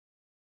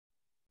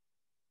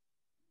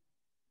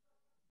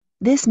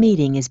This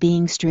meeting is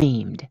being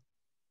streamed.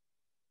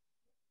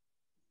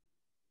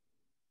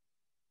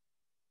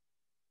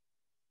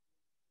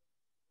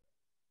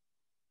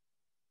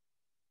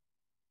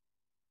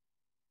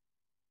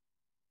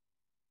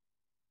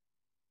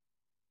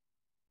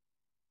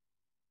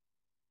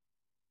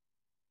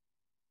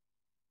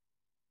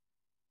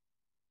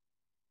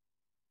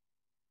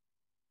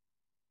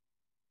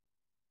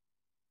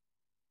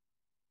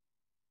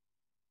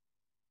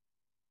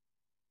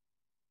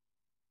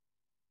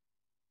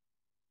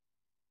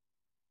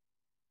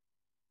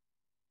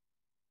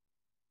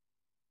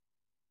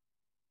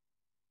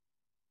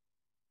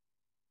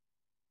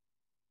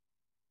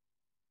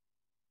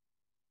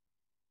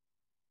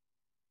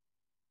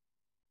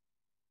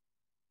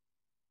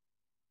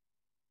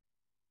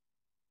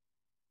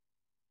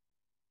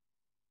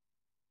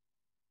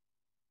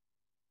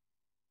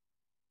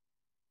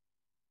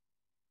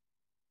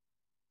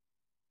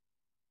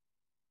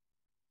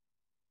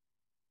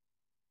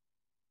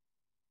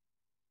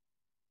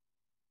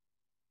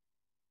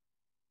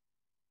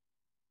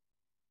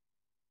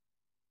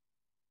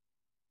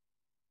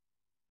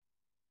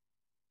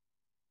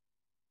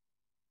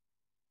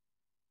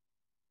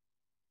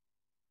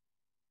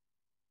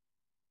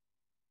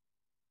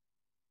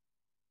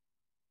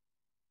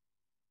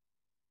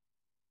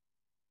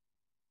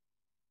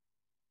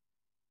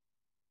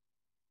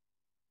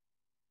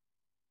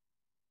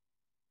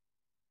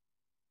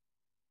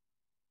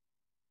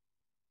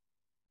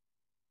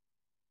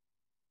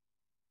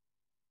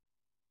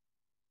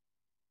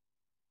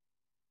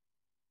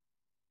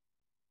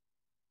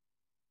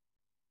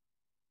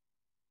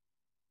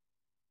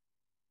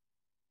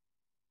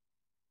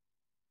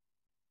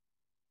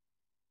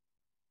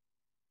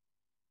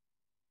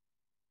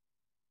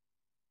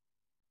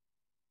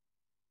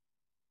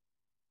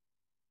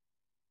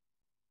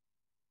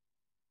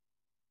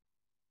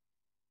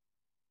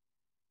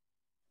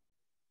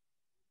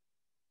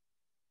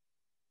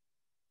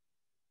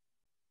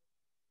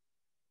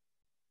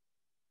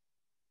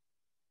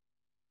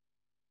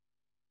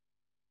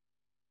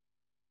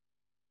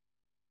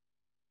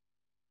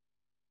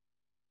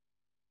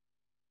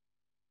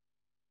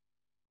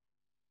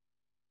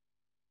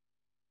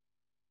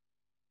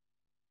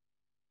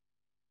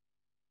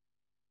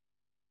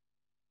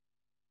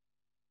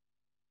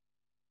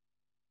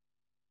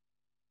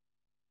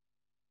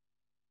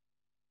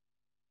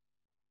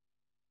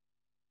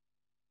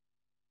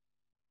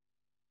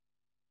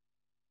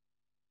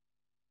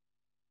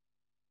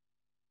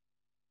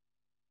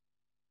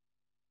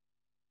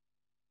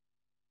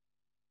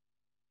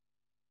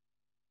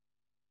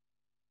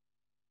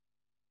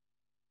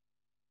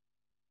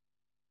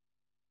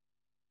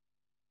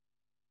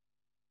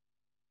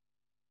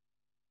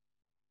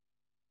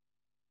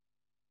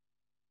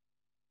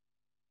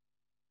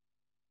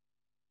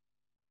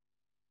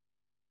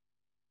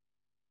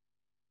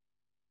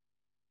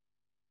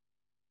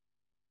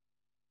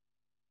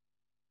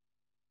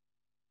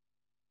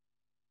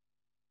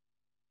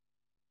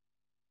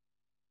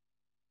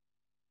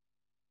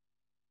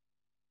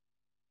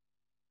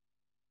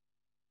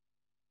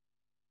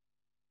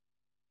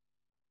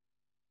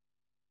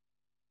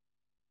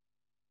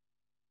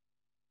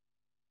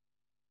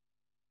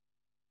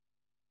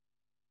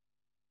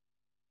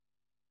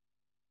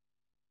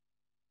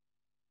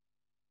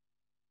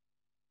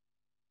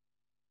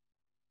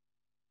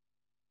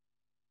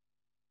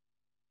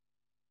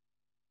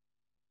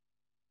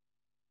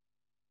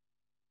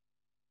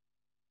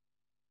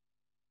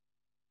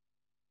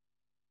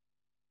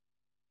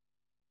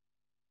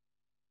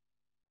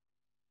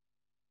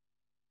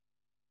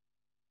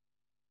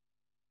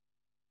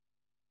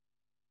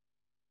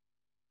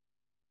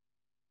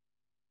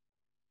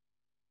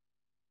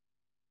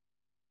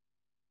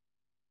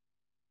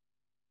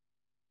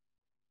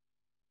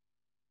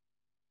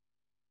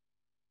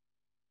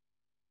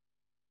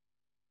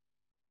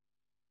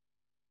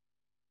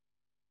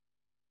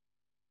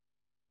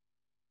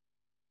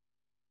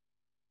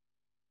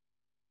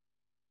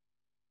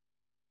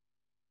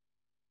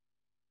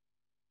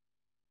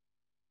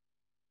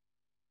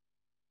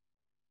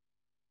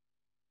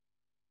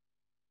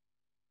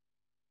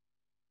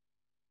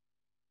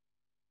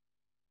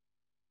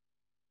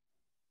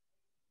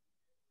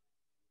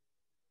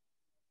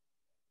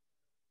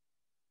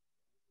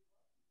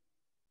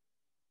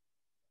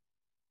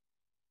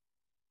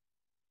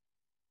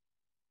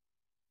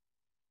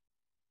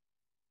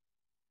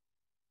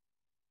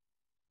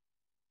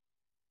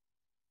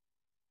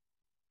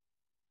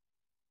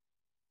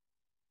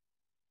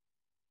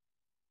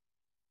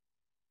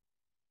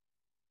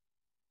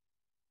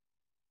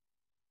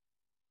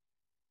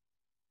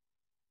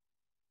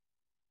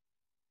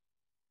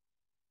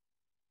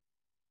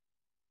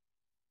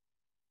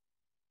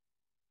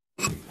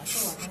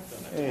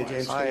 Hey,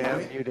 James, I can you hear am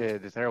me?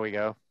 muted. There we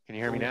go. Can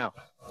you hear me now?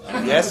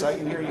 Yes, I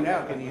can hear you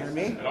now. Can you hear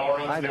me?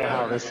 I know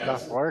how this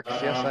stuff works.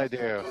 Yes, I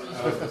do.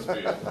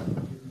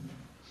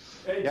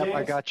 Hey, Yep, I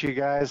James. got you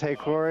guys. Hey,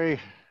 Corey. Hey,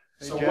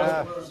 So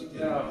Jeff. what?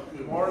 Yeah,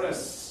 good morning.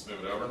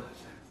 Move it over.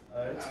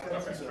 It's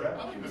got some crap.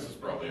 I think this is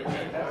probably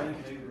okay. I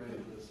think they ready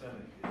for the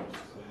Senate. I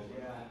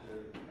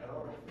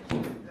don't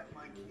know. That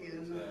mic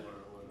in, whatever.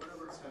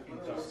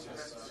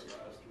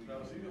 Now,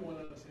 is he the one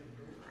on the same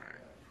group?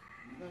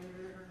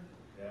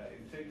 Yeah,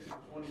 it takes him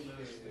 20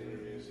 minutes to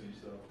introduce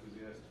himself because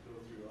he has to go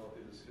through all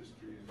his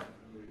history and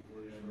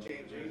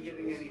James, are you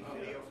getting any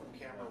video from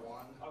camera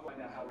one?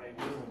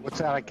 What's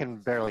that? I can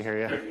barely hear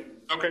you.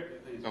 Okay,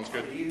 sounds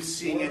good. Are you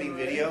seeing any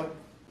video?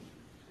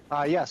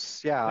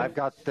 Yes, yeah, I've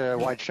got the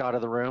wide shot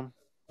of the room.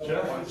 Am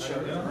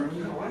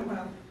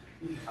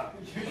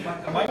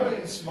I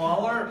getting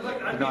smaller?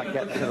 I'm not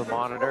getting to the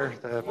monitor,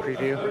 the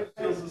preview.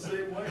 Feels the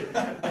same way.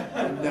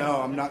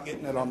 No, I'm not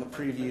getting it on the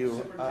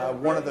preview.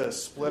 One of the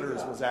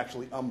splitters was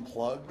actually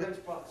unplugged,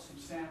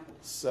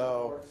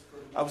 so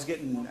I was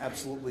getting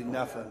absolutely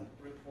nothing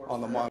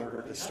on the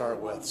monitor to start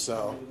with.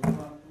 So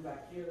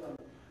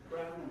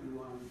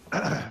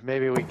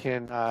Maybe we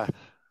can I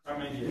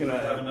mean, you're gonna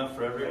have enough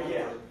for everyone.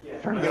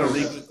 turn I'm gonna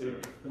those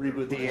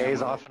reboot the DAs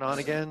camera. off and on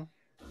again.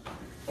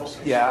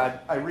 Yeah,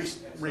 I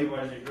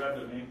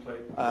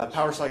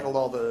power cycled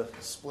all the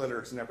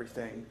splitters and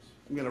everything.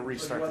 I'm gonna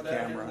restart the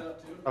camera.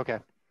 Okay,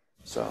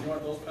 So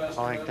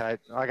I'll hang tight.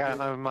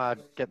 I'm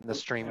getting the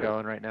stream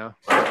going right now.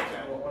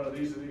 One of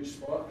these at each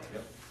spot?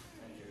 Yep.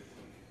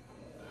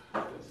 I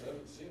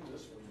haven't seen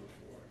this one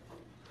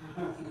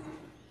before.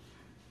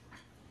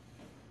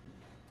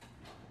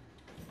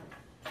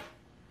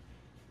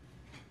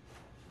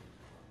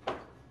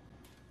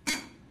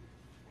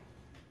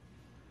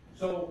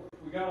 So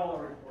we got all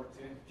our reports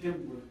in.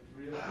 Jim was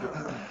really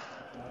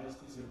nice.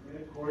 He said,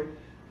 "Man, Corey,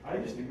 I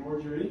just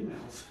ignored your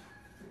emails."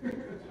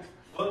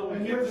 Well, we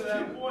get to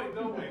that point,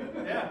 don't we?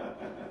 Yeah,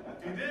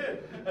 he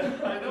did.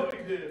 I know he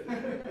did.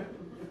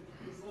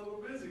 He's a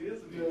little busy,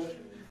 isn't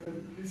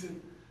he? He said,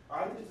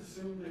 "I just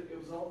assumed that it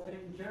was all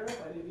taken care of.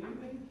 I didn't need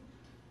anything."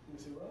 I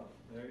said, "Well,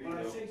 when I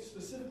say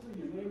specifically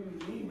your name in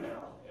the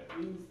email, it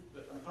means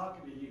that I'm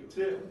talking to you."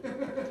 Tim.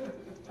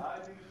 I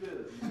think it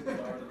is.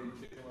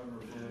 I'm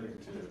reporting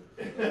too.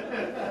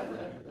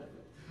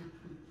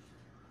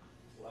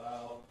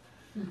 Wow.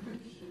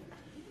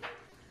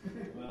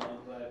 Well,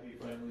 I'm glad he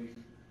finally.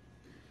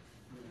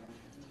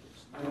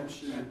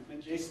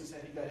 And Jason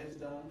said he got his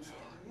done. So.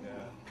 Yeah,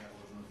 that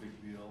wasn't a big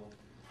deal.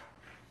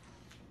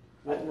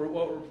 What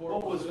report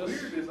What was this?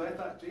 weird is I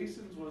thought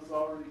Jason's was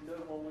already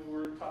done when we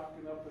were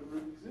talking up at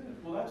Ruby's Inn.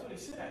 Well, that's what he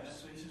said.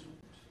 So he says,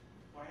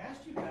 well, I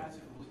asked you guys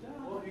if it was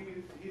done. Well,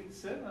 he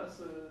sent us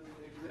an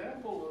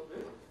example of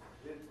it.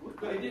 It looked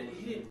But like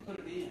he didn't put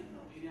it in.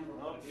 No, he never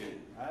put it Okay, in.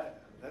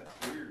 that's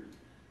weird,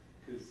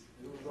 because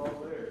it was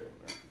all there.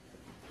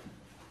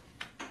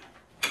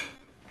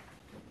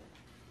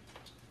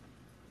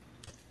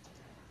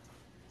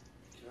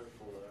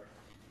 Careful there.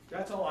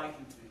 That's all I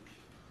can think.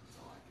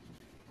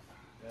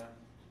 Yeah,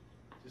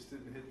 just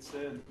didn't hit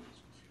send.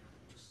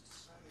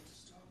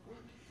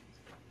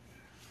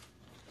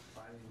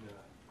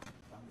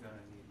 I'm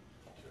gonna need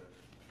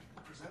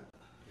to present.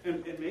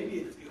 And maybe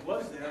it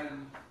was there,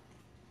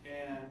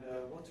 and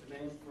what's her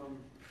name from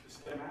the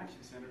STEM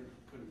Action Center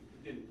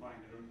didn't find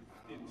it or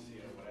didn't see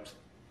it or whatever.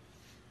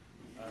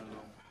 I don't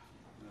know.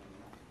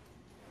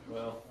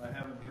 Well, I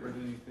haven't heard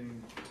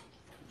anything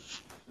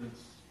since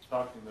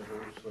talking to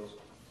her, so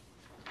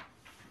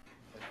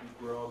I think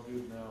we're all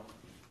good now.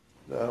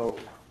 So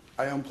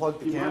I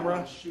unplugged the You might camera,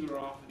 want to shoot her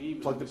off an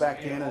email. plugged it just back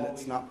say, in, and all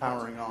it's these not reports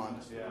powering are on.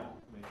 this Yeah, now.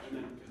 make And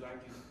sure. then, because I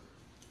can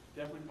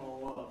definitely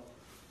follow up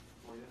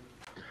for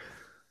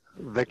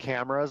you. The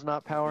camera is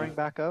not powering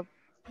back up.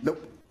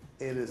 Nope,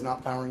 it is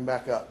not powering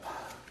back up.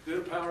 Did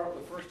it power up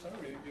the first time?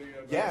 Or did you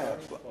get a Yeah,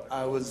 better supply?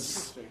 I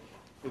was.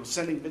 It was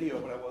sending video,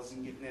 but I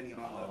wasn't getting any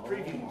on the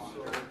preview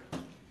monitor.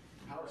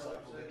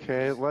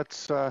 Okay,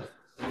 let's.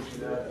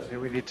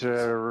 We need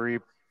to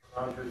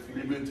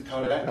Reboot the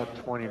codec. about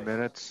 20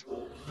 minutes.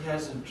 He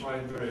hasn't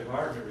tried very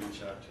hard to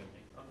reach out to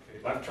me. Okay.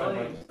 I've tried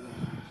my.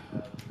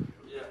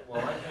 Yeah,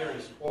 well, I hear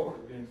he's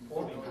been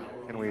forming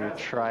Can we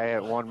try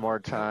it one more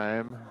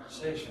time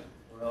conversation.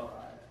 Well,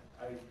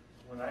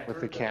 when I with heard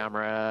the that,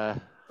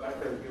 camera I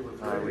thought it was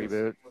raised.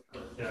 reboot?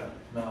 Yeah,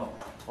 no.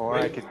 Or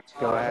I could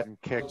go ahead and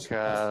kick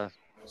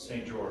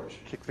St. George.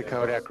 the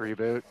codec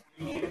reboot.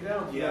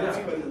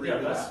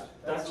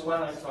 That's the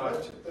one I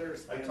talked to.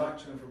 I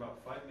talked to him for about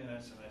 5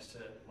 minutes and I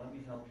said, let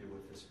me help you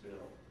with this bill.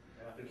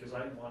 Because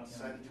I want him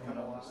to come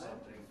up with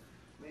something.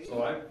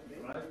 So I've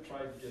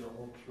tried to get a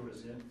hold through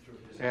his.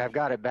 Yeah, I've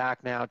got it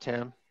back now,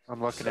 Tim.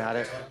 I'm looking at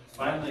it.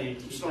 Finally,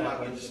 he had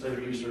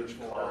legislative research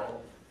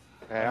call.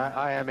 Okay,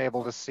 I am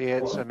able to see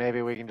it, so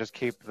maybe we can just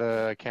keep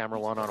the camera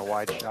one on a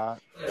wide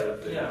shot.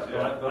 Yeah,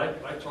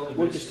 but I told him.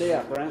 Where'd you stay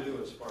at, Brent?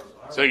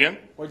 Say again?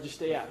 Where'd you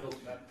stay at?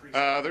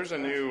 There's a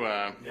new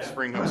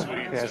Spring Hill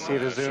Suites. Yeah, see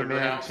the zoom Sugar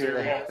in House to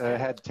here. the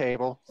head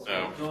table.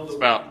 So it's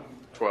about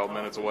 12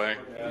 minutes away.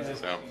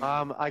 So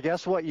I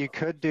guess what you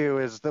could do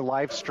is the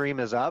live stream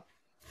is up,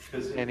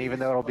 and even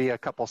though it'll be a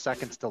couple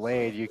seconds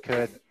delayed, you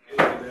could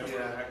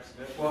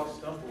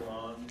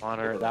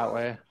monitor it that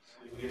way.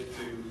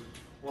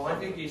 Well, I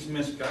think he's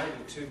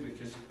misguided too,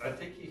 because I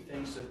think he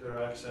thinks that they're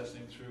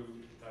accessing through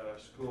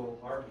school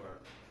hardware.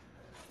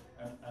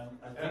 And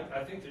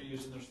I think they're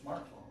using their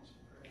smartphones.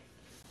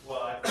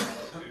 Well, I think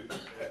so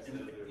too.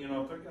 You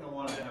know, if they're gonna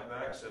want to have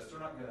access, they're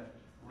not gonna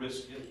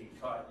risk getting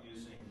caught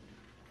using,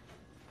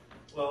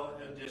 well,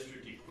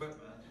 district equipment.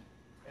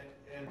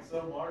 And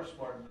some are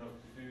smart enough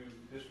to do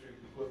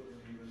district equipment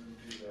even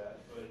to do that,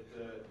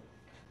 but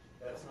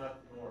that's not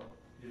the norm.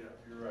 Yeah,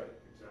 you're right,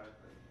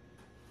 exactly.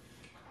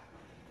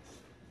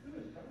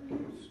 Good, how are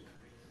you?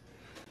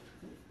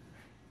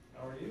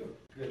 How are you?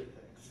 Good,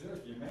 thanks.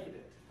 Good, you made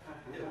it.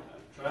 Yeah.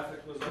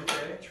 Traffic was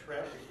okay?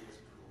 Traffic is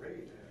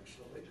great,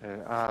 actually.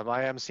 Okay,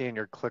 I am seeing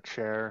your click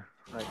share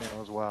right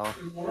now as well.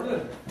 Good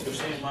morning. You're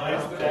seeing mine?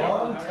 Long Okay.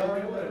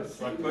 time.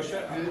 Do I push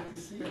it? Good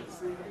to see you.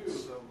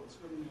 So let's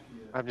go to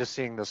I'm just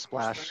seeing the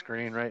splash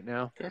screen right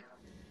now.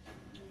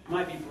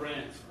 Might be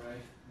Brent's,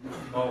 right?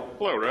 Oh,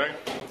 Hello, Ray.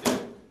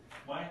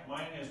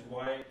 mine is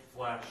white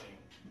flashing,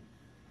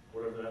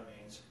 whatever that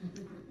means.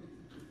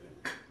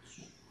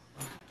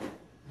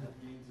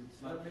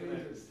 That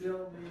means it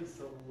still needs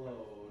to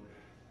load.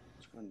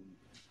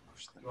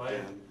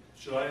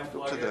 Should I Go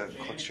unplug to the it,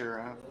 Gene?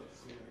 ClickShare app.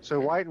 So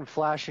white and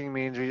flashing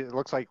means it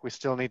looks like we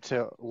still need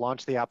to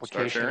launch the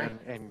application sharing?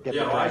 and get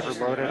Yeah, the I driver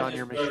just- loaded I on just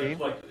your better machine.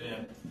 plugged it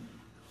in.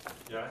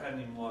 Yeah, I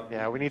hadn't even logged in.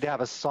 Yeah, we need to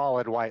have a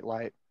solid white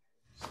light.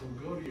 So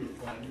go to your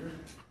finder,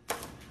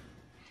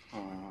 Uh,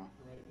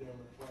 right there on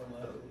the far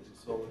left.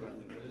 So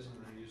isn't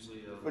there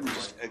usually a? Go ahead and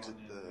just exit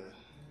the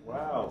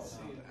Wow.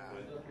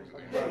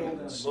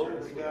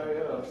 Load the guy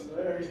up.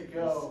 There you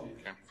go.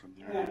 Okay. from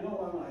Yeah, there.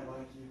 no, I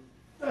like you.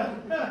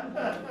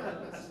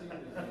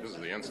 This is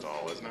the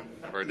install, isn't it?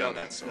 I've already done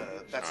that.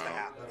 That's the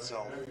app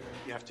itself.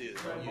 You have to use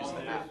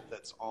the app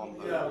that's on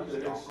the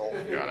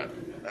dongle. Got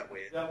it. That way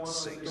it That one on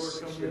the door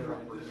syncs. comes in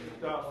from the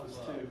district office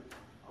too.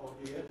 Oh,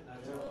 yeah,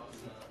 that's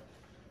awesome.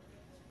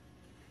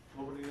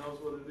 Nobody knows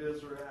what it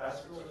is or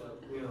asks,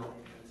 but, you know.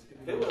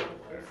 They will.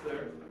 It's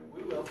there.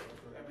 We will.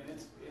 I mean,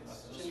 it's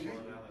changing.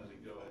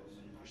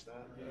 Push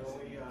that. You know,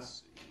 we,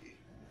 Let's see.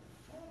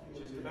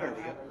 just about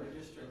have our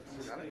district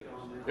stick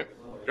on there.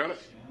 Yep. Got it.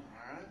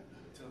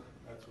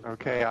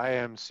 Okay, I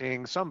am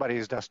seeing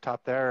somebody's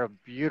desktop there, a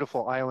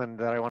beautiful island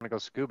that I want to go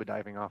scuba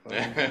diving off of.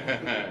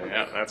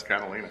 Yeah, that's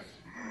Catalina.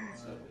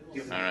 All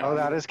right. Oh,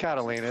 that is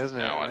Catalina, isn't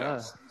it? No, I know.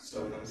 Yeah.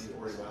 So we don't need to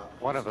worry about.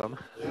 One of them.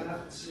 Yeah,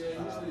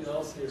 usually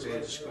else here,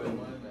 right, just go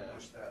on that.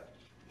 Push that.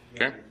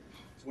 Okay.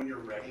 So when you're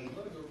ready,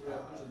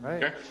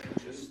 Right. Okay.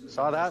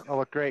 Saw that? Oh,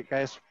 look great,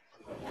 guys.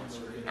 All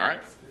right.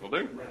 We'll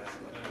do.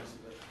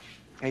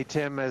 Hey,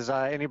 Tim, is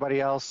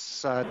anybody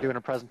else doing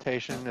a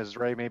presentation? Is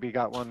Ray maybe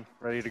got one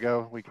ready to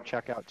go? We can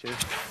check out too.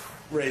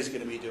 Ray's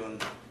going to be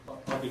doing.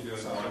 I'll be doing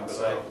one,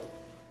 but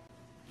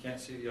I can't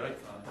see the icon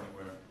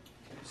anywhere.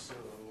 So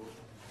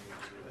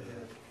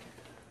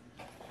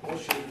we'll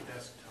show you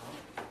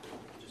desktop.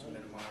 Just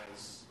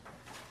minimize.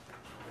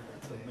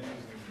 It's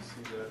amazing to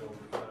see that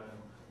over time.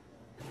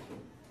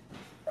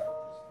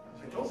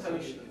 I told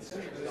her she could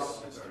send it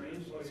off the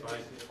screen.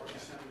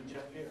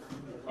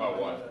 Oh,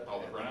 what? All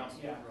the printouts?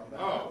 Yeah.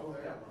 Oh,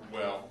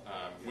 well,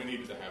 we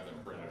needed to have them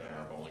printed in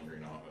our Bowling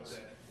Green office,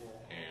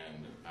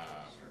 and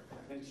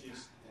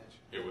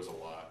it was a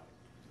lot.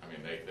 I mean,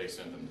 they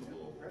sent them to the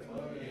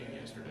Louisville meeting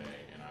yesterday,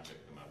 and I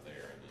picked them up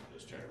there and then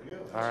just checked them.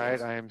 All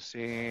right, I am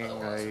seeing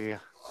a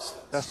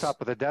desktop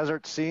with a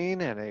desert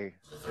scene and a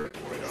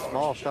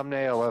small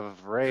thumbnail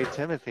of Ray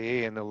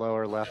Timothy in the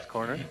lower left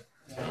corner.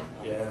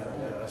 Yeah,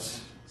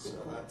 yes. So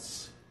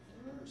that's.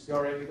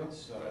 Y'all ready to go?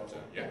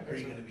 Yeah, Are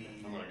you going to be?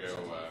 I'm gonna go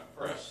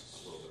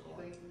press a little bit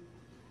more.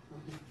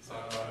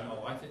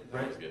 No, I think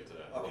Let's get to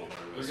that.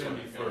 They're gonna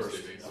be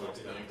first. These sorts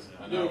of things.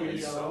 I know.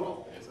 It's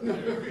a new-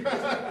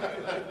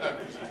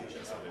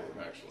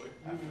 Actually.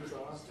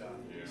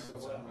 Yeah.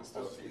 I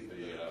still keep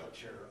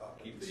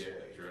the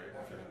edge, right?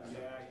 Yeah,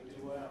 I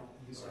can do well.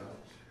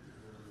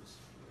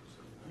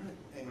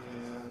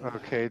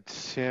 Okay,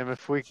 Tim,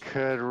 if we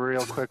could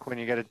real quick when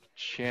you get a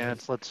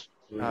chance, let's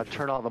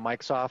turn all the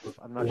mics off.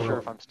 I'm not sure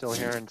if I'm still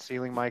hearing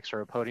ceiling mics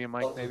or a podium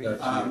mic maybe.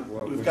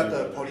 We've got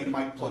the podium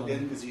mic plugged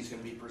in because he's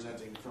going to be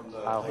presenting from the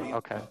Oh, podium.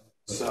 okay.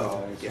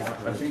 So, yeah.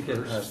 I think it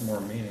has more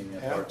meaning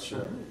if it's.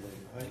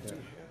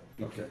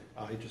 Okay,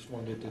 I just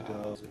wanted to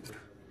go.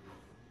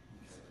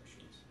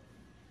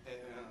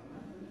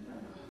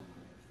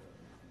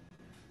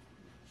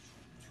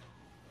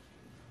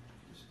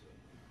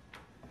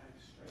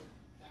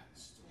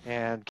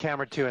 And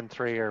camera 2 and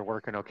 3 are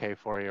working okay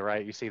for you,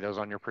 right? You see those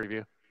on your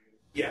preview?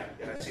 Yeah,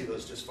 I see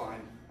those just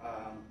fine.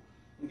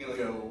 I'm going to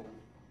go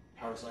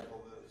power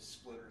cycle the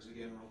splitters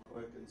again real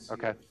quick and see.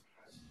 Okay.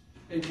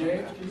 Hey,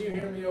 James, can you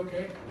hear me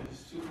okay?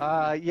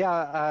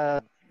 Yeah,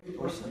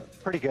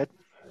 pretty good.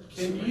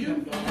 Can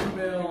you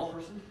email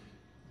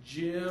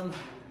Jim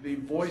the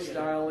voice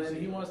dial in?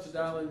 He wants to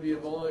dial in via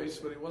voice,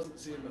 but he wasn't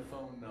seeing the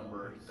phone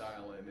number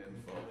dial in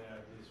info.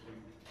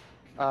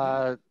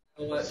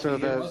 So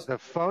the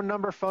phone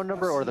number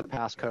or the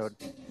passcode?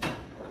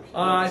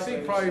 I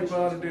think probably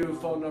ought to do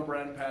phone number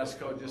and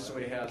passcode just so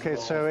he has Okay, it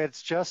all. so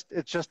it's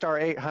just our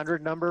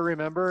 800 number,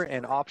 remember,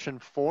 and option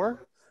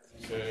 4.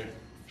 Okay.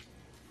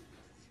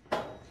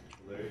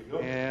 There you go.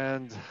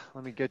 And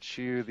let me get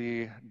you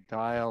the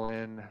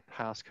dial-in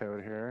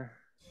passcode here.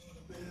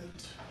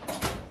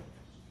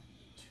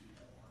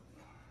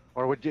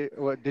 Or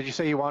did you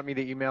say you want me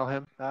to email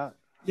him that?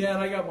 Yeah,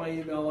 and I got my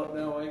email up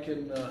now. I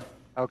can.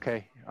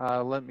 Okay,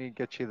 let me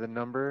get you the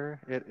number.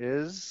 It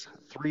is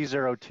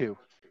 302.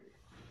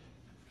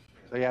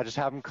 So yeah, just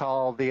have him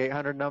call the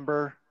 800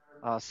 number,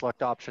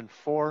 select option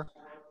 4,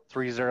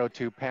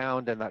 302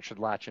 pound, and that should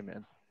latch him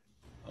in.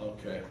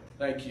 Okay,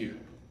 thank you.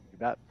 You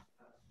bet.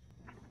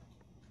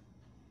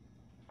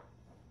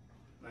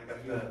 I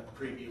got the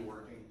preview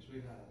working.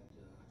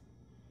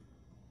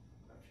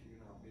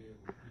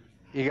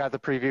 You got the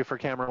preview for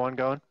camera 1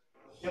 going?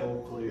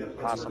 Hopefully.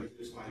 That's Awesome. what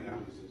just find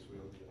out.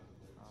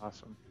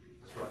 Awesome.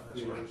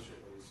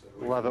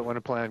 Love it when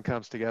a plan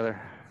comes together.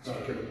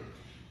 Okay.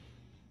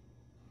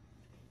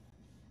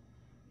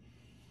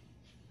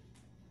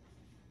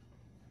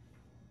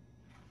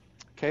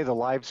 Okay, the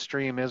live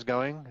stream is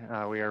going.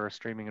 We are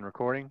streaming and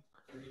recording.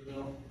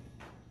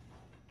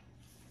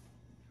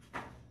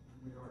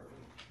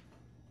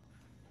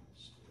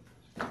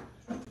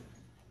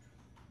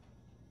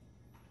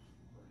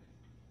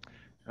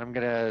 I'm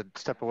going to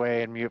step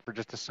away and mute for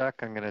just a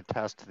sec. I'm going to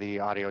test the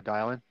audio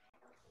dial-in.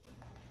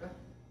 So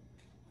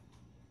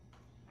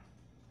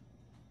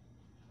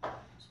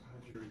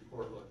how'd your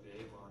report look,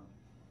 Dave, on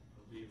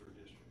the Beaver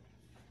District?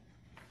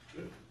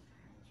 Good.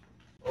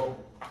 Oh,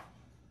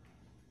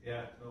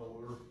 yeah, no,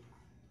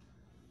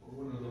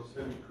 we're one of those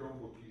heavy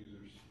Chromebook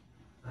users.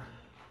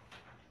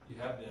 You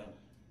have been.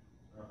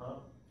 Uh-huh.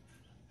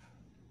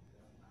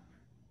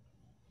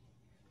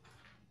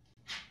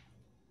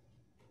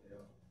 Yeah.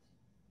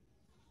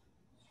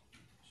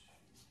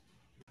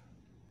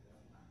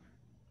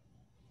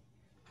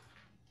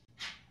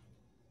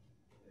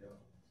 Yeah.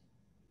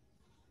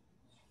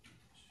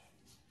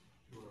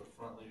 You were a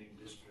front-leading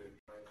district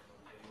right from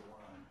day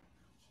one.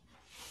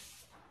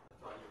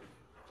 I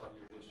thought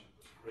your district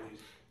was crazy.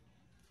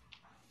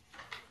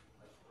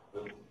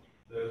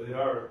 There they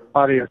are.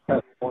 Audio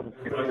test 1,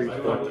 2, 3,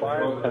 4,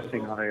 5.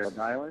 Testing audio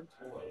dial-in.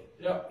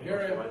 Yeah, here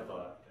I am. I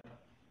thought.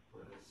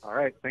 All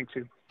right, thank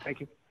you. Thank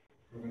you.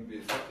 We're gonna be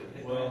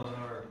affected. Well, and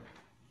our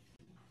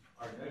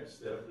next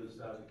step is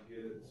how to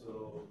get it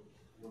so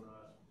we're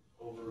not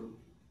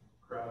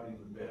overcrowding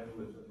the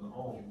bandwidth in the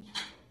homes.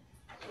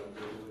 So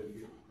there's a way to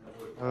get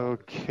network.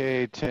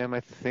 Okay, Tim, I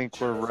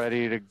think we're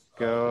ready to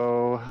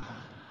go.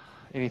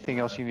 Anything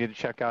else you need to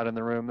check out in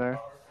the room there?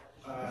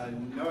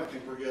 No, I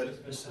think we're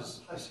good. This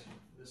is.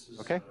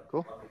 Okay,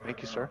 cool.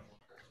 Thank you, sir.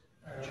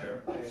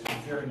 Chair.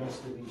 Very nice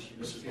to meet you.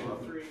 This is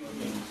Bob. Three, Yeah.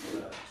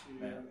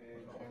 and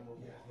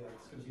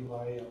It's gonna be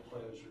my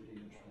pleasure to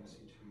introduce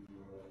you to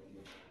the.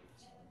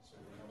 So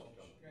we know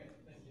Great,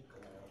 thank you.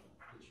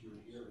 that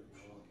you're here and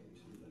you're welcome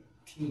to the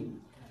team.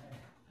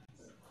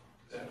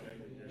 That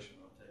recognition,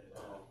 I'll tell you.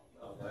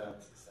 Oh,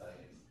 that's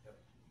exciting.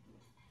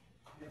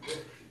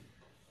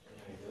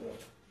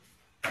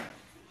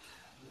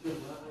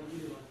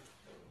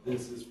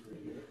 This is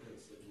pretty good.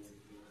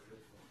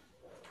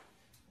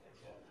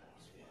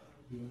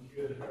 Doing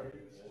good, how are you?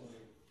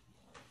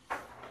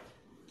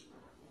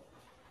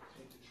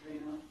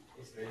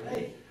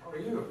 Hey, how are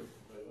you?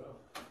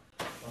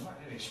 I'm not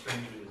any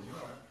stranger than you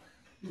are.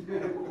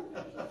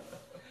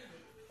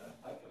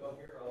 I come up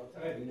here all the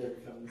time, you never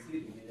come and see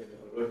me, you never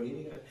go to a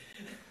meeting.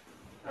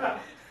 Well,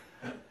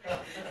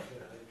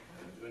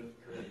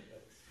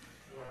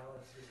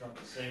 it's just not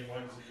the same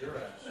ones that you're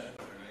at.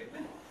 Right.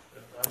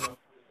 But I know.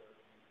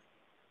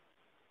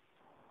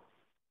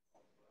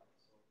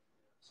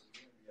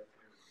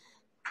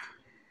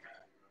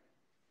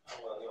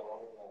 Well,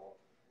 no,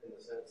 in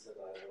the sense that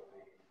I will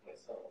be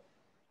myself.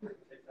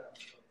 Take that one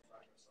to the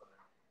side by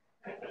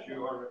side. Because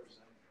you are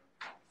representing.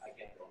 I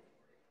can't go for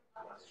it.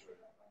 That's true.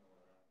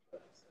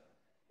 But,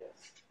 yes.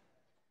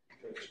 You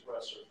can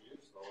express your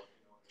views though, if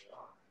you know what they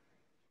are.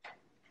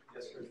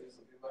 Yes, sir, this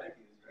will be my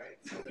views, right?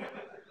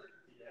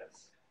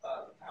 Yes.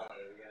 The power,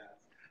 yeah.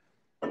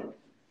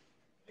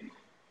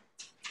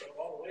 Go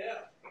all the way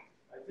up.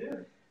 I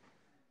did.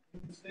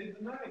 You stayed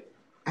the night.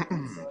 I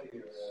saw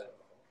your,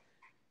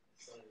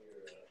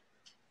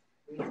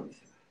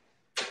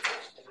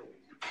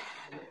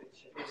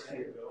 There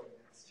you go.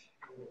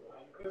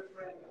 My good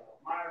friend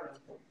Myron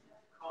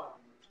called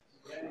me.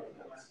 Came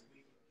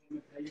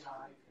to say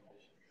hi.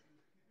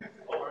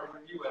 Oh, where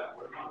were you at?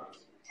 Where were you?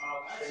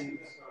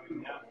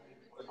 Actually, yeah,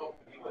 was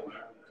hoping he would.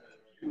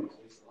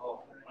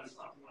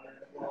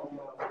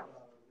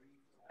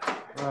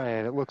 All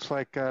right, it looks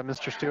like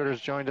Mr. Stewart has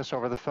joined us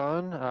over the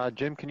phone.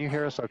 Jim, can you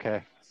hear us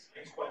okay?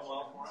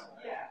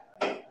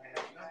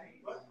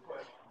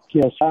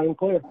 Yes, loud and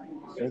clear.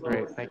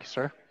 Great, thank you,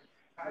 sir.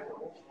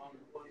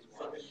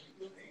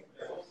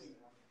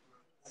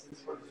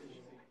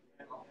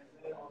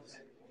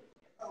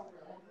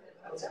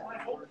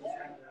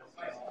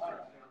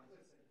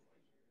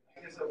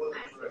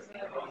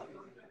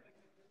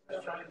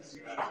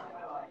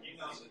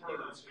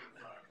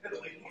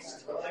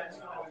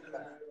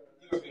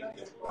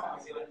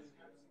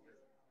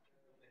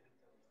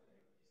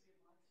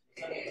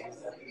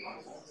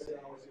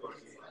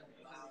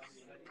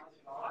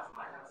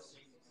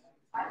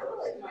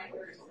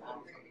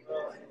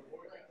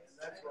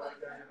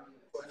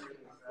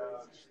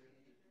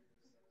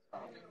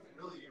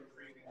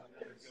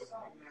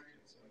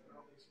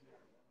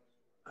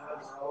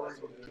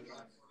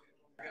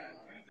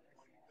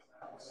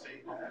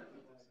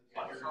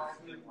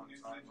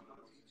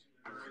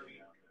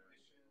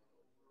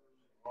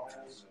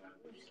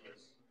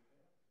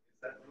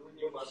 That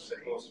really much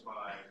that goes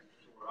by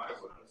where I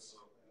was. So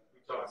we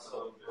talked a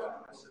little bit.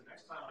 I said,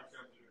 next time I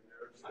come through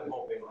here, I'm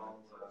hoping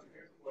I'll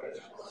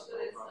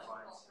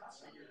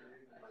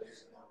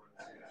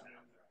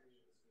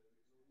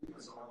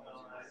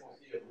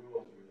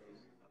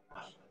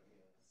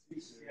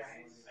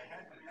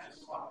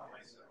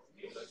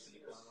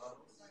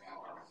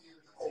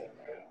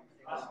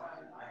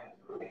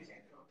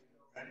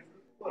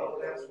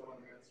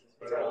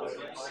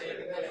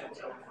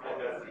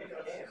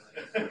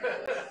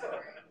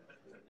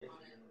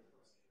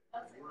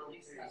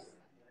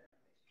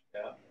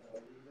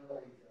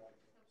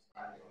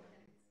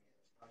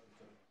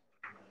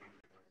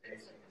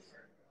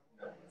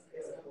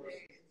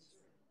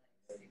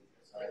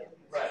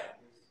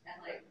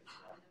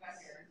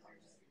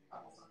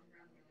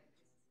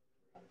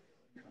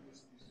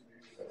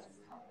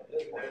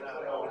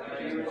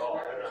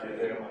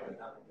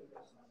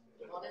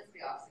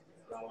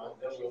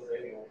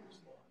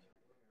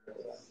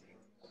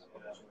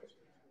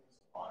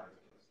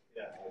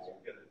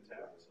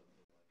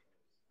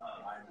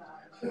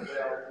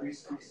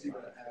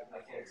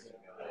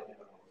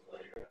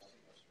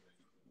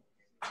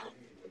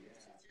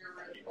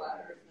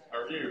How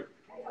are you?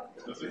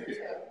 Good to see you.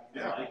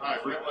 Yeah. Hi,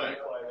 Brett Lake.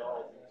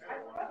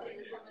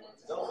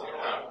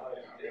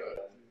 Good.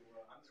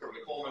 Sort of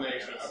the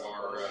culmination of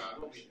our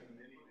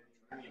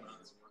many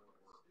months worth of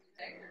work.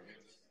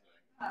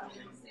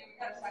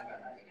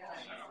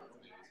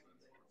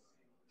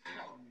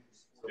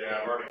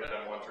 Yeah, I've already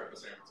done one trip to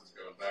San Francisco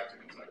and back to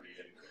Kentucky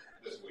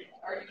this week.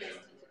 Are you good?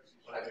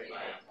 I am.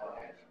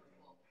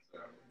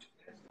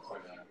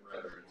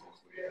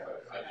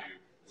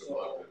 So,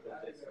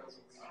 rather intense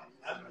week, but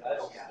I would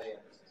love to.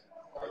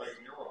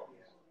 You're welcome.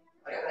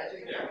 Yeah.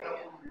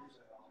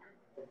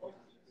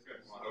 Good.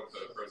 Well, I hope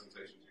the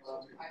presentation's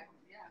useful too.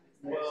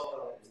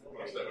 Well,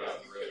 most of it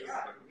is really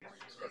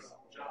sort of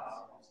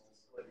jobs.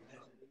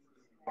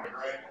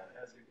 Right.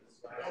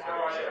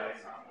 How are you?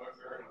 I'm doing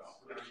very well.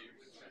 How are you?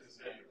 Good to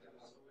see you.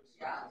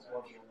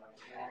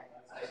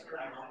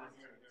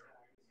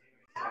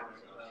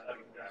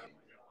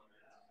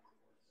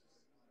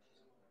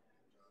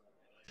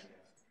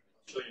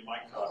 Show you my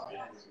copy.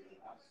 Oh,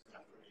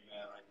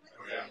 yeah.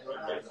 Yeah.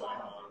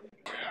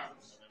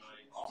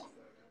 Awesome.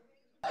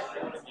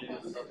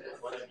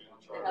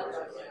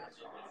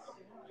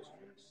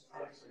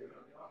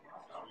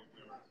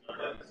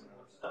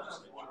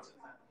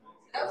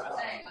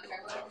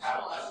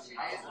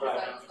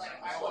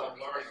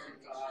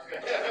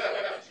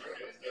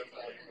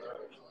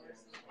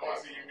 Oh, I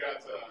see you've got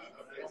a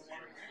big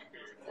student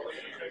here.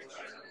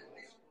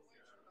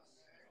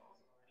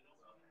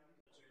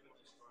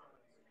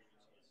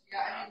 Yeah,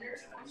 I mean,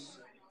 there's one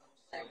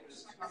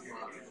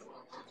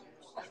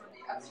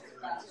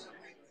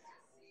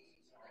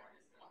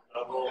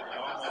Double,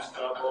 almost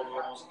double,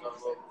 almost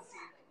double.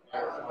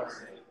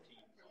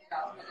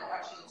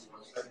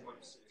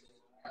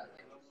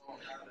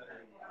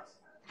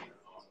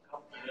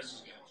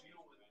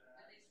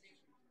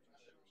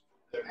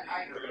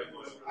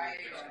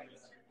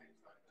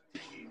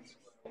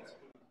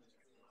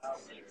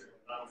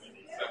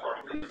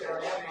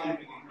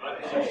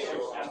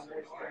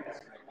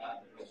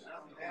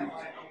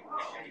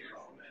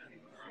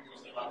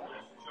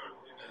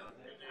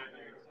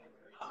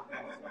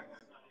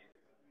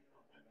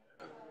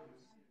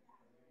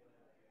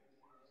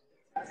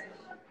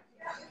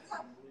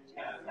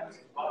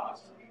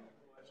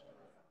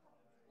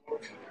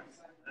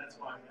 That's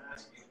why I'm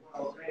asking.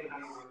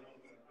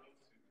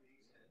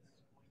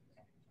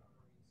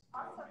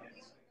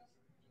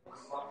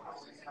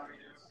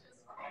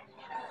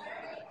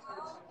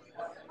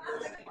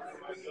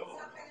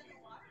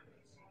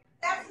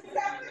 That's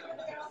exactly what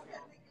they all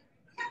said.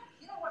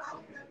 You know what? I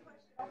was going to put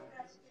you on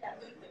that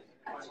step.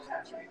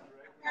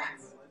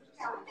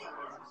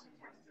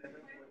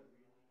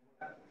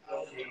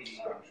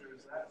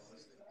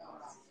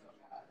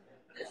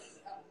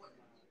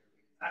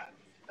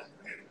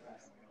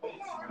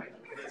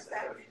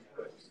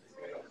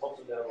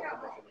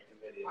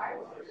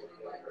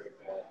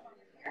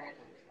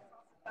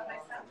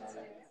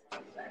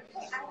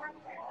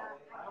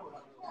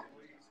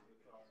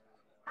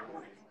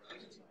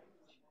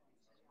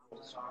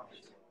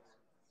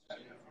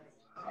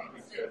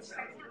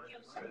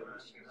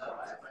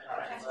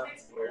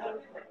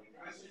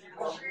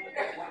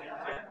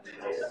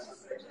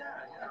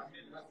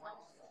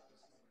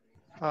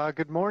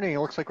 Good morning. It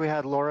looks like we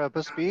had Laura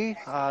Busby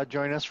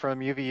join us from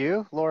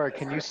UVU. Laura,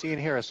 can you see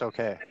and hear us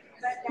okay?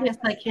 Yes,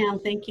 I can.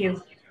 Thank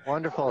you.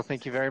 Wonderful.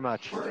 Thank you very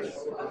much. Well,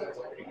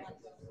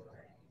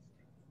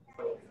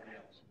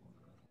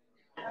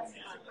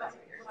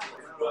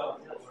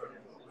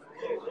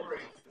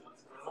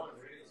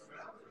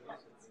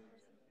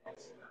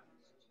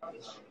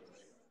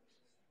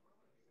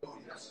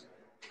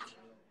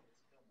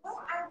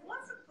 I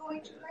wasn't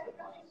going to, I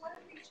really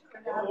wanted me to,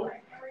 and I'm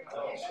like,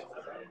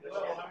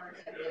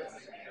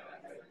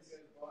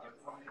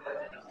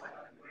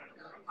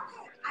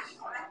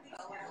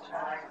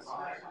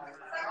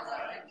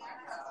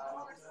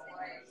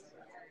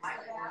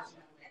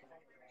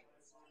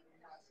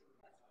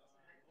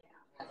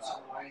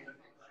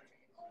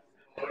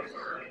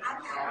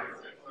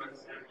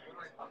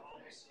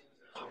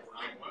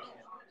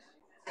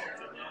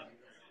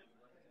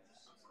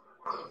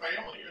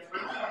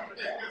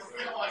 It's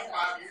been like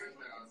 5 years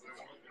now.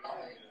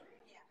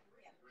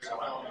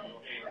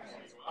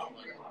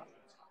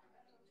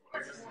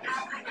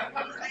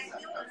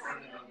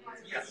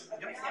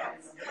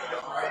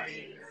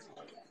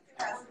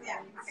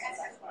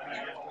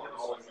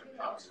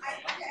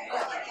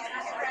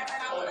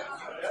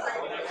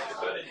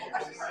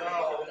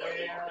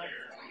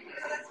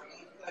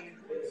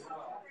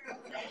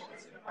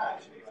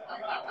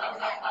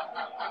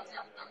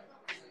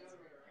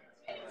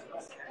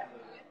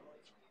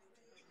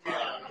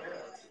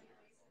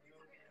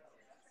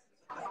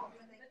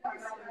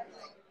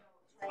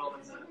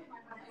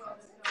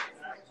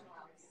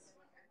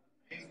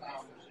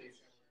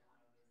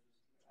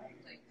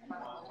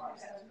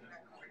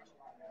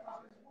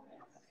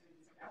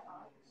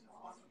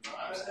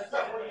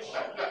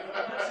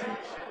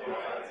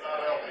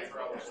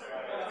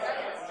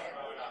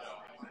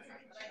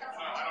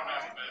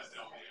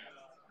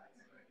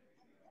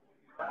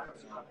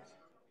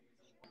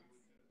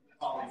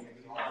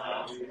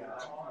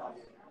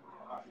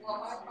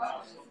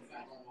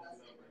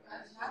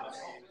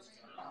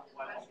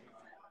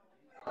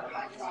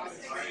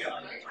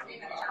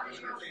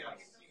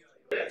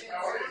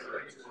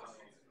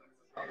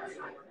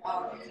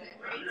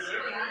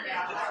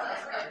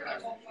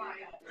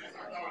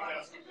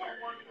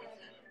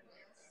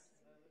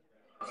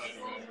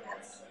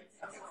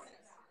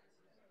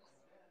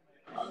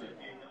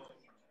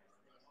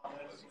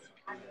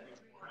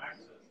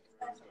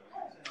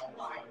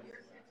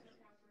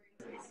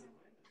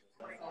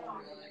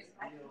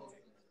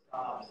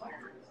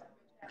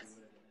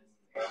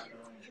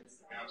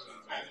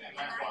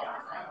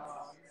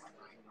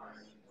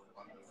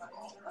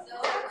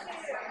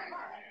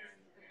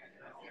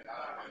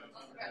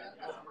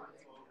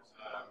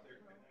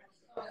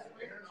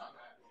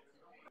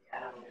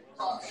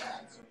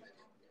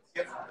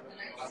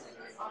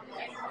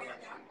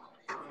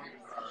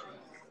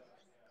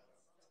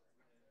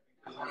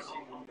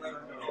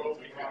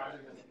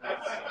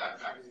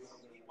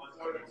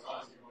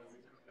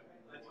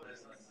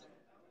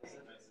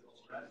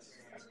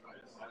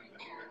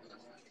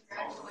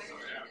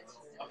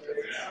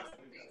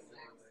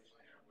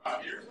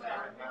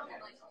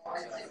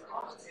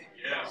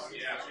 Yes,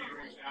 yeah, she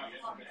reached out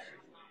yesterday.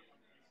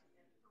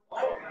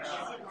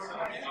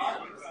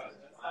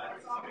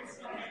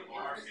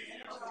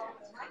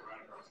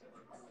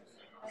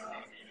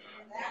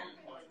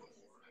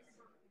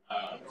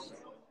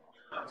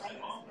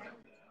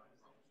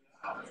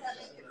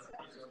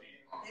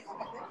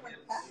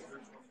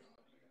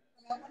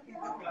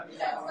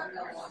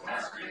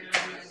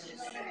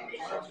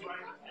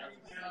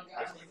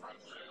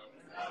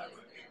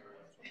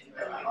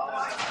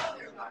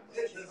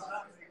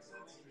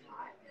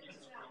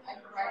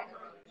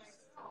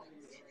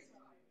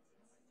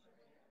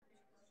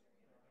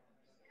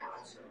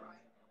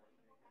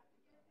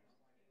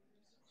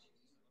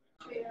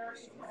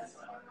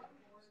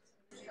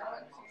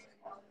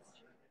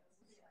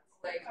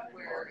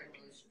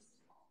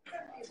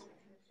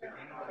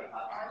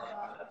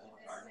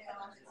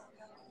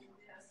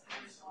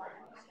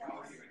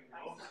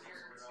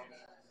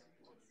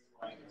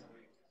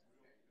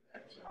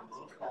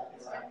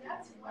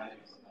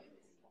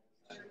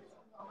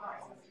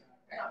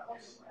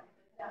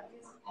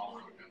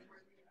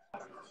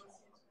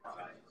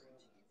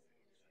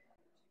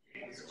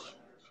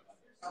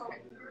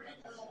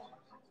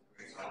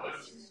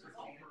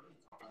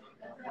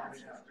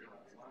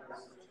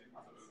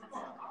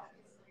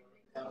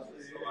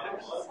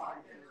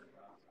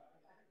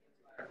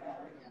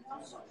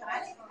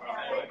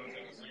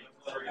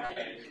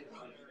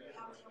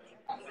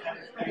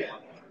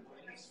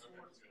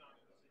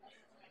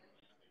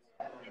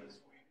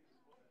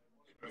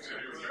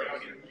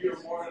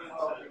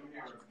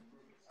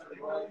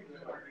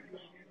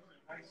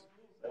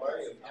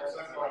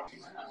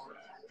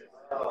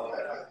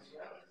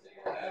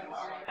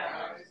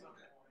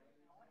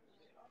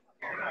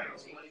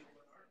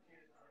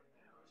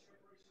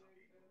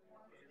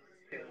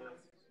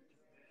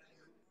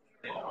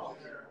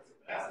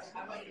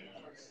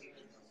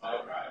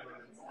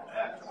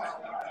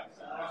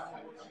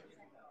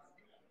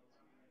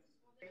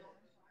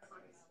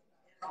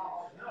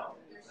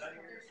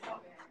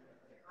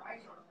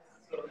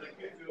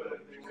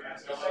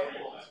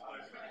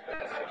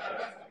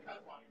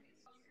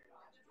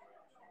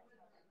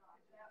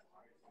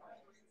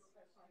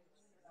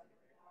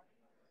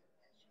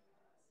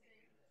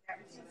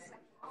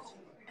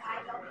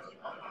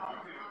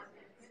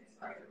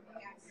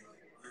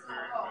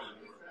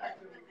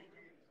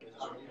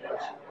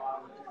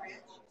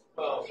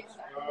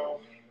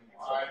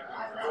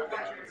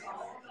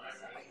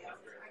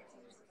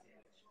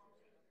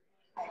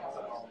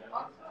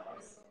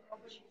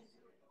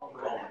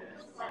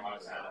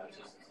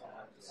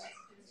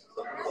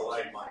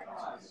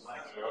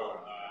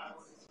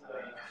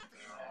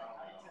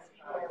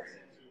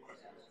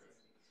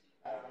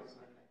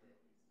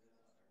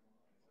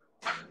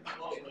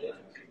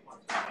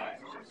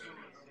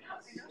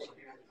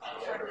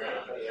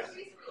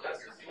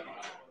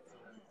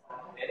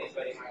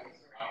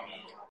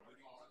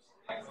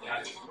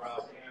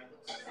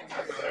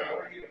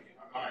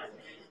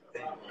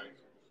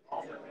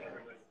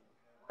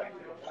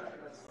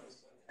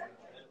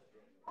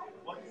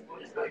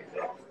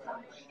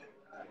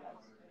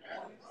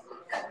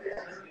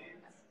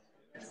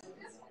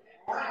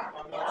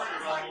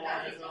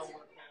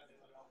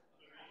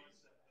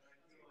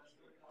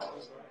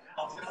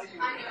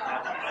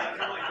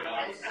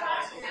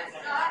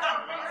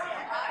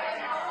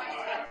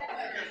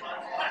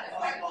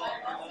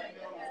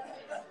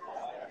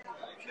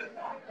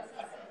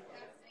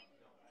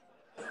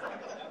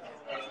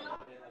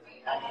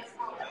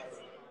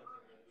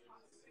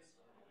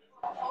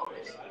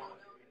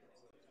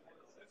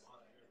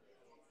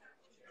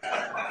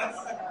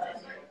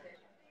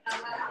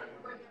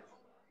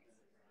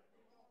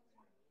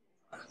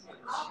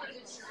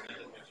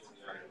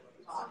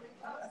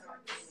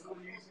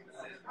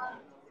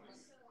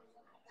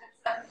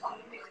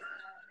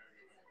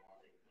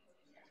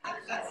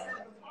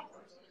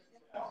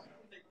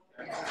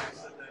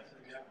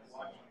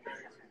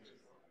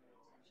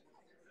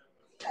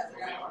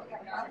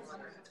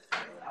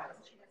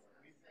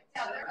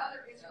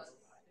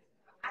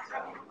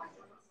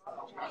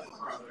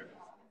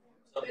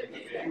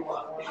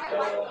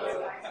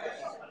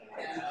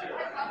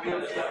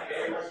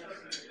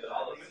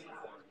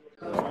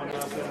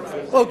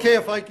 Okay,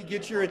 if I could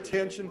get your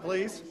attention,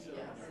 please.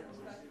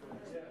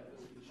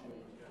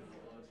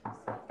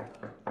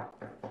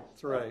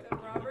 That's right.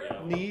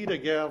 Need a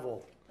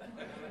gavel.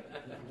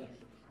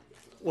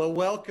 Well,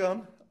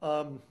 welcome.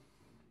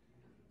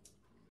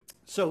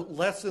 So,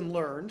 lesson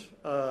learned.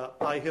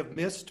 I have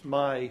missed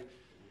my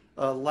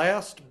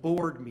last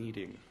board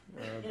meeting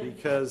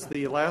because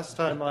the last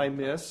time I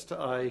missed,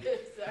 I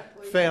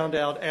found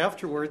out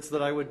afterwards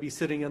that I would be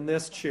sitting in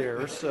this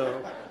chair.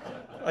 So,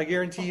 I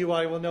guarantee you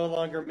I will no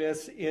longer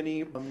miss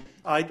any.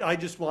 I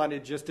just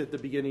wanted, just at the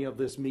beginning of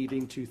this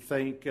meeting, to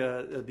thank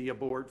the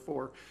board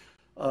for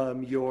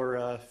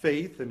your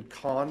faith and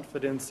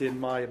confidence in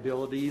my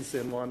abilities,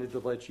 and wanted to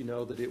let you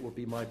know that it will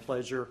be my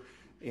pleasure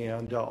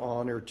and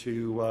honor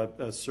to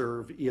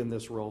serve in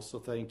this role. So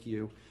thank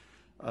you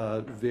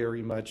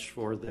very much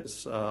for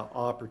this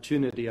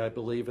opportunity. I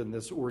believe in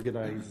this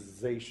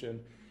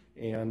organization,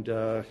 and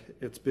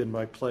it's been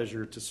my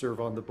pleasure to serve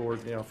on the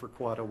board now for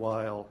quite a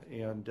while,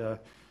 and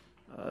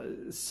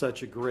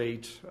such a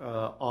great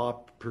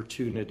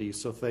opportunity.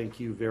 So thank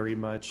you very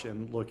much,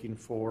 and looking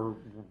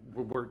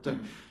forward to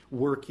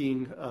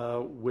working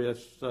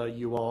with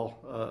you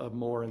all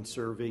more and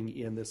serving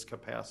in this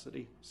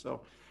capacity.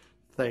 So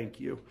thank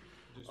you.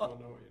 I just want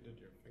to know what you did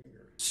to your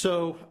finger.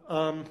 So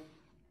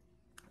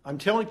I'm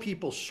telling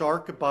people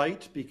shark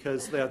bite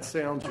because that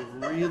sounds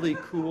really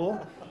cool.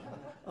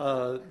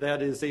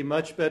 That is a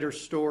much better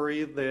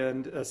story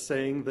than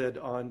saying that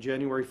on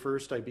January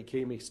 1st I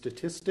became a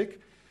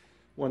statistic,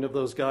 one of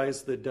those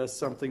guys that does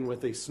something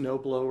with a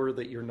snowblower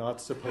that you're not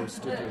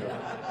supposed to do.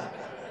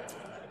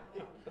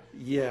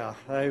 Yeah,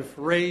 I've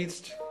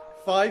raised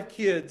 5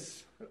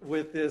 kids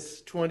with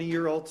this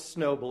 20-year-old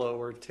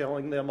snowblower,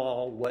 telling them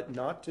all what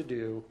not to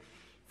do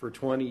for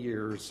 20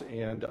 years,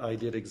 and I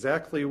did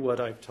exactly what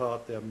I've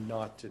taught them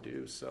not to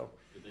do. So.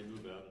 Did they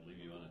move out and leave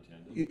you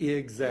unattended?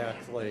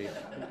 Exactly.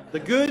 The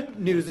good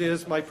news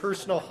is my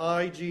personal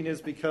hygiene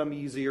has become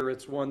easier.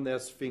 It's one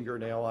less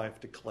fingernail I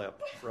have to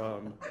clip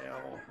from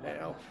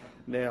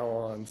now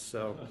on.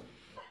 So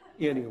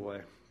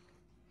anyway,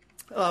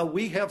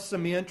 we have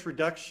some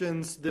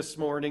introductions this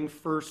morning.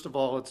 First of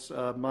all, it's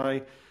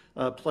my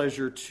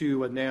pleasure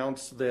to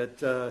announce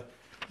that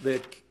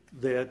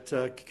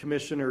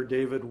Commissioner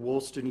David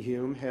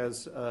Wolstenhume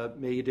has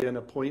made an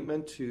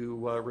appointment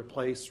to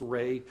replace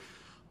Ray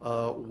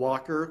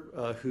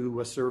Walker,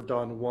 who served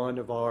on one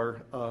of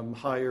our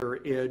higher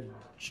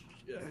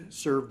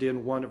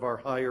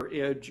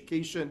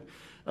education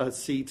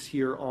seats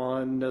here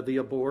on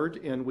the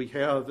board. And we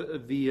have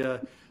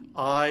via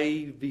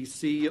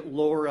IVC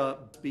Laura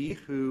B.,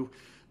 who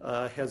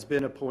has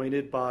been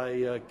appointed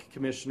by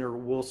Commissioner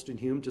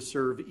Wolstenhume to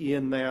serve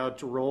in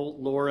that role.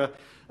 Laura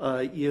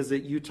is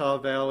at Utah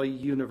Valley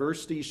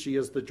University. She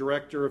is the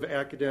Director of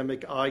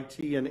Academic IT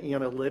and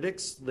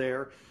Analytics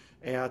there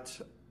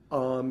at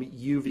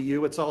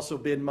UVU. It's also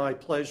been my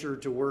pleasure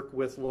to work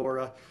with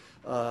Laura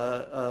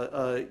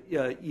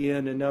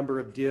in a number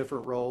of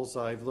different roles.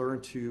 I've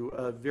learned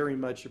to very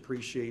much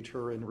appreciate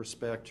her and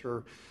respect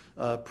her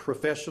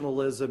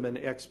professionalism and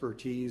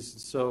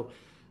expertise. So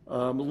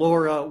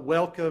Laura,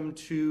 welcome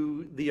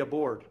to the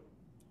board.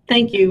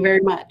 Thank you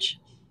very much.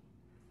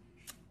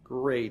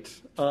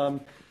 Great.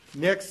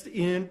 Next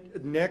introduction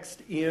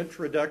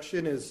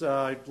is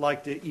I'd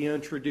like to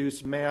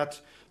introduce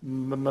Matt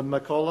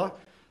McCullough,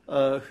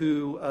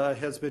 who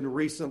has been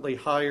recently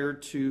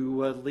hired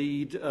to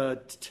lead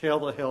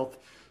telehealth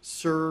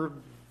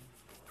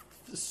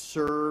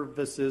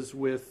services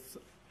with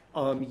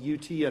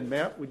UTN.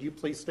 Matt, would you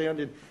please stand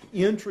and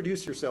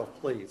introduce yourself,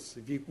 please?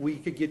 If we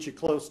could get you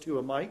close to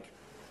a mic.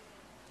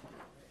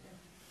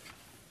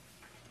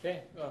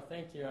 Okay, well,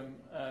 thank you. I'm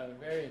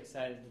very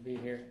excited to be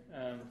here.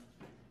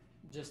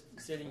 Just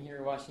sitting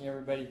here watching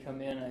everybody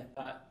come in, I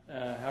thought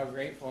how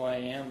grateful I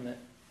am that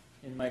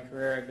in my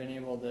career I've been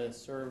able to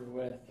serve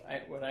with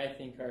what I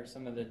think are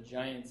some of the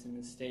giants in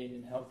the state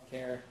in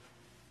healthcare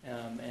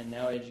and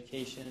now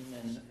education,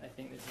 and I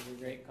think this is a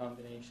great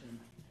combination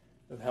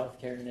of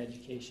healthcare and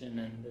education,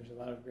 and there's a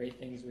lot of great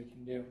things we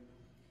can do.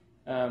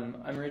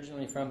 I'm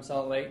originally from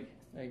Salt Lake.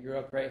 I grew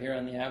up right here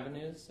on the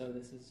avenues, so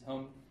this is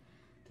home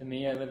to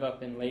me. I live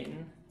up in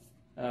Layton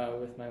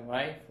with my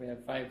wife. We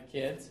have 5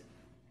 kids.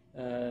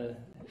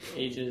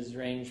 Ages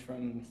range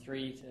from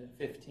 3 to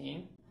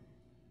 15.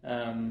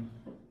 I'm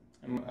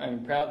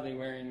proudly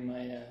wearing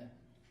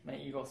my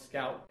Eagle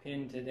Scout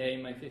pin today.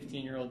 My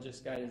 15-year-old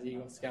just got his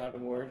Eagle Scout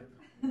award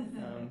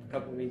a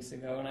couple weeks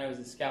ago, and I was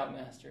a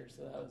Scoutmaster,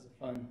 so that was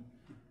fun.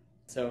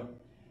 So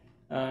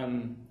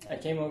I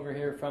came over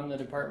here from the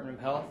Department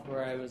of Health,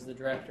 where I was the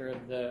director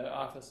of the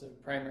Office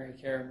of Primary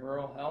Care and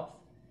Rural Health,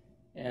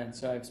 and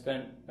so I've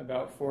spent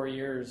about 4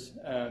 years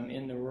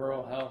in the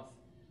rural health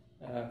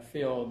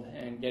field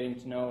and getting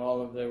to know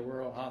all of the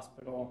rural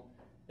hospital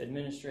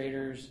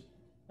administrators,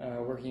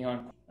 working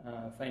on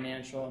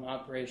financial and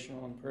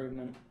operational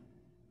improvement,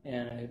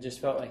 and I just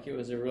felt like it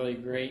was a really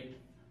great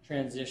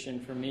transition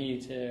for me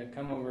to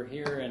come over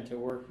here and to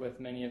work with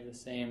many of the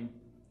same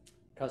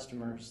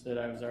customers that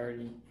I was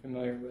already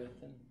familiar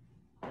with and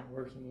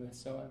working with.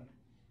 So I'm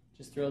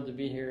just thrilled to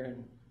be here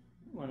and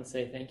want to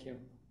say thank you.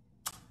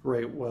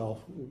 Great.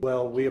 Well,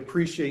 we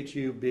appreciate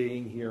you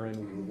being here,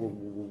 and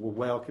we'll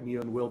welcome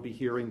you, and we'll be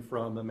hearing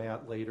from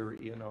Matt later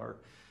in our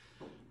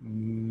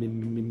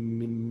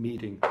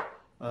meeting.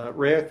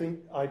 Ray,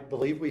 I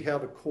believe we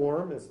have a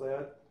quorum. Is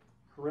that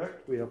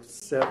correct? We have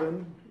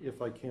 7,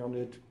 if I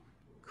counted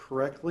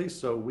correctly.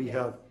 So we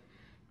have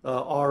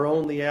our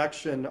only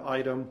action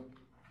item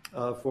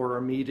for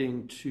our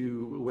meeting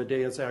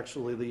today is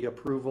actually the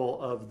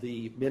approval of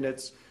the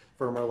minutes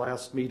from our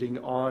last meeting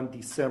on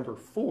December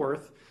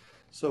 4th.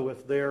 So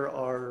if there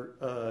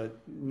are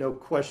no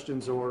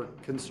questions or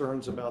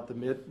concerns about the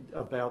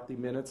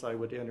minutes, I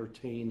would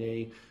entertain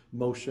a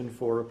motion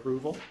for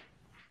approval.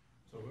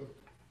 So moved.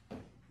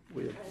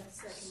 We have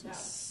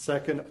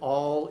second.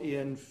 All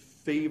in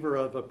favor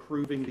of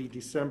approving the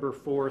December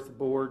 4th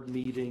board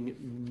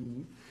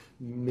meeting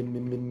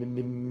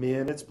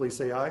minutes, please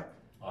say aye.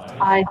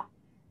 Aye.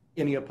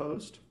 Any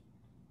opposed?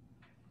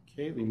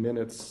 Okay, the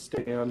minutes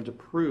stand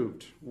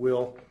approved.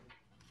 We'll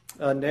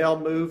now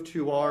move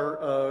to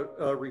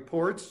our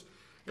reports,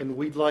 and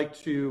we'd like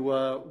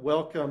to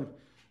welcome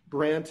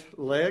Brent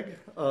Legg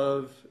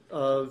of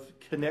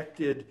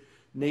Connected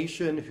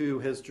Nation, who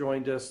has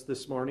joined us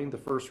this morning. The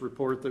first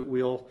report that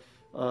we'll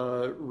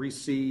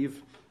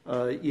receive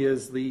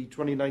is the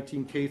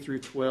 2019 K through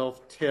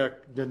 12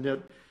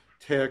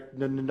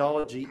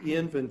 technology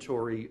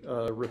inventory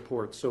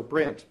report. So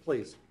Brent,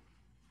 please.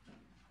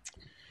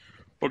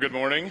 Well, good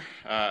morning.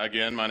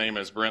 Again, my name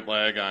is Brent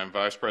Legg. I'm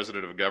Vice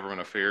President of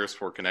Government Affairs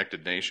for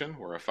Connected Nation.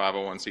 We're a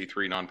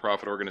 501c3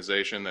 nonprofit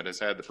organization that has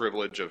had the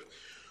privilege of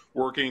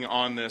working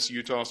on this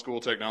Utah School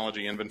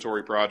Technology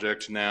Inventory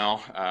Project now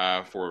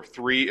for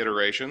 3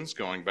 iterations,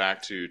 going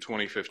back to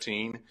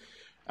 2015.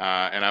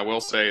 And I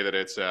will say that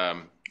it's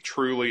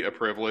truly a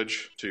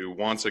privilege to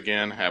once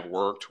again have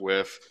worked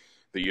with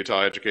the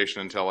Utah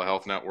Education and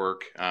Telehealth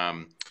Network.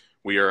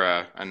 We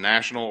are a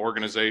national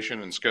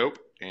organization in scope,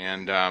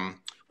 and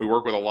we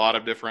work with a lot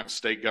of different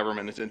state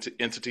government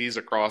entities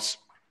across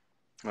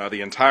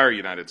the entire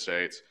United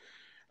States.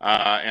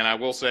 And I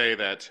will say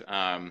that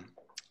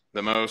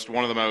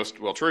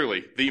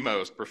truly the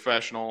most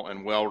professional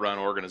and well-run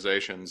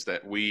organizations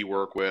that we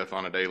work with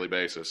on a daily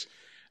basis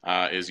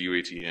is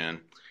UETN.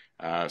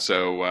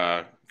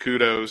 So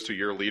kudos to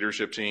your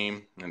leadership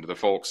team and to the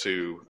folks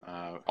who,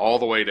 all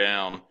the way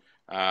down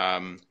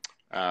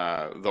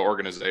the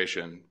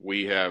organization,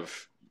 we have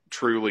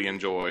truly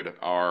enjoyed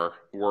our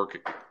work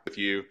with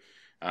you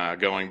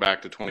going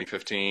back to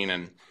 2015,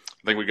 and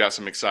I think we've got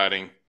some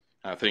exciting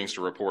things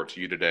to report to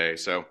you today.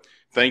 So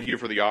thank you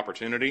for the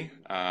opportunity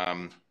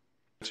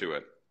to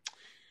it.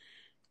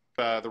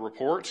 The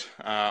report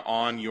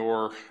on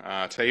your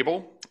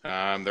table.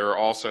 There are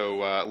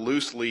also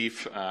loose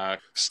leaf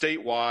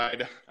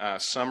statewide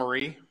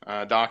summary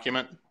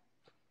document,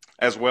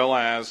 as well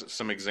as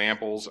some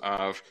examples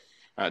of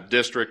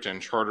district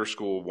and charter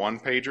school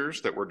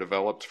one-pagers that were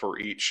developed for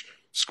each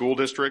school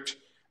district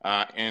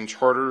and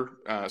charter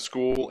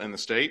school in the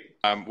state.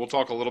 We'll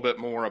talk a little bit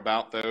more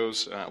about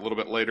those a little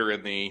bit later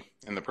in the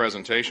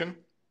presentation.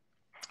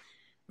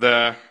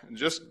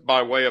 Just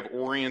by way of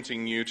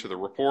orienting you to the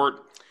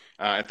report,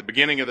 at the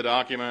beginning of the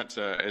document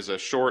is a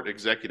short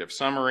executive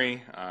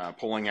summary,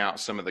 pulling out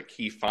some of the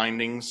key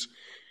findings,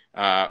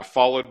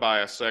 followed by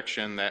a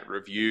section that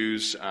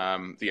reviews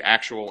the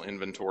actual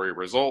inventory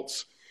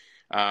results.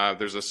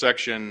 There's a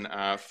section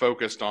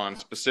focused on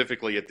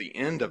specifically at the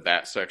end of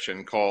that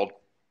section called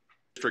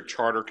district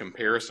charter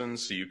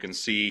comparisons, so you can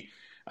see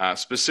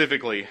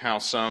specifically how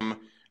some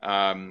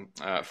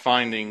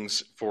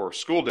findings for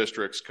school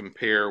districts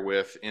compare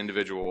with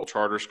individual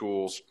charter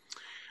schools.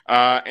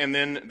 And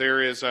then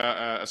there is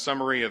a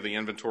summary of the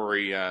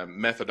inventory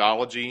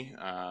methodology,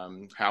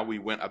 how we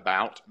went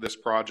about this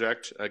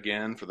project,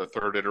 again, for the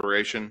third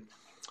iteration.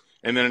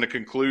 And then in a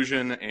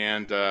conclusion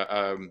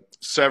and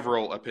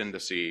several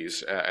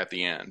appendices at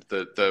the end.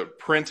 The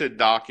printed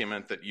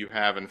document that you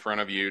have in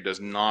front of you does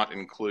not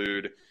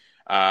include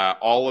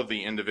all of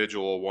the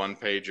individual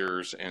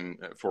one-pagers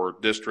for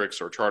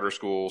districts or charter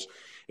schools.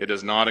 It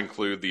does not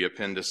include the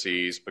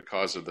appendices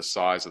because of the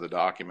size of the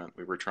document.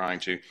 We were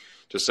trying to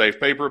save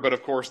paper, but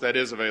of course that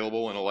is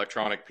available in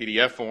electronic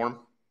PDF form,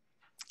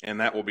 and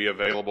that will be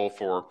available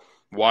for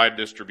wide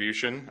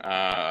distribution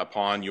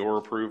upon your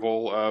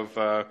approval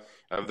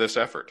of this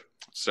effort.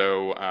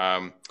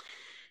 So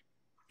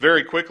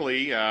very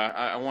quickly,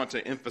 I want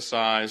to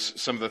emphasize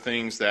some of the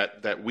things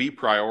that we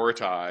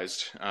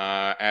prioritized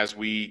as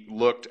we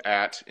looked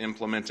at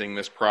implementing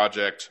this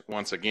project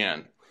once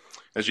again.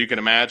 As you can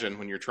imagine,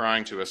 when you're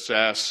trying to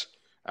assess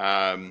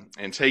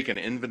and take an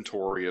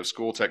inventory of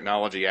school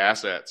technology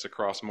assets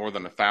across more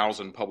than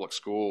 1,000 public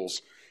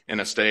schools in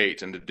a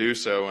state, and to do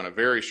so in a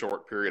very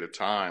short period of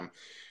time,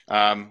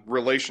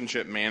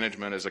 relationship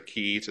management is a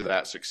key to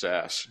that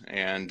success.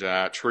 And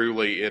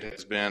truly, it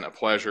has been a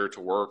pleasure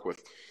to work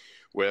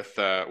with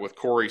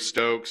Corey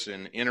Stokes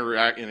and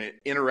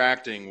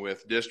interacting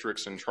with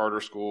districts and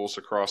charter schools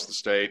across the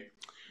state.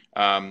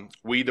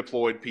 We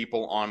deployed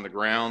people on the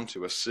ground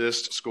to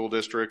assist school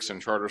districts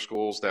and charter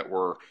schools that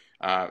were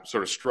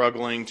sort of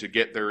struggling to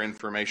get their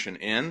information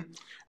in.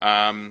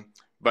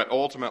 But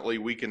ultimately,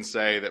 we can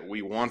say that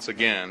we once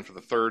again, for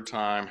the third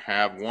time,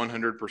 have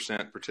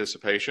 100%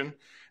 participation.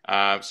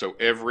 So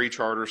every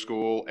charter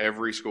school,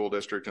 every school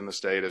district in the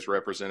state is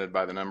represented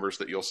by the numbers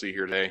that you'll see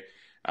here today.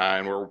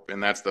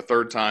 And that's the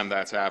third time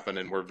that's happened,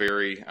 and we're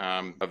very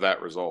of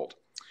that result.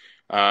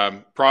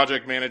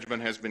 Project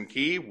management has been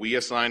key. We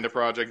assigned a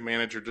project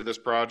manager to this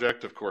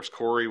project. Of course,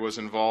 Corey was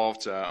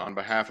involved on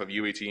behalf of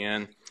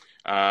UETN.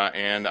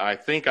 And I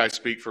think I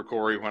speak for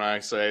Corey when I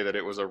say that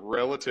it was a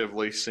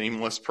relatively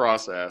seamless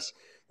process.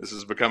 This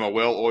has become a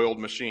well-oiled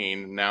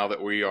machine now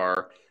that we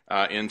are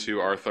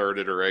into our third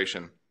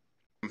iteration.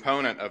 A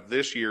component of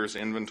this year's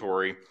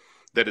inventory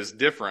that is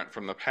different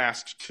from the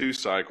past two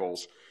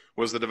cycles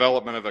was the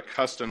development of a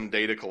custom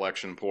data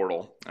collection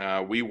portal.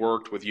 We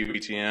worked with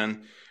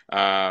UETN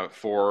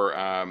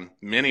for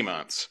many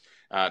months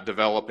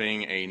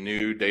developing a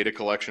new data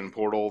collection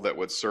portal that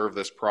would serve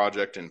this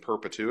project in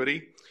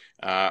perpetuity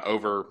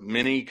over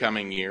many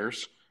coming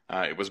years.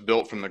 It was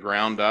built from the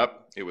ground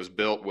up. It was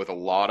built with a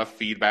lot of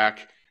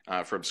feedback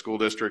from school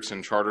districts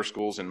and charter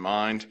schools in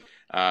mind,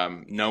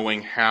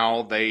 knowing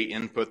how they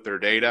input their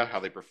data, how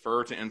they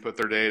prefer to input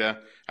their data,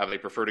 how they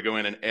prefer to go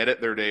in and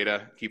edit their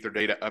data, keep their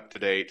data up to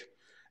date.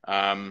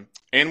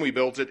 And we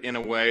built it in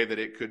a way that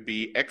it could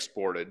be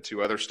exported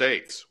to other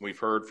states. We've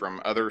heard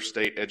from other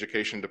state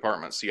education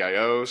department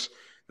CIOs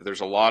that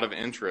there's a lot of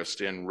interest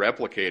in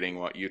replicating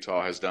what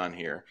Utah has done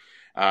here.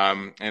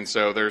 And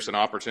so there's an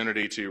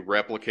opportunity to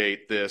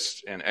replicate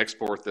this and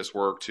export this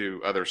work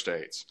to other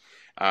states.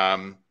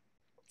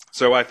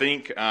 So I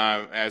think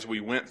as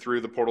we went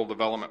through the portal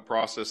development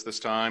process this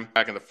time,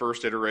 back in the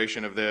first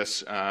iteration of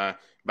this,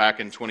 back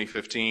in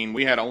 2015,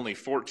 we had only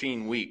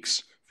 14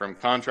 weeks from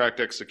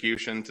contract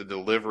execution to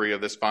delivery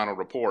of this final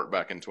report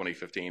back in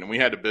 2015. And we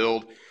had to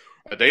build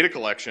a data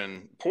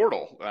collection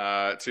portal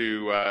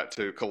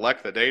to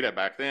collect the data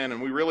back then.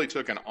 And we really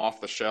took an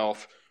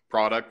off-the-shelf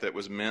product that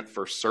was meant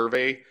for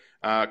survey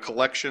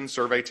collection,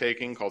 survey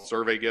taking, called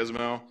Survey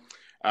Gizmo.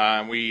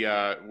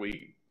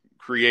 We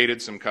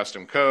created some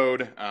custom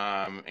code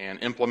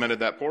and implemented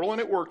that portal, and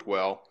it worked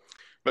well.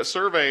 But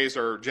surveys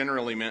are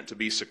generally meant to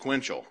be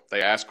sequential.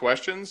 They ask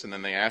questions, and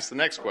then they ask the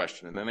next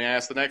question, and then they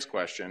ask the next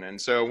question. And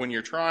so when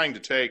you're trying to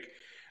take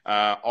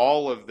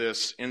all of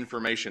this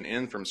information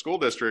in from school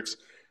districts,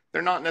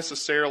 they're not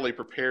necessarily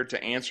prepared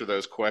to answer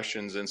those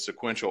questions in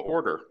sequential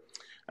order.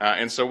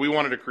 And so we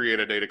wanted to create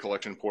a data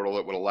collection portal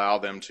that would allow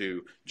them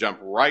to jump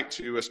right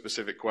to a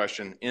specific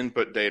question,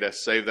 input data,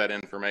 save that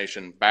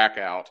information, back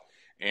out,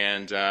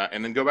 and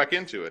then go back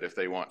into it if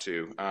they want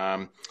to,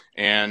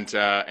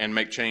 and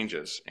make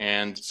changes.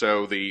 And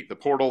so the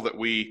portal that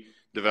we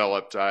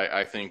developed,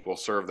 I think, will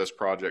serve this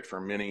project for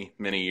many,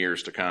 many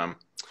years to come.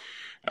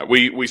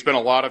 We spent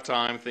a lot of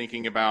time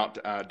thinking about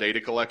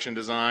data collection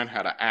design,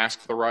 how to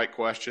ask the right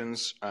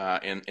questions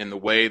in the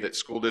way that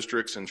school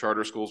districts and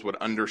charter schools would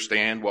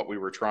understand what we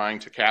were trying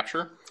to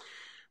capture.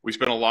 We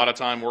spent a lot of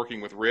time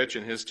working with Rich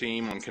and his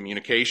team on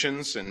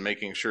communications and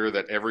making sure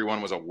that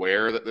everyone was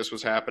aware that this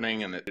was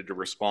happening and that to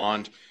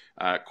respond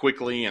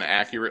quickly and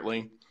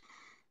accurately.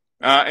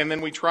 And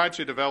then we tried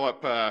to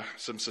develop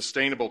some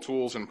sustainable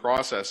tools and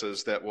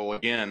processes that will,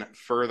 again,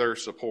 further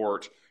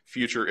support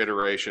future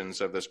iterations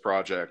of this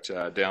project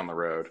down the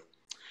road.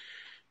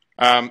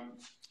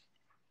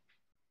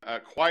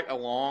 Quite a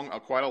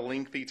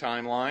lengthy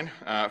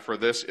timeline for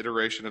this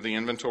iteration of the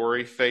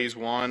inventory. Phase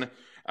 1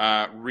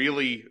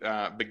 really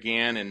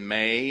began in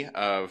May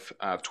of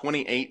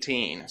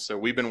 2018. So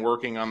we've been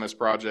working on this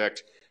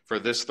project for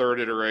this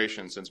third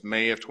iteration since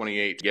May of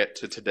 2018 to get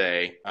to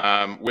today,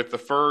 with the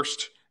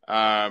first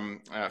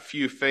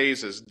few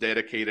phases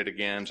dedicated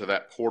again to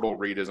that portal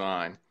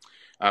redesign.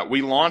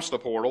 We launched the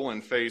portal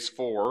in phase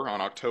 4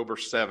 on October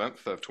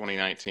 7th of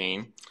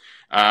 2019,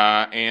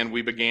 and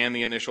we began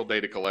the initial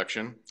data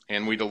collection,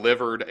 and we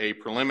delivered a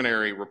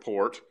preliminary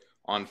report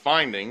on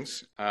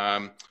findings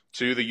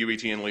to the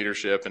UETN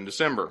leadership in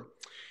December.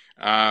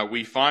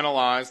 We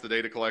finalized the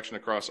data collection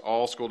across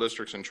all school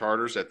districts and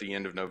charters at the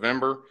end of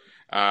November,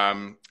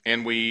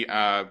 and we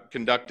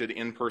conducted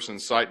in-person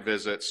site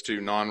visits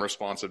to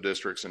non-responsive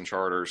districts and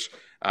charters.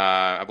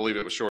 I believe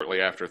it was shortly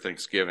after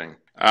Thanksgiving.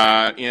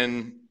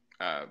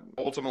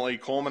 Ultimately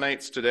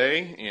culminates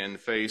today in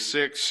phase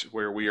 6,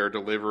 where we are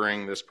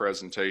delivering this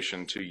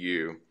presentation to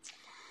you.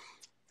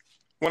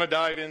 I want to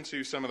dive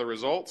into some of the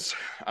results.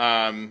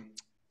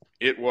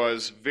 It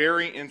was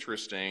very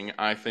interesting,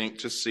 I think,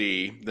 to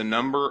see the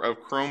number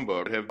of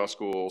Chromebooks have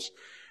schools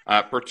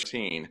per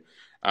teen.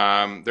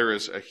 There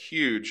is a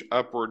huge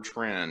upward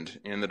trend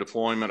in the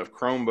deployment of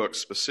Chromebooks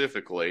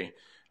specifically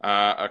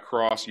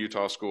across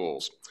Utah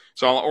schools.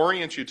 So I'll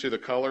orient you to the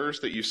colors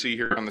that you see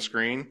here on the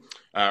screen.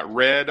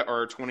 Red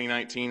are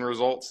 2019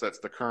 results. That's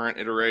the current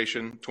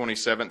iteration.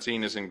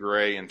 2017 is in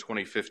gray and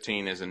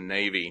 2015 is in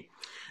navy.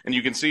 And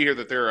you can see here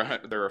that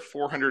there are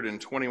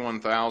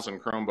 421,000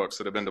 Chromebooks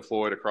that have been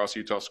deployed across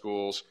Utah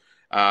schools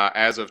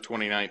as of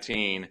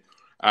 2019,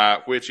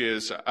 which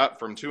is up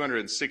from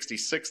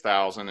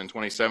 266,000 in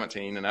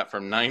 2017 and up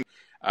from 90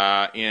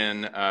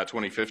 in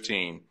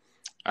 2015.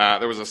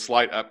 There was a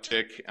slight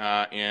uptick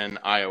in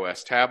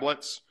iOS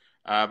tablets,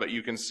 but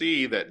you can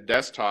see that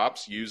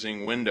desktops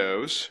using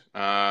Windows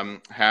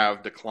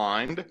have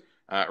declined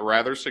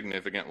rather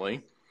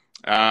significantly.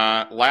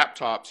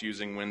 Laptops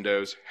using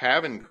Windows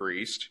have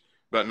increased,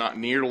 but not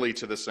nearly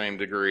to the same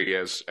degree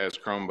as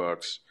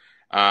Chromebooks.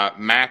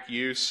 Mac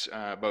use,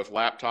 both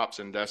laptops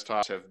and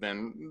desktops, have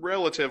been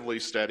relatively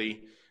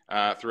steady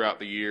throughout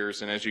the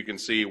years, and as you can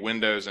see,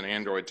 Windows and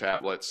Android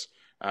tablets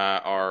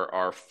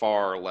are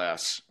far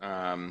less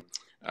than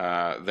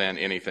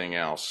anything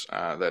else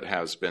that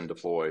has been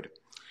deployed.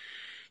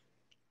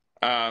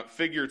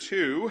 Figure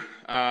 2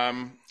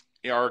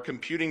 are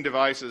computing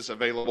devices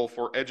available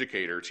for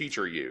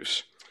teacher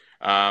use.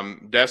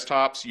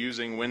 Desktops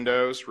using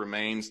Windows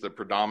remains the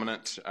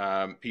predominant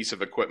piece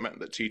of equipment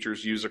that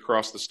teachers use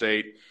across the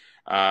state.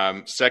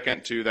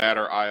 Second to that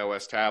are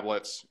iOS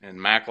tablets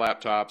and Mac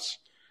laptops.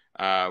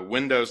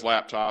 Windows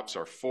laptops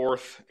are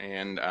fourth,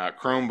 and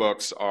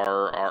Chromebooks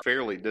are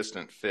fairly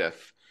distant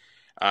fifth.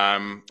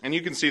 And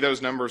you can see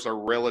those numbers are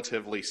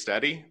relatively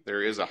steady.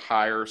 There is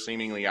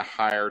seemingly a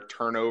higher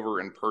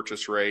turnover and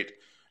purchase rate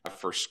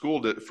for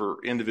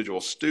individual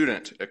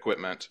student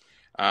equipment,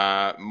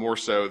 more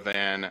so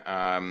than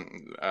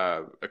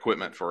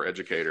equipment for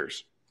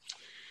educators.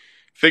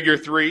 Figure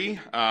 3,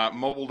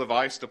 mobile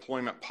device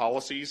deployment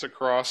policies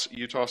across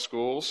Utah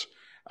schools.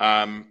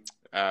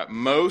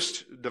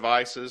 Most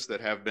devices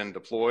that have been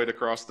deployed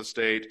across the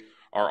state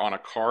are on a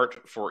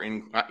cart for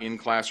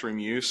in-classroom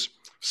use.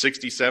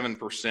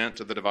 67%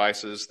 of the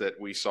devices that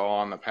we saw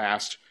on the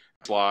past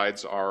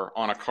slides are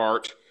on a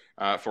cart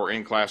for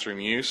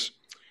in-classroom use.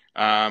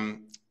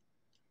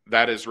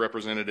 That is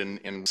represented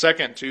in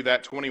second to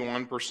that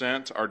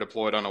 21% are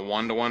deployed on a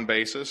one-to-one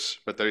basis,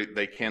 but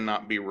they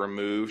cannot be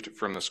removed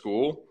from the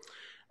school.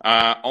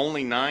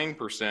 Only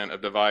 9%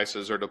 of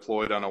devices are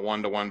deployed on a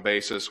one-to-one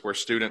basis where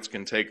students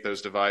can take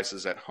those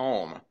devices at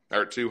home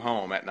or to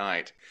home at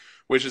night,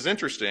 which is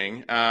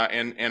interesting.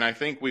 And I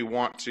think we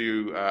want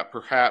to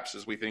perhaps,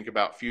 as we think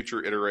about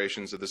future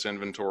iterations of this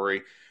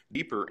inventory,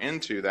 deeper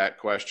into that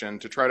question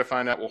to try to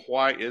find out, well,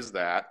 why is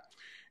that?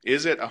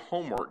 Is it a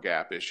homework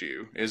gap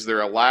issue? Is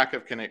there a lack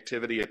of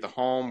connectivity at the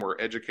home where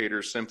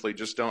educators simply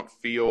just don't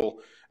feel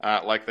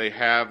like they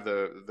have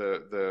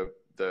the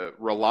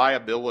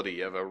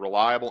reliability of a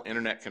reliable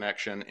internet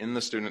connection in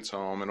the student's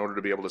home in order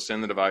to be able to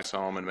send the device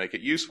home and make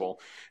it useful?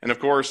 And of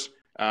course,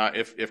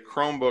 if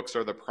Chromebooks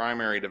are the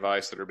primary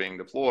device that are being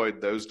deployed,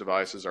 those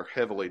devices are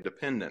heavily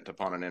dependent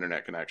upon an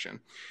internet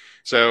connection.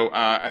 So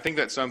I think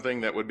that's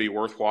something that would be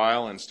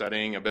worthwhile in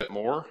studying a bit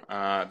more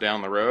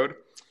down the road.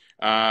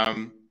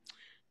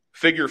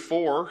 Figure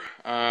 4,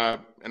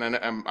 and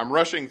I'm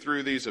rushing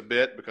through these a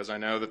bit because I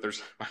know that there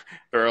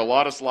are a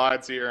lot of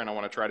slides here and I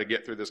want to try to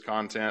get through this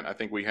content. I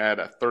think we had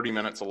 30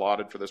 minutes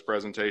allotted for this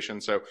presentation,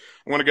 so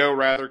I want to go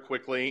rather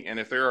quickly, and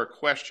if there are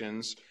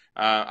questions,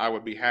 I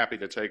would be happy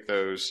to take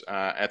those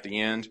at the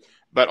end.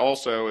 But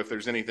also, if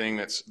there's anything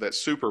that's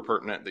super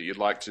pertinent that you'd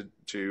like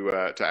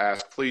to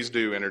ask, please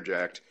do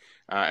interject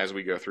as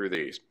we go through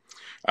these.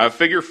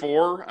 Figure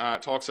 4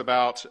 talks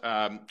about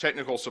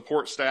technical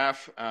support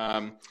staff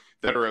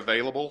that are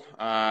available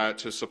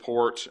to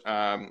support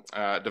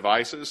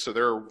devices. So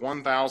there are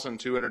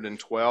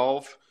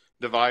 1,212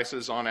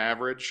 devices on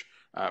average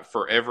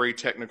for every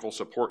technical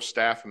support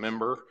staff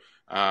member,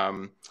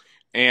 and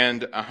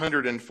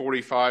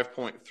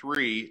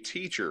 145.3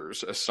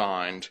 teachers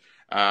assigned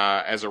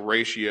as a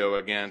ratio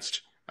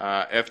against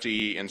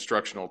FTE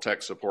instructional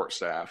tech support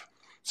staff.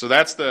 So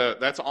that's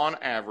on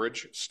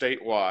average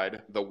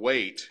statewide the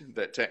weight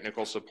that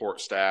technical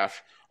support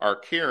staff are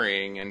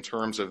carrying in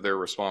terms of their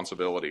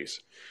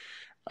responsibilities.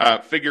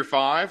 Figure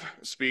 5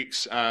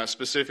 speaks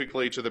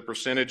specifically to the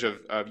percentage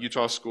of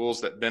Utah schools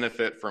that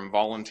benefit from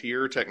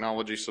volunteer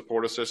technology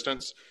support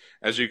assistance.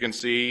 As you can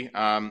see,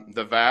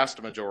 the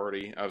vast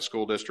majority of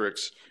school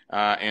districts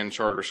and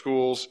charter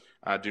schools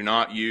do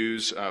not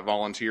use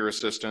volunteer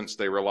assistance.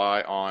 They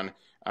rely on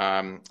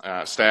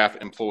staff,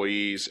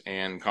 employees,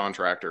 and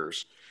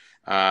contractors.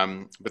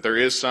 But there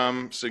is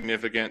some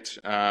significant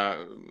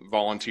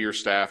volunteer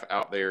staff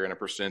out there in a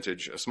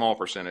small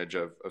percentage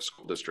of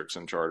school districts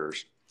and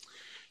charters.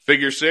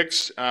 Figure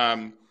 6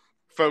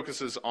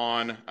 focuses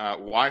on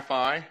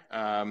Wi-Fi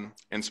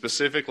and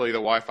specifically the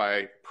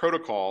Wi-Fi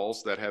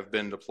protocols that have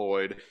been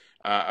deployed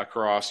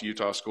across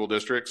Utah school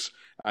districts.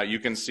 You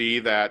can see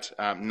that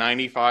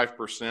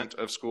 95%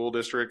 of school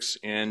districts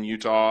in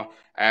Utah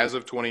as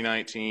of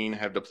 2019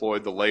 have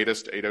deployed the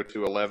latest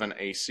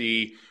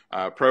 802.11ac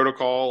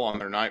protocol on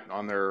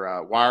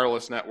their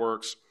wireless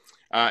networks,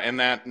 and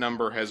that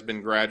number has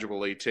been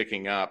gradually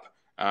ticking up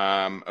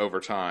over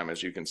time,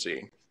 as you can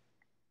see.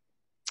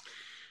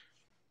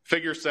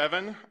 Figure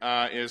 7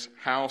 is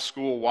how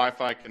school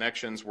Wi-Fi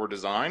connections were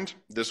designed.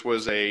 This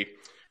was a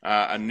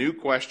new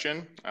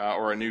question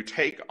or a new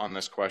take on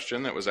this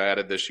question that was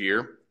added this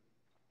year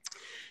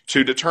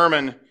to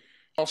determine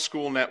how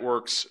school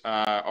networks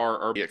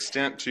are the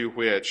extent to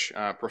which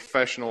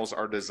professionals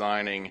are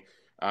designing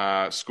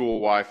school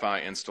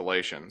Wi-Fi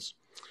installations.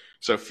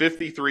 So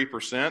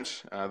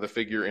 53%, the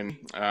figure in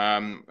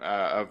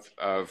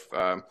of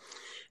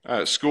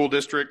school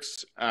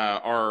districts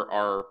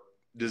are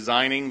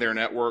designing their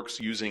networks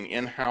using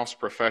in-house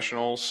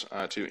professionals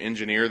to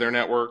engineer their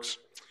networks.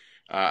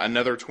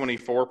 Another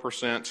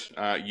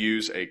 24%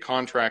 use a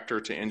contractor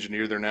to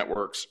engineer their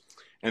networks,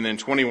 and then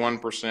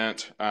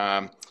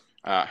 21%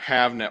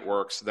 have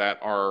networks that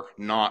are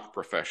not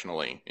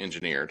professionally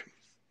engineered.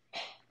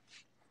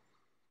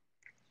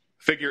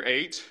 Figure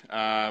 8,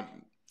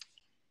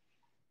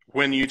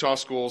 when Utah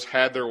schools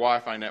had their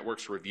Wi-Fi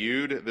networks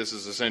reviewed, this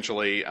is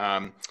essentially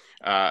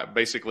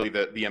basically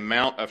the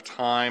amount of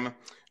time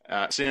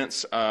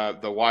since the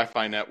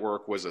Wi-Fi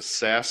network was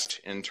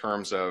assessed in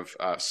terms of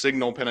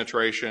signal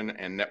penetration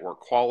and network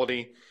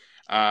quality.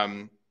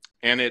 And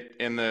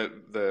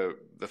the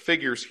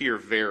figures here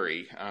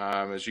vary.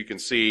 As you can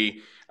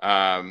see,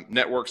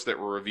 networks that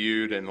were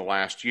reviewed in the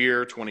last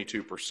year,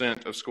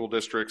 22% of school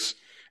districts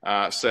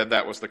said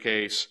that was the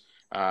case.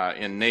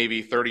 In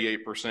Navy,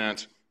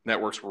 38%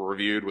 networks were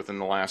reviewed within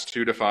the last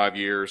 2 to 5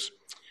 years.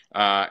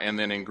 And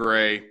then in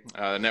gray,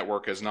 the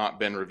network has not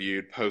been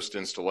reviewed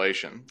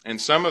post-installation. And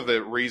some of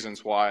the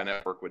reasons why a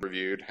network was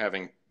reviewed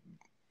having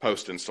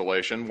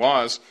post-installation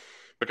was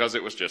because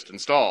it was just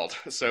installed.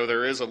 So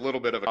there is a little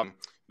bit of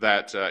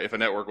that if a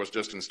network was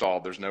just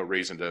installed, there's no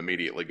reason to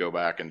immediately go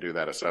back and do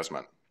that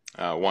assessment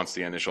once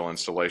the initial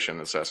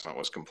installation assessment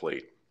was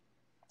complete.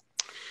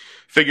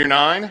 Figure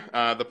 9,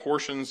 the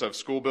portions of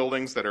school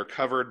buildings that are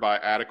covered by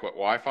adequate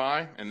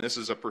Wi-Fi, and this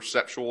is a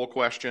perceptual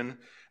question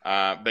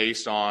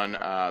based on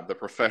the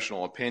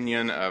professional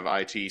opinion of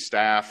IT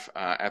staff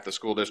at the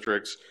school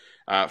districts.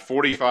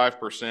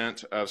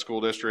 45% of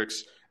school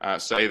districts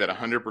say that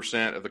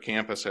 100% of the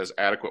campus has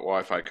adequate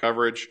Wi-Fi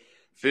coverage.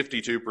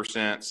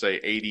 52% say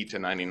 80 to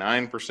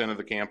 99% of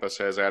the campus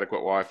has adequate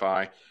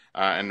Wi-Fi,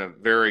 and a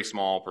very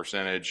small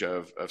percentage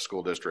of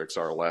school districts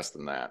are less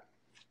than that.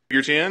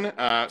 Figure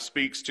 10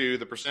 speaks to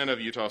the percent of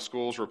Utah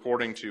schools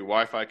reporting to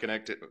Wi-Fi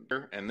connected,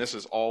 and this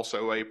is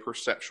also a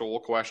perceptual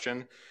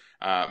question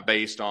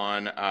based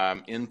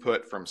on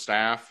input from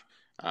staff.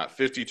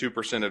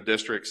 52% of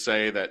districts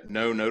say that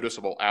no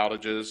noticeable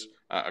outages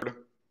occurred.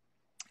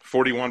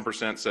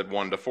 41% said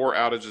 1 to 4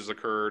 outages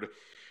occurred,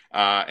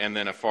 and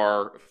then a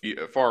far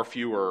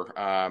fewer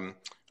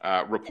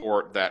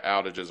report that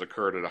outages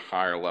occurred at a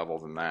higher level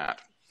than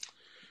that.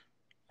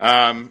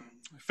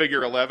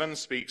 Figure 11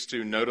 speaks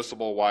to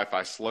noticeable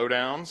Wi-Fi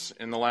slowdowns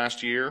in the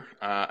last year.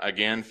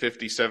 Again,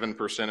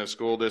 57% of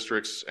school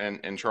districts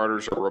and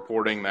charters are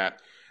reporting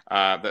that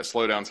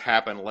slowdowns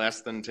happen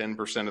less than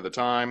 10% of the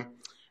time.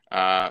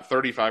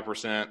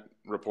 35%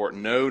 report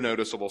no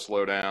noticeable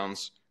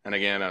slowdowns, and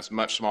again, a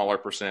much smaller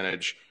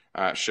percentage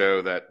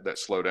show that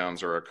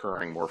slowdowns are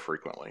occurring more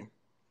frequently.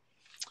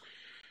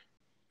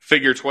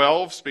 Figure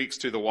 12 speaks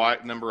to the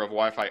number of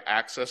Wi-Fi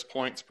access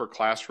points per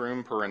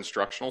classroom per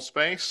instructional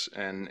space,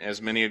 and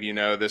as many of you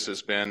know, this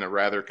has been a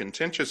rather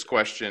contentious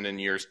question in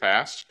years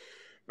past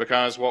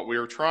because what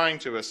we're trying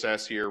to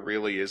assess here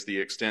really is the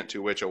extent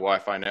to which a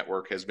Wi-Fi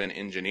network has been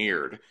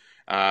engineered.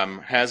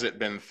 Has it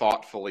been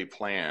thoughtfully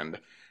planned?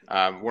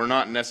 We're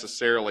not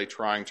necessarily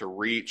trying to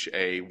reach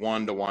a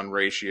 1-to-1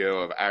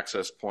 ratio of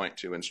access point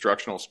to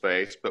instructional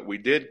space, but we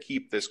did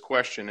keep this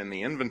question in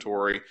the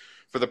inventory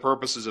for the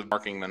purposes of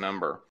marking the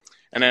number.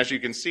 And as you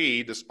can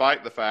see,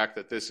 despite the fact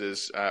that this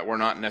is, we're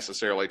not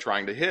necessarily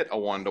trying to hit a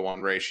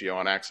 1-to-1 ratio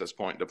on access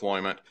point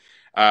deployment,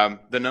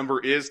 the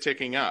number is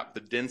ticking up. The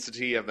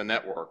density of the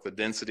network, the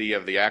density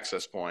of the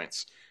access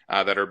points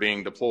that are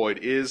being deployed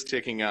is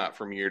ticking up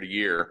from year to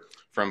year,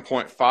 from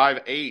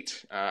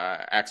 0.58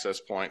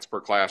 access points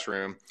per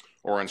classroom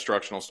or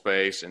instructional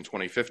space in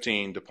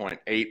 2015 to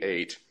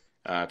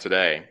 0.88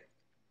 today.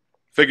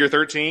 Figure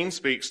 13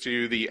 speaks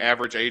to the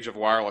average age of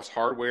wireless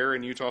hardware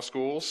in Utah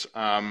schools,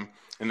 and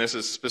this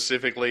is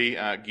specifically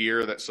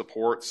gear that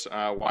supports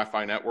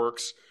Wi-Fi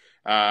networks.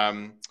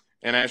 And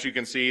as you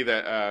can see,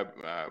 that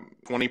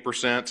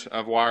 20%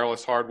 of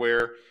wireless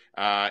hardware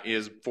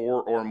is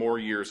 4 or more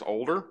years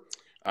older.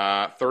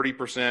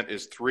 30%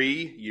 is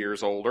 3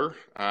 years older.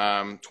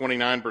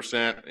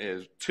 29%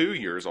 is 2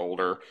 years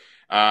older.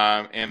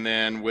 And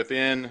then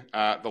within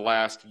the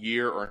last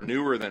year or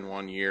newer than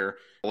 1 year,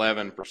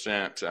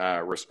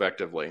 11%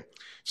 respectively.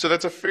 So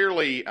that's a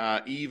fairly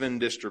even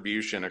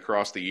distribution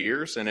across the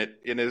years, and it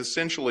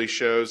essentially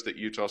shows that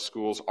Utah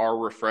schools are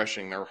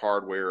refreshing their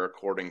hardware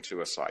according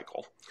to a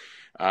cycle.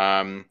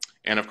 And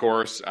of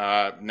course,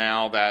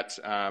 now that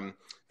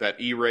that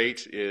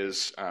E-rate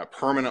is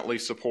permanently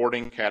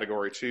supporting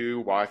Category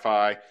 2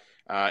 Wi-Fi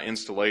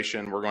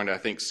installation, we're going to, I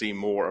think, see a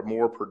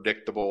more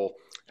predictable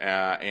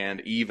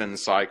and even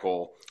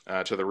cycle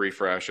to the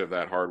refresh of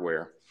that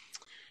hardware.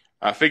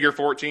 Figure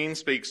 14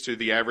 speaks to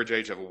the average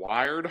age of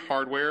wired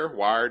hardware,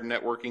 wired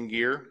networking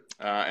gear.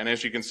 And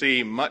as you can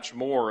see, much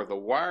more of the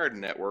wired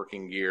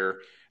networking gear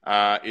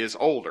is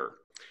older.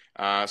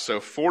 So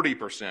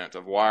 40%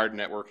 of wired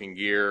networking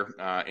gear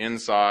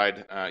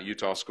inside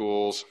Utah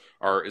schools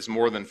is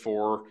more than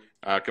 4,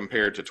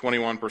 compared to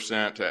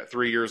 21% at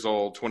 3 years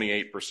old,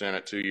 28%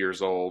 at 2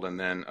 years old, and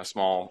then a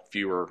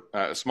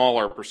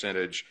smaller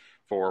percentage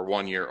for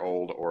 1 year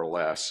old or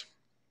less.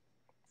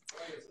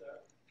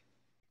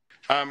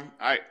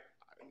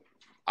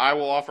 I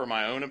will offer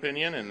my own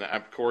opinion, and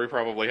Corey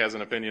probably has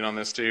an opinion on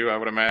this too, I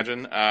would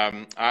imagine.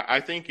 I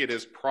think it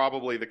is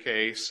probably the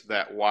case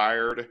that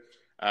wired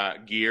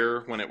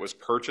gear, when it was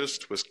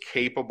purchased, was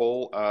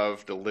capable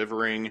of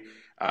delivering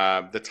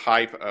the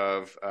type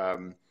of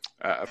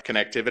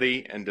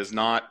connectivity, and does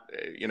not,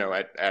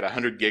 at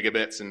 100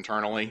 gigabits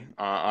internally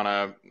on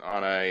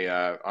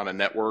a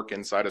network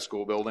inside a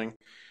school building.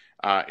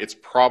 It's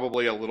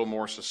probably a little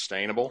more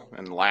sustainable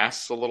and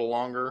lasts a little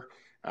longer.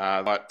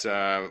 But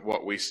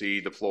what we see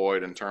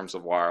deployed in terms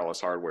of wireless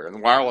hardware. And the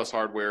wireless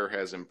hardware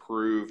has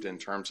improved in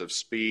terms of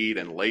speed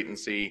and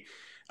latency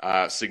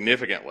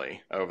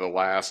significantly over the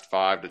last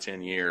 5 to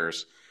 10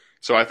 years.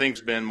 So I think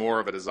it's been more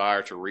of a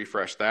desire to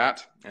refresh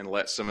that and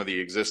let some of the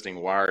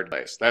existing wired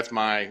base. That's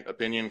my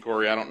opinion,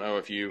 Corey. I don't know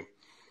if you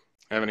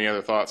have any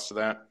other thoughts to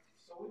that.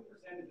 So we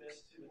presented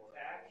this to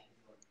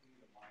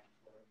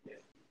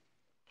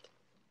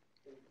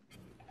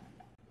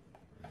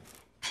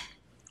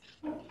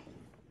the TAC.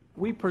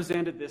 We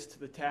presented this to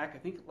the TAC, I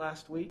think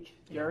last week,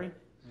 Gary,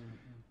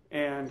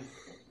 and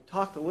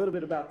talked a little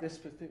bit about this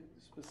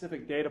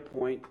specific data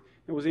point.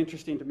 It was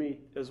interesting to me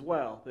as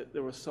well that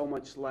there was so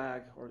much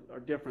lag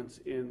or difference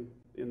in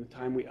the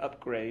time we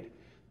upgrade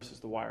versus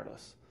the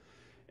wireless.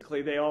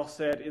 They all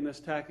said in this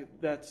TAC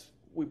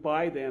we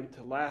buy them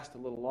to last a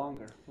little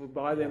longer. We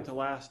buy them to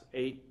last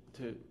 8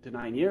 to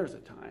 9 years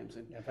at times.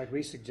 And in fact,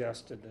 we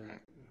suggested that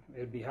it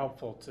would be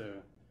helpful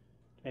to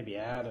maybe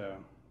add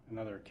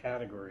another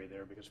category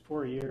there, because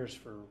 4 years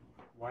for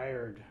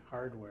wired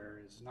hardware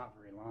is not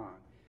very long.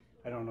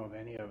 I don't know of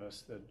any of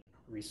us that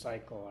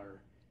recycle our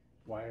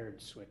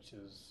wired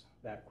switches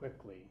that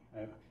quickly.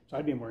 So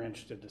I'd be more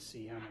interested to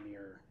see how many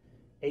are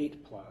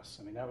 8 plus.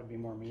 I mean, that would be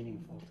more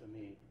meaningful to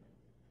me.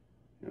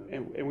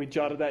 And we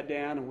jotted that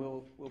down, and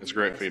we'll it's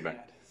great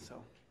feedback.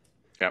 So,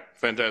 yeah,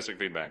 fantastic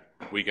feedback.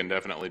 We can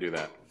definitely do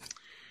that.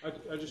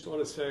 I just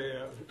want to say,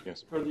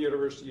 yes. From the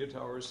University of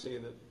Utah, we're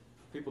seeing that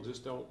people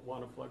just don't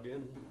want to plug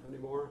in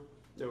anymore.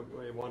 They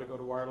want to go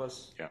to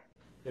wireless. Yeah.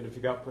 And if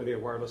you got plenty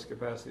of wireless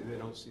capacity, they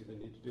don't see the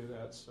need to do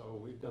that. So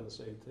we've done the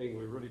same thing.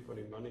 We're really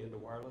putting money into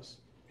wireless,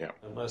 and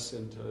less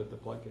into the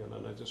plug-in.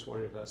 And I just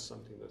wondered if that's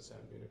something that's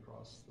happening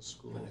across the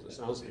schools. It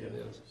sounds like it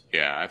is.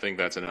 Yeah, I think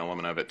that's an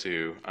element of it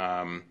too.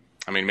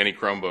 I mean, many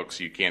Chromebooks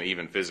you can't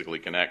even physically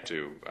connect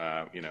to,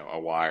 a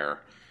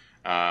wire.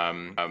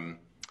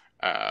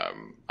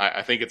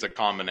 I think it's a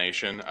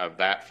combination of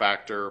that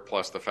factor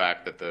plus the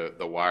fact that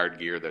the wired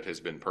gear that has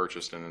been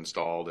purchased and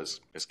installed is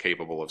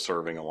capable of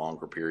serving a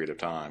longer period of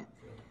time.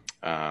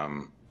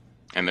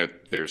 And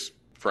there's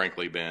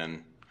frankly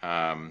been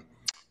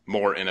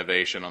more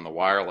innovation on the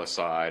wireless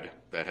side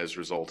that has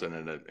resulted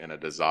in a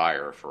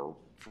desire for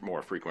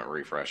more frequent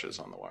refreshes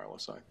on the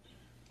wireless side.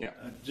 Yeah.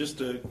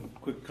 Just a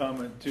quick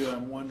comment too.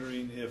 I'm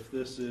wondering if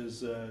this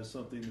is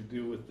something to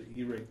do with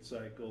the E-rate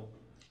cycle.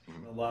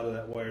 A lot of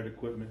that wired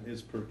equipment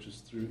is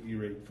purchased through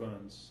E-rate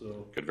funds,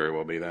 so could very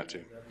well be that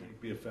too. That may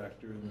be a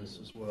factor in this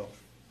as well.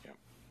 Yeah,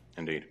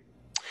 indeed.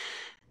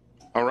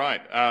 All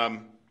right.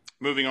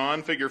 Moving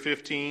on, Figure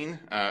 15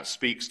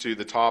 speaks to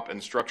the top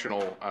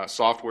instructional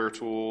software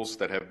tools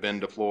that have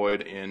been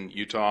deployed in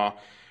Utah.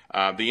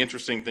 The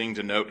interesting thing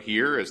to note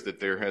here is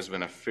that there has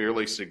been a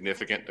fairly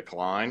significant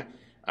decline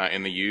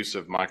in the use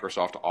of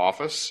Microsoft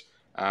Office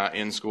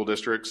in school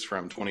districts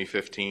from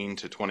 2015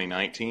 to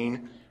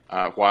 2019,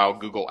 while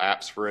Google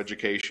Apps for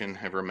Education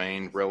have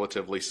remained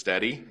relatively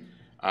steady.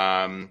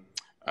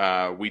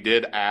 We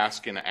did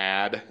ask and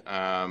add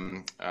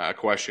a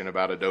question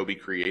about Adobe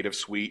Creative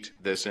Suite,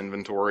 this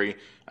inventory.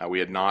 We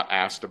had not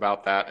asked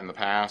about that in the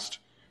past.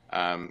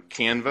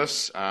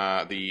 Canvas,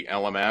 the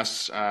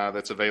LMS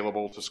that's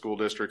available to school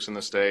districts in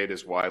the state,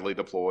 is widely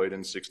deployed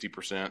in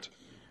 60%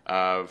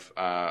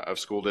 of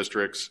school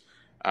districts.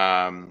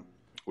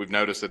 We've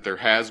noticed that there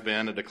has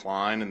been a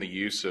decline in the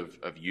use of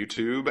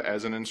YouTube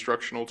as an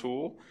instructional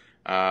tool,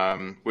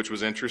 which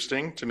was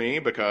interesting to me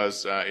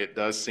because it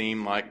does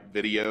seem like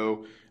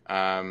video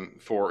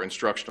for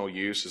instructional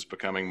use is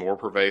becoming more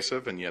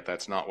pervasive, and yet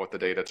that's not what the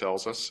data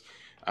tells us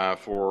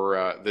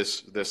for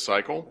this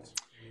cycle.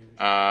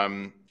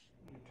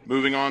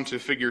 Moving on to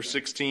Figure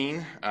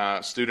 16,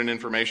 student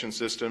information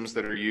systems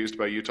that are used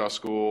by Utah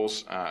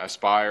schools.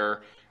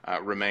 Aspire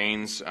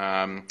remains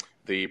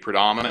the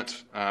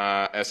predominant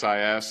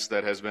SIS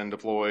that has been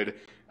deployed,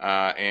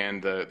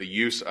 and the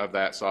use of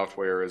that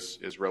software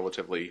is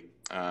relatively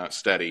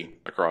steady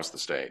across the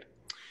state.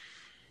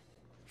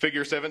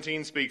 Figure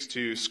 17 speaks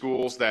to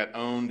schools that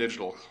own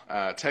digital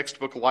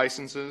textbook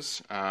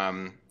licenses.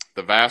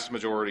 The vast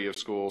majority of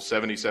schools,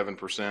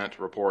 77%,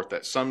 report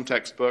that some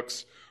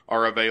textbooks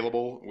are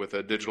available with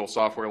a digital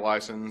software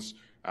license,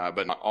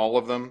 but not all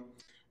of them.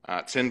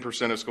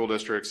 10% of school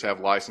districts have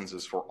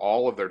licenses for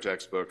all of their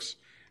textbooks,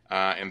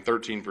 and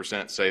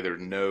 13% say there are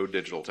no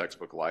digital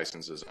textbook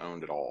licenses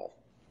owned at all.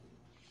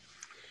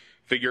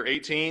 Figure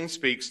 18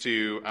 speaks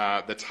to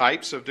the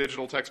types of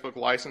digital textbook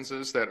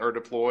licenses that are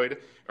deployed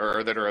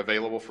or that are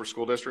available for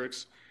school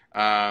districts,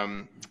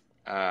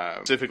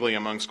 specifically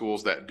among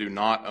schools that do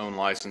not own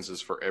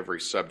licenses for every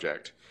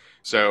subject.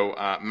 So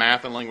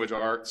math and language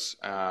arts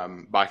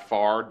by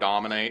far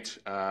dominate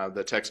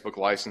the textbook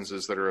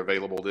licenses that are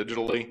available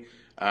digitally,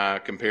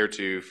 compared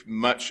to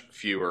much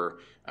fewer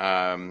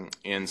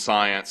in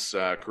science,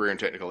 career and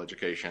technical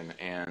education,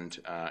 and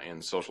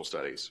in social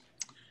studies.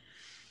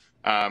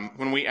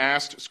 When we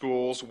asked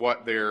schools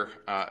what their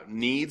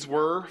needs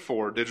were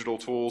for digital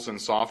tools and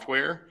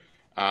software,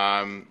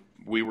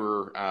 we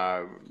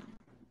were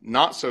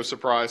not so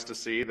surprised to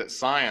see that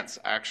science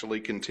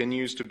actually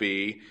continues to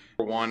be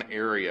one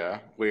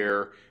area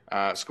where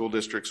school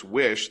districts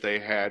wish they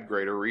had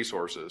greater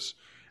resources.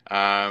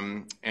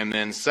 And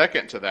then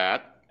second to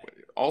that,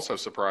 also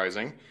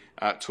surprising,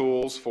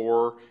 tools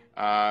for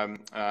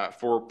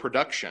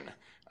production,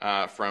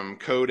 from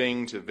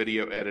coding to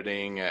video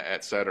editing,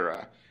 et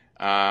cetera.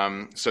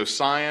 So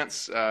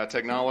science,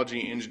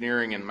 technology,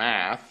 engineering, and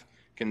math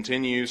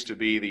continues to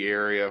be the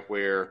area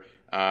where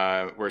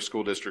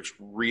school districts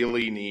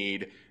really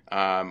need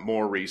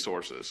more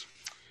resources.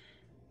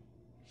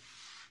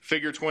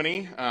 Figure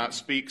 20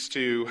 speaks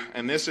to,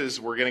 and this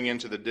is, we're getting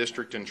into the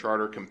district and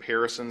charter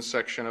comparison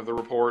section of the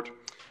report.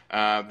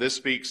 This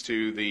speaks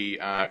to the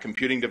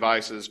computing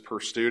devices per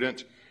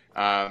student.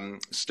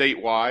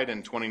 Statewide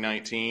in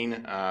 2019,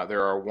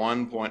 there are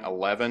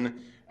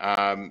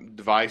 1.11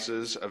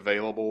 devices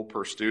available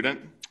per student,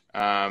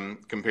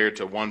 compared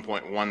to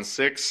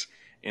 1.16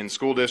 in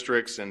school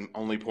districts and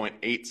only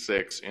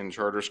 0.86 in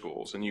charter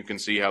schools. And you can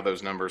see how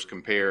those numbers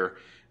compare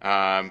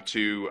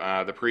to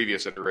the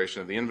previous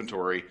iteration of the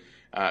inventory,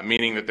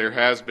 meaning that there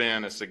has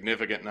been a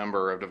significant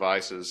number of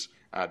devices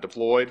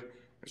deployed.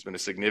 There's been a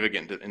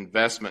significant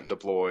investment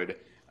deployed,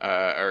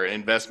 or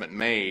investment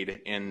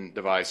made in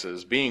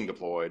devices being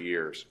deployed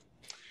years.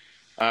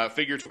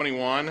 Figure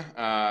 21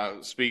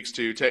 speaks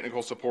to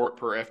technical support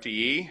per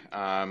FTE.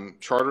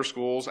 Charter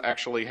schools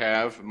actually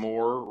have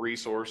more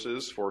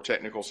resources for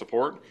technical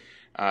support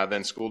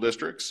than school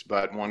districts,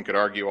 but one could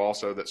argue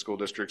also that school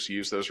districts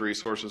use those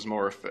resources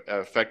more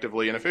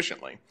effectively and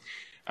efficiently.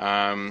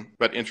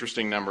 But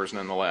interesting numbers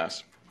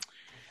nonetheless.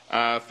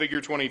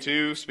 Figure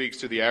 22 speaks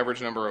to the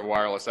average number of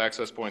wireless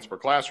access points per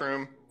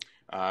classroom.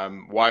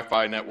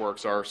 Wi-Fi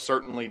networks are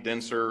certainly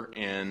denser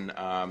in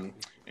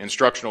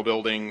instructional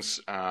buildings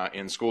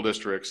in school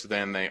districts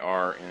than they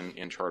are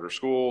in charter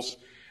schools.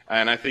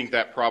 And I think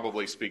that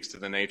probably speaks to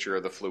the nature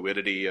of the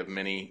fluidity of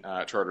many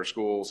charter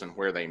schools and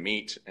where they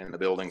meet and the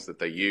buildings that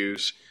they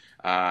use,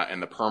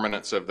 and the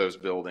permanence of those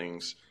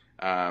buildings.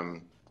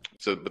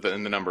 But the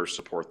numbers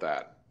support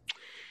that.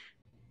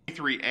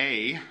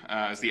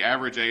 3A is the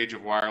average age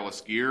of wireless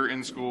gear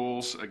in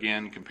schools,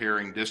 again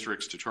comparing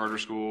districts to charter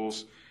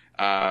schools.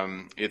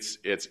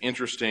 It's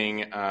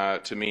interesting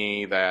to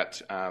me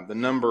that the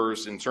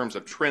numbers in terms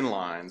of trend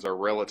lines are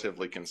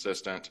relatively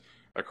consistent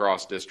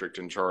across district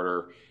and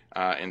charter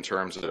in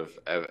terms of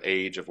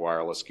age of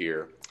wireless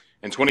gear.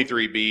 And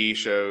 23B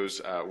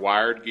shows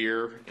wired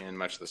gear in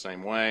much the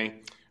same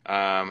way.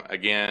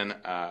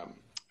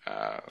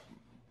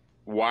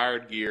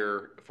 Wired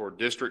gear for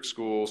district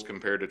schools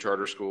compared to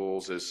charter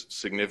schools is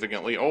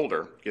significantly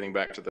older, getting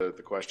back to the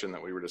question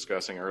that we were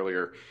discussing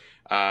earlier.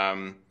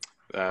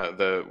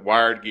 The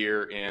wired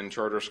gear in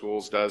charter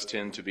schools does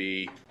tend to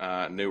be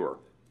newer.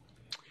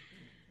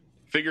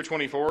 Figure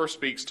 24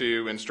 speaks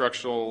to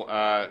instructional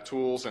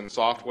tools and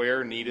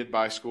software needed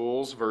by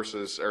schools or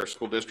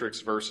school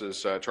districts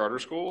versus charter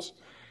schools.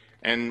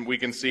 And we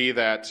can see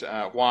that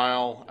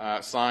while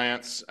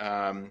science,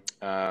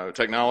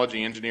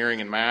 technology,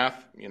 engineering, and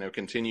math,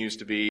 continues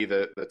to be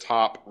the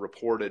top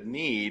reported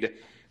need,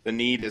 the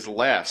need is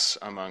less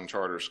among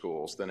charter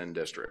schools than in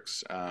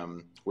districts,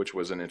 which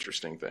was an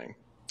interesting thing.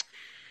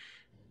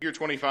 Figure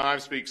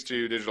 25 speaks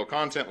to digital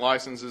content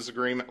license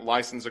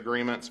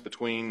agreements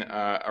between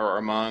or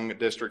among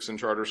districts and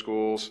charter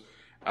schools.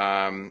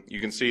 You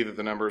can see that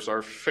the numbers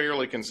are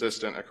fairly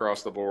consistent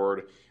across the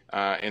board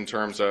in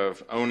terms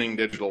of owning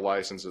digital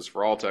licenses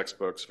for all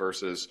textbooks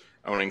versus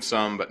owning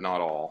some but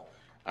not all.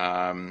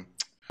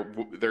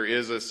 There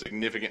is a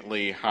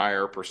significantly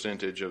higher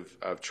percentage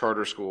of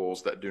charter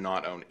schools that do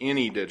not own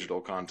any digital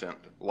content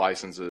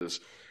licenses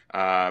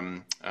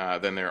than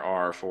there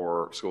are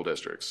for school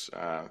districts.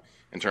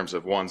 In terms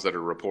of ones that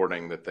are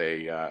reporting that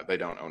they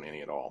don't own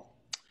any at all.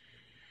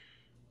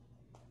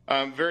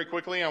 Very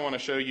quickly, I want to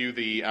show you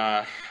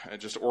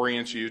just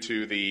orient you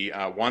to the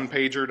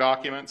one-pager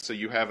document. So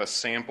you have a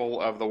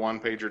sample of the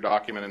one-pager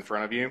document in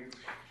front of you.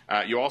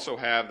 You also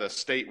have the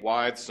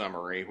statewide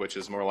summary, which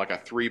is more like a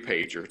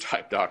three-pager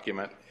type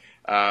document.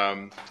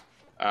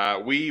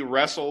 We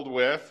wrestled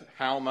with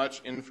how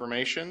much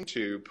information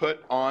to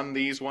put on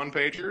these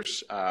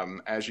one-pagers.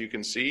 As you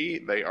can see,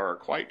 they are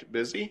quite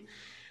busy.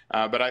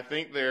 But I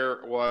think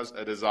there was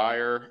a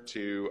desire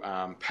to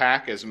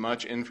pack as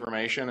much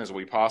information as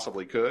we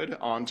possibly could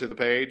onto the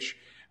page.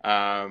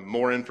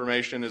 More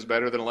information is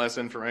better than less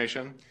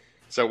information.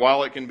 So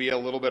while it can be a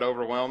little bit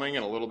overwhelming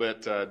and a little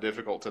bit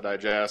difficult to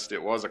digest,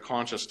 it was a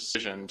conscious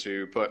decision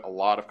to put a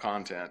lot of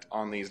content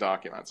on these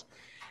documents.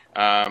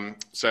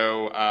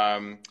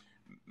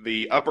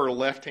 The upper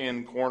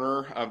left-hand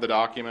corner of the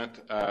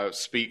document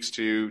speaks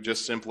to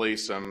just simply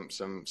some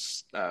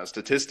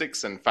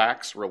statistics and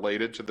facts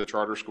related to the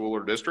charter school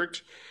or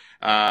district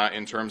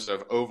in terms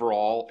of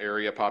overall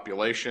area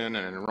population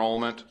and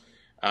enrollment,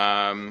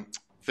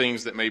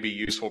 things that may be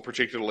useful,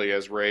 particularly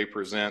as Ray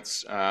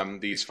presents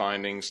these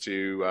findings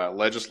to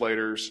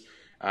legislators.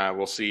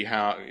 We'll see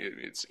how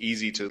it's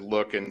easy to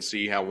look and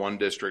see how one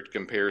district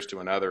compares to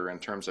another in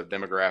terms of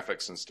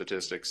demographics and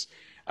statistics.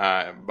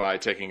 By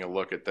taking a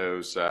look at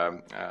those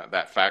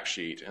that fact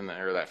sheet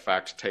or that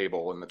fact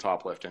table in the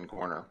top left-hand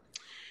corner.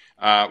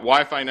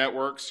 Wi-Fi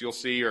networks, you'll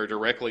see, are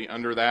directly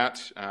under that,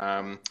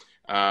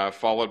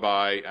 followed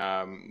by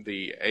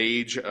the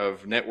age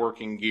of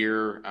networking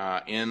gear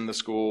in the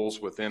schools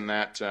within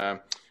that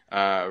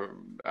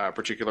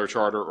particular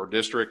charter or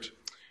district.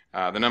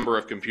 The number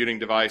of computing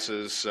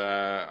devices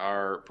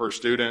per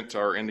student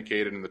are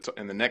indicated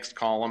in the next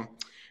column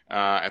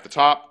at the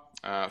top.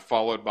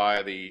 Followed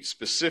by the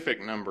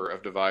specific number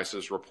of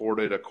devices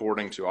reported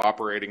according to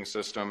operating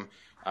system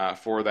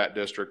for that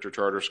district or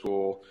charter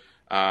school,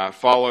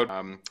 followed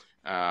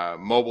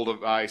mobile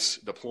device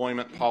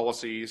deployment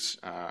policies,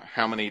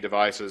 how many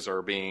devices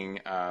are being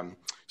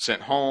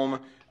sent home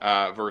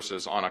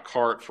versus on a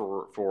cart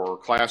for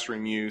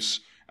classroom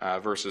use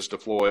versus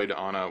deployed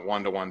on a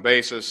one-to-one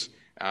basis,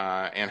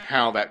 and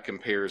how that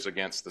compares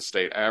against the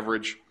state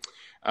average.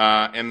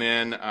 And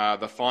then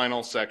the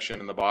final section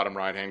in the bottom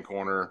right-hand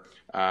corner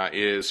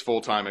is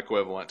full-time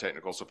equivalent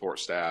technical support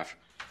staff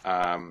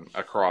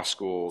across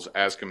schools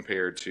as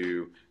compared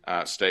to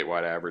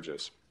statewide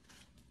averages.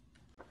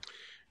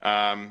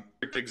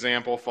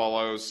 Example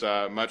follows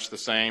much the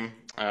same.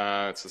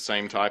 It's the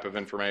same type of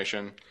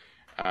information.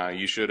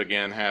 You should,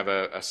 again, have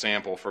a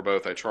sample for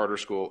both a charter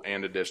school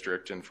and a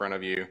district in front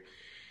of you.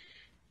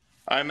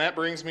 And that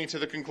brings me to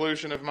the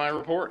conclusion of my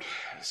report.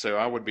 So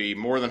I would be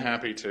more than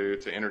happy to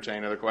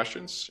entertain other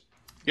questions.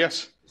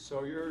 Yes?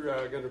 So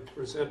you're going to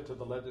present to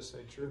the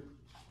legislature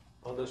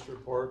on this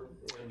report,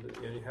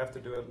 and you have to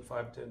do it in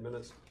 5-10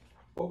 minutes.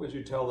 What would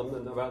you tell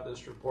them about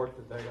this report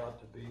that they ought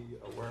to be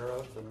aware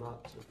of and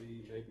not to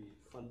be maybe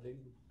funding?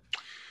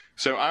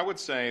 So I would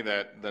say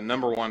that the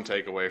number one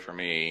takeaway for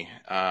me,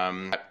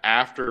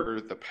 after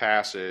the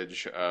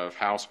passage of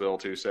House Bill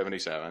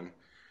 277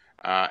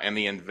 and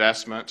the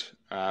investment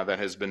that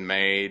has been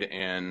made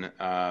in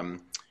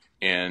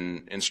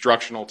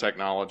instructional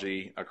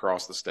technology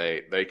across the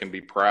state, they can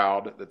be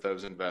proud that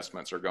those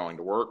investments are going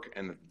to work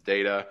and the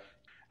data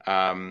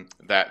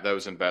that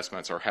those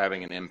investments are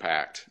having an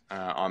impact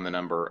on the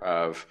number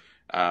of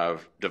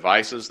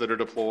devices that are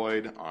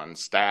deployed, on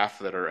staff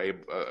that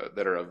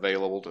are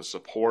available to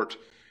support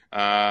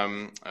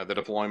the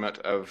deployment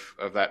of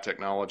that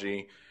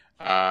technology,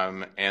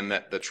 and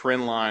that the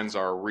trend lines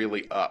are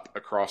really up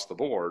across the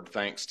board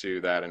thanks to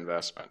that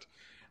investment.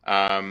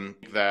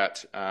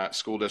 that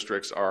school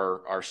districts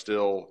are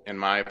still, in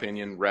my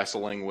opinion,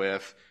 wrestling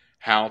with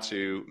how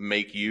to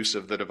make use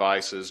of the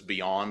devices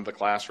beyond the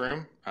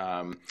classroom.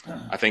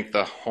 I think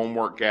the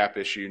homework gap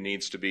issue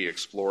needs to be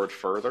explored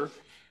further.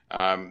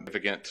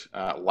 Significant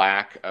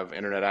lack of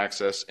internet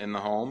access in the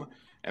home,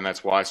 and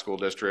that's why school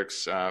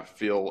districts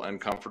feel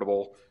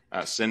uncomfortable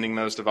sending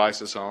those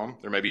devices home.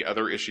 There may be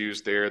other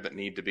issues there that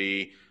need to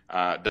be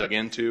dug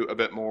into a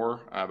bit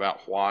more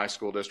about why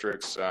school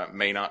districts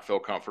may not feel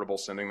comfortable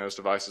sending those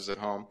devices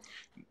home.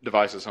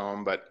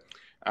 But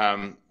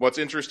what's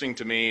interesting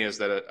to me is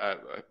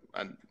that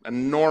an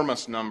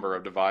enormous number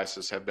of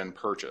devices have been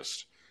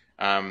purchased,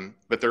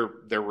 but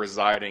they're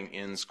residing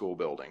in school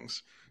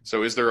buildings.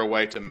 So is there a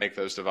way to make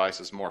those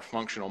devices more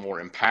functional,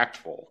 more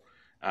impactful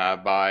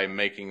by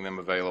making them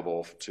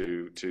available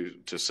to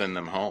send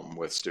them home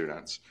with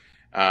students?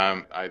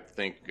 I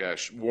think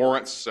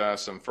warrants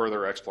some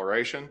further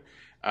exploration,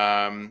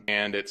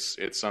 and it's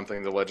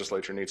something the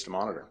legislature needs to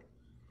monitor.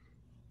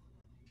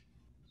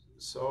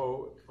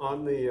 So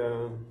on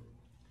the,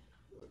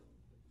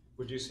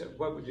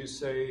 what would you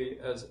say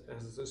has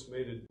this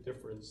made a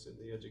difference in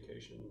the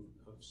education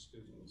of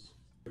students?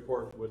 The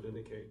report would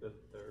indicate that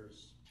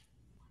there's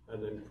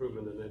an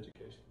improvement in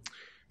education.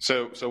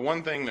 So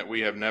one thing that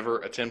we have never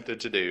attempted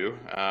to do,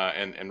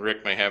 and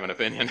Rick may have an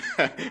opinion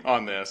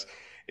on this,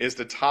 is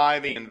to tie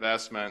the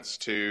investments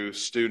to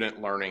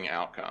student learning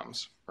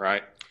outcomes,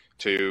 right?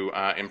 To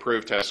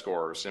improve test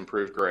scores,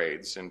 improve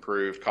grades,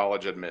 improve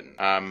college admittance.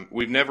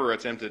 We've never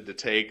attempted to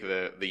take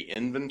the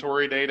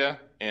inventory data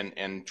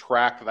and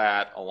track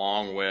that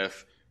along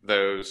with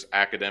those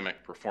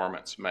academic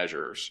performance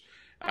measures.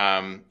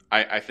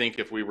 I think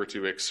if we were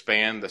to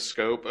expand the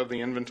scope of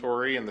the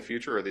inventory in the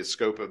future, or the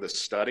scope of the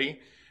study,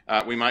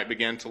 we might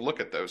begin to look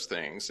at those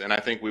things. And I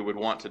think we would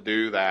want to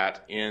do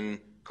that in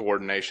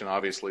coordination,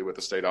 obviously, with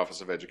the State Office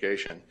of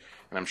Education.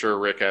 And I'm sure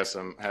Rick has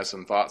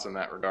some thoughts in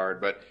that regard.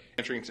 But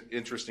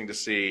interesting to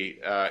see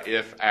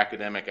if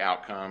academic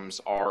outcomes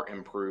are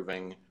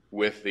improving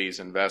with these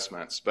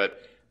investments.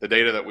 But the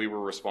data that we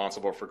were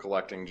responsible for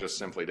collecting just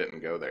simply didn't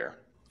go there.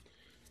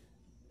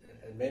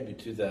 And maybe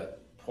to that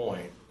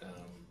point,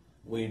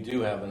 we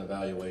do have an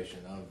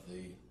evaluation of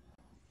the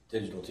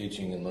digital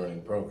teaching and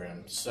learning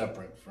program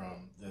separate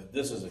from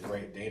this is a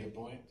great data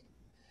point.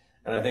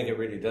 And I think it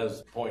really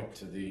does point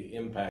to the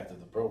impact of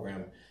the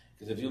program,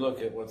 because if you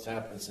look at what's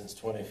happened since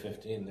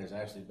 2015, there's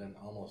actually been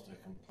almost a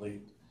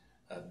complete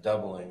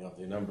doubling of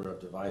the number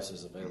of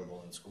devices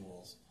available in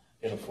schools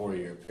in a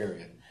 4-year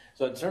period.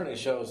 So it certainly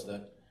shows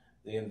that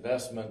the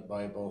investment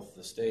by both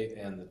the state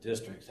and the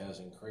districts has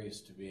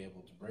increased to be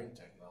able to bring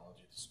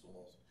technology to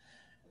schools.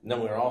 And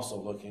then we're also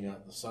looking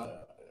at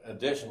the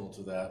additional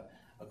to that,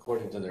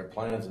 according to their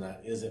plans, and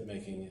that is it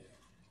making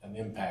an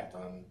impact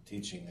on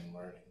teaching and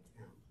learning.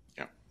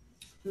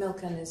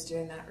 Milken is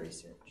doing that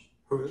research.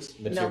 Who is?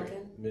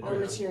 Milken.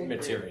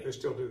 Materi. They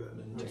still do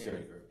that.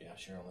 Materi Group, yeah,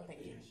 Cheryl.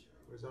 Thank you.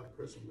 He's out of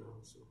prison now,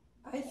 so.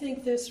 I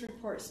think this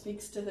report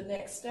speaks to the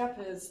next step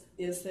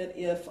is that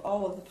if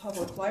all of the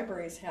public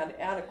libraries had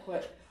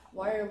adequate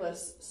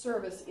wireless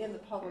service in the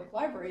public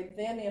library,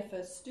 then if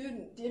a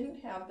student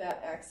didn't have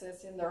that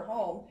access in their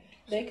home,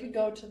 they could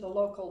go to the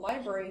local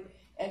library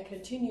and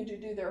continue to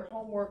do their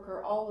homework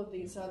or all of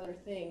these other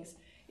things.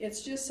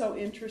 It's just so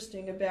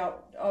interesting.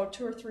 About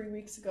 2 or 3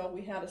 weeks ago,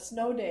 we had a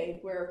snow day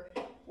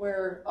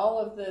where all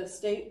of the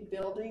state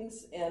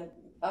buildings and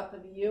up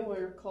in the U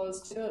were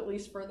closed too, at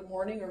least for the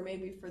morning or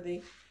maybe for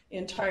the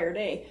entire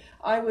day.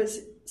 I was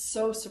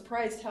so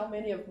surprised how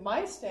many of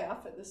my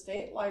staff at the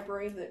state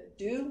library that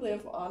do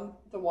live on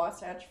the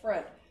Wasatch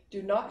Front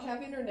do not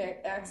have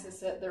internet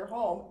access at their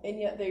home, and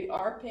yet they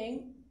are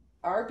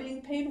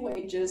being paid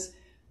wages.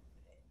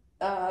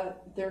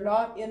 They're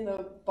not in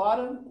the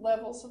bottom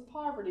levels of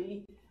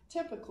poverty,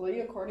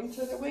 typically, according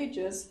to their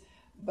wages,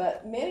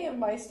 but many of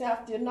my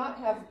staff did not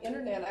have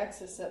internet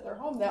access at their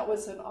home. That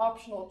was an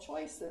optional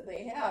choice that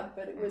they had,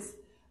 but it was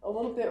a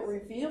little bit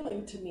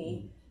revealing to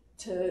me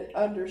to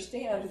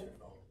understand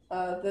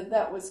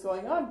that was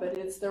going on, but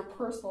it's their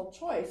personal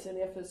choice. And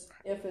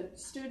if a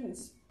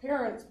student's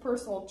parents'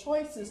 personal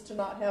choice is to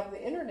not have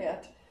the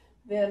internet,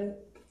 then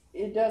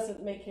it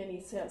doesn't make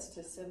any sense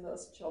to send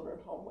those children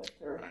home with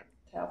their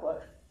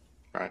tablet.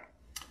 Right.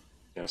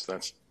 Yes,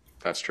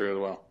 that's true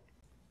as well.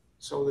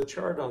 So the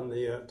chart on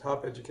the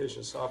top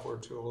education software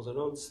tools, I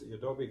notice the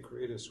Adobe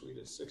Creative Suite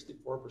is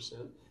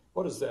 64%.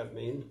 What does that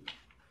mean?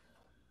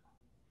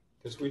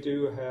 Because we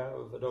do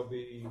have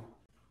Adobe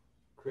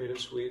Creative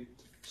Suite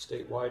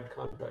statewide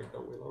contract,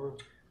 don't we, Laura?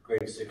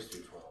 Grade 6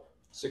 through 12.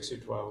 6 through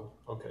 12.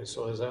 Okay,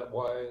 so is that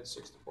why it's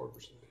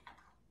 64%?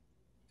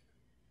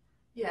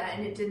 Yeah,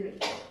 and it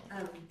didn't,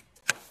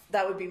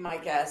 that would be my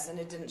guess, and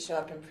it didn't show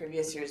up in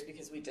previous years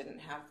because we didn't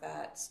have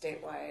that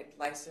statewide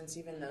license,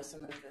 even though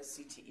some of the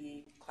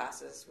CTE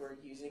classes were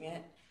using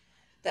it.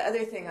 The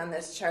other thing on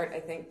this chart, I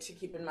think, to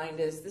keep in mind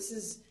is this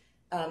is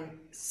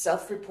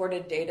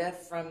self-reported data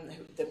from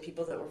the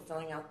people that were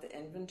filling out the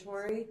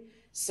inventory.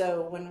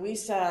 So when we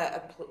saw a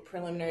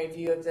preliminary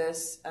view of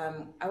this,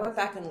 I went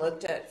back and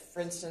looked at, for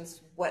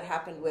instance, what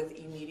happened with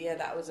eMedia.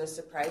 That was a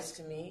surprise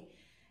to me.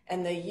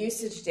 And the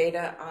usage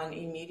data on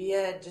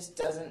eMedia just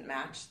doesn't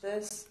match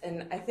this.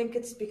 And I think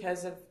it's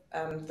because of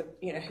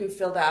who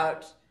filled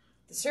out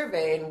the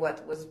survey and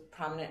what was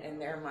prominent in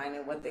their mind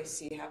and what they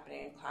see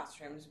happening in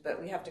classrooms.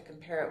 But we have to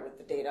compare it with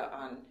the data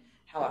on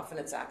how often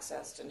it's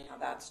accessed and how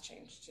that's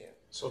changed too.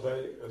 So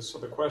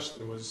the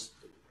question was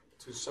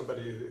to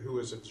somebody who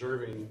is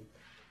observing.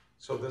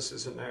 So this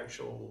is an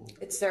actual.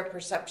 It's their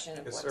perception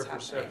of what's happening.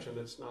 It's their perception.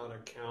 It's not a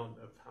count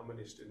of how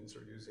many students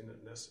are using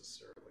it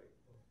necessarily.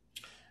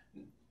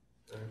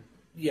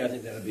 Yeah, I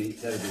think that'd be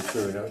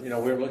true. You know,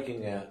 we're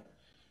looking at.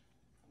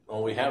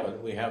 Well, we have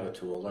a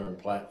tool, Learn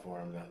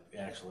Platform, that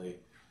actually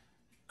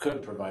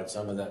could provide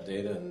some of that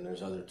data, and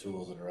there's other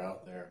tools that are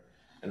out there.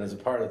 And as a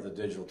part of the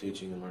digital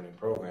teaching and learning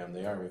program,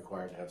 they are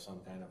required to have some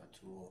kind of a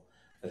tool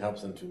that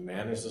helps them to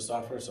manage the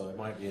software. So it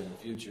might be in the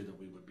future that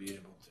we would be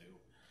able to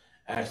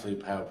actually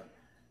have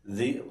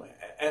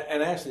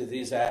actually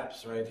these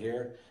apps right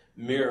here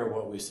mirror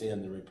what we see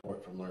in the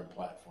report from Learn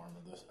Platform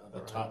of the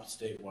top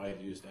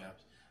statewide used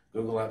apps.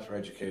 Google Apps for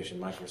Education,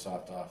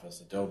 Microsoft Office,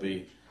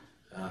 Adobe,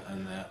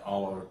 and that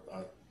all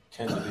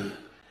tend to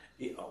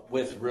be,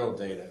 with real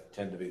data,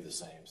 tend to be the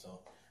same. So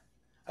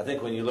I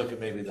think when you look at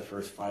maybe the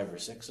first 5 or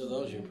 6 of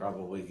those, you're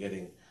probably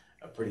getting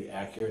a pretty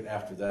accurate.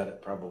 After that,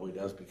 it probably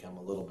does become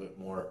a little bit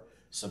more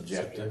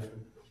subjective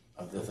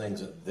of the things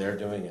that they're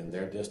doing in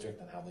their district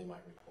and how they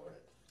might report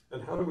it.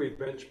 And how do we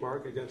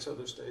benchmark against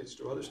other states?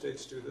 Do other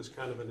states do this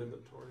kind of an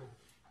inventory?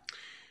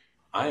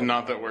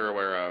 Not that we're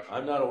aware of.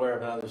 I'm not aware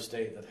of another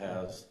state that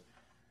has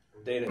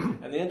data.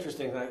 And the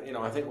interesting thing,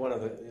 I think one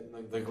of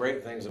the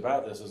great things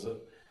about this is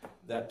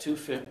that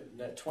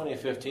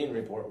 2015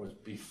 report was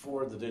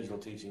before the digital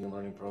teaching and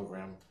learning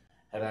program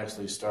had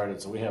actually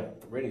started. So we have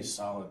really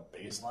solid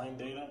baseline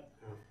data,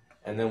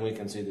 and then we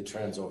can see the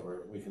trends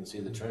over. We can see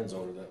the trends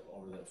over that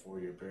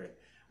 4-year period.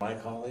 My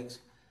colleagues,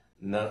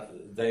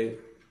 they'd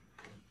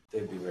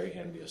be very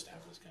envious to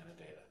have this kind of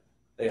data.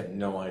 They have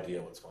no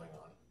idea what's going on.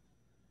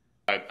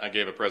 I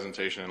gave a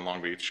presentation in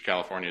Long Beach,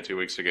 California 2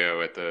 weeks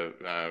ago at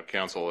the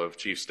Council of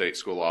Chief State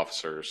School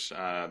Officers,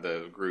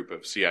 the group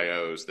of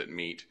CIOs that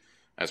meet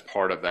as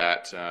part of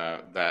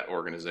that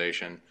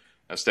organization,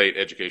 State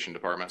Education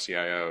Department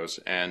CIOs.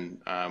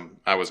 And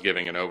I was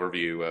giving an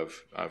overview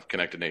of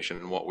Connected Nation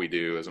and what we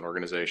do as an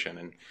organization.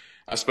 And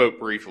I spoke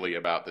briefly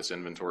about this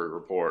inventory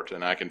report.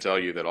 And I can tell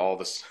you that all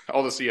the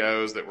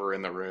CIOs that were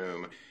in the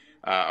room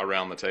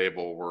around the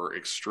table were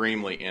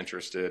extremely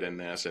interested in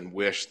this and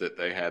wish that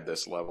they had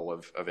this level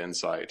of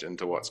insight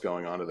into what's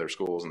going on to their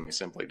schools, and they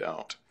simply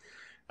don't.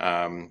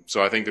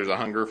 So I think there's a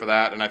hunger for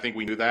that, and I think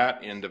we knew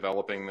that in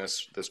developing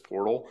this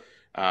portal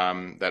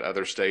that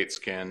other states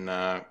can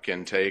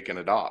take and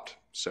adopt.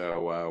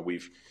 So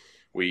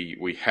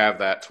we have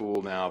that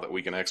tool now that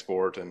we can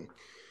export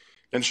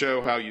and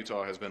show how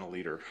Utah has been a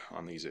leader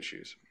on these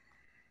issues.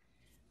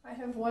 I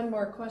have one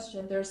more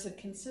question. There's a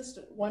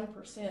consistent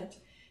 1%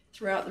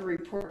 throughout the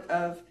report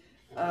of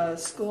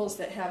schools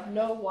that have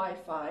no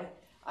Wi-Fi.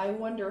 I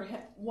wonder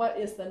what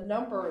is the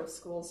number of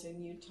schools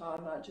in Utah,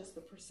 not just the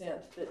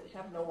percent, that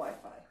have no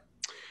Wi-Fi.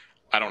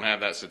 I don't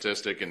have that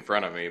statistic in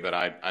front of me, but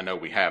I know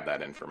we have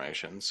that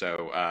information.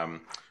 So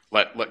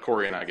let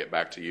Corey and I get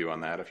back to you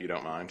on that if you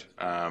don't mind.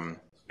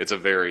 It's a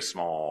very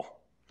small,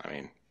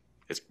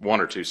 it's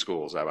 1 or 2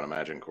 schools, I would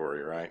imagine,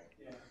 Corey, right?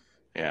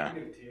 Yeah. I'll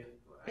give it to you.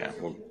 Yeah,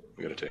 we'll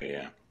get it to you,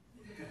 yeah.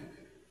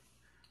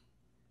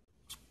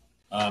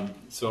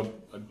 So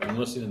I'm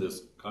listening to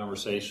this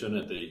conversation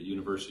at the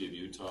University of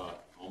Utah.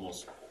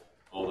 Almost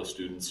all the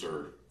students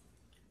are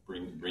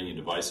bringing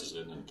devices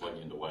in and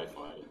plugging into Wi-Fi.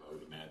 I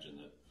would imagine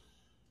that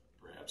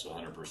perhaps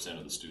 100%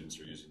 of the students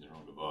are using their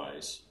own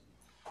device.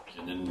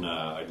 And then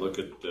I look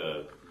at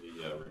the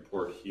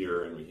report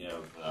here, and we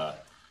have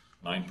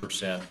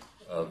 9%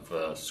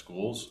 of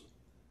schools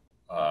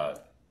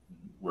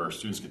where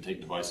students can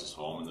take devices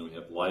home, and then we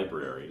have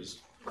libraries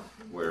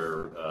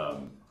where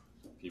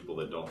people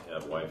that don't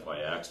have Wi-Fi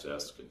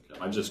access can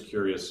come. I'm just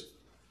curious.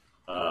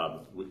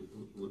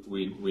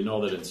 We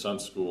know that in some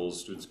schools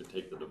students can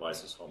take the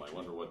devices home. I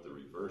wonder what the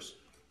reverse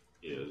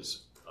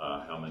is.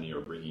 How many are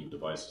bringing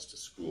devices to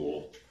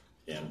school,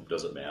 and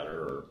does it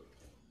matter? Or?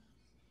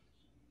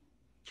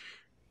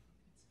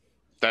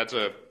 That's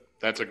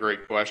a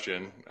great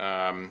question,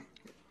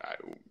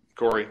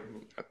 Corey.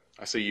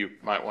 I see you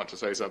might want to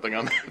say something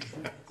on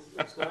that.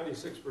 It's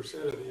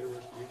 96% of the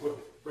university will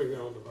bring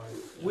their own device.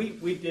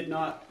 We did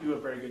not do a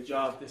very good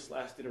job this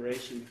last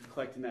iteration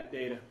collecting that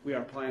data. We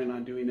are planning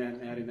on doing that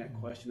and adding that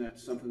question.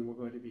 That's something we're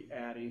going to be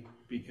adding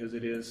because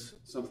it is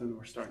something that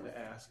we're starting to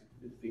ask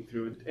and think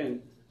through.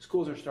 And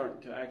schools are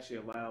starting to actually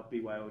allow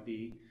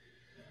BYOD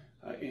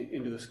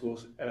into the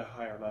schools at a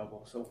higher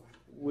level. So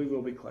we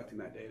will be collecting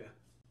that data.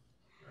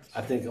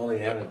 I think only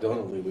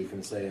anecdotally we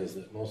can say is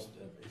that if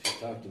you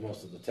talk to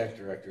most of the tech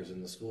directors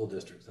in the school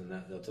districts and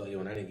that, they'll tell you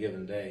on any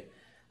given day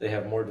they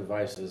have more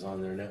devices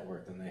on their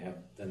network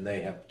than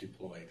they have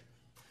deployed.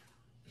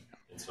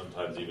 And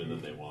sometimes even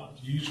than they want.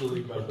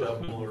 Usually by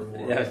double or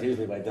more. Yeah,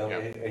 usually by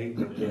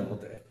double.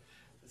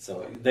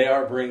 So they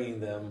are bringing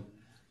them,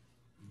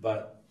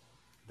 but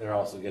they're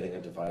also getting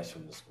a device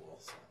from the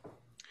schools.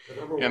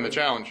 And the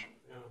challenge,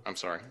 I'm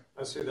sorry.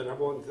 I say the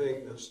number one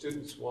thing that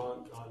students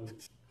want on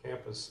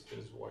campus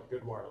is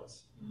good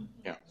wireless.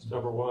 Yeah. It's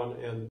number one,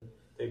 and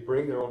they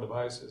bring their own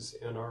devices,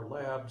 and our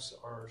labs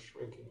are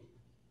shrinking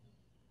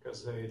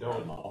because they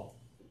don't.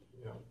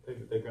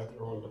 They've got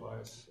their own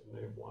device, and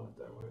they want it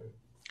that way.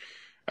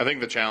 I think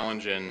the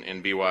challenge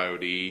in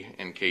BYOD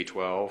and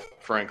K-12,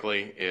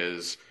 frankly,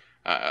 is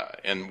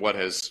and what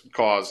has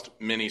caused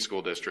many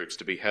school districts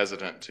to be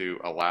hesitant to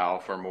allow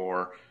for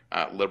more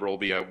liberal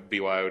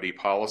BYOD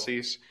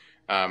policies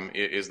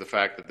is the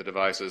fact that the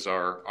devices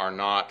are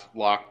not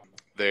locked.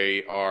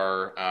 They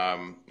are,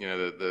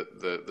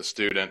 the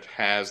student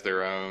has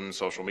their own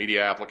social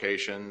media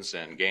applications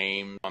and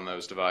games on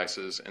those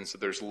devices, and so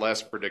there's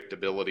less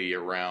predictability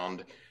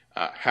around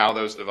how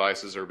those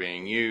devices are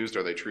being used.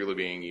 Are they truly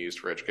being used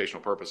for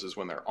educational purposes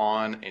when they're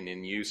on and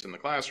in use in the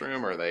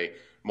classroom? Are they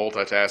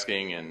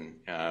multitasking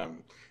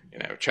and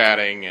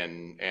chatting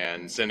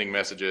and sending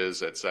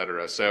messages, et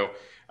cetera? So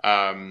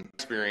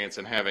experience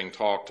in having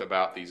talked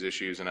about these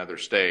issues in other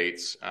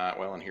states,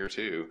 and here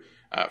too,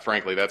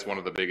 frankly, that's one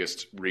of the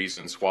biggest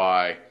reasons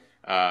why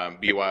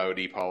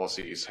BYOD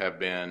policies have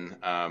been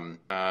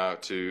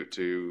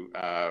to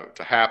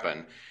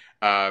happen.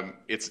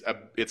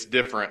 It's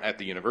different at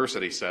the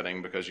university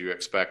setting because you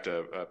expect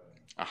a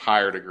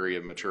higher degree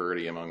of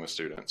maturity among the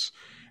students.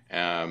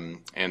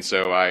 And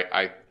so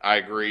I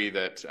agree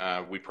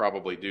that we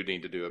probably do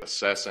need to do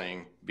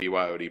assessing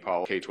BYOD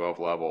policy K-12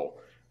 level.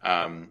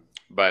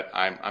 But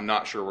I'm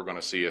not sure we're going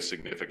to see a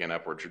significant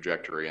upward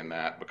trajectory in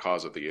that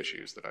because of the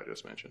issues that I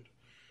just mentioned.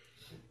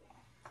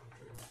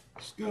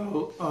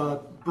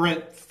 So,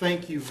 Brent,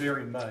 thank you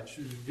very much.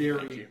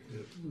 Very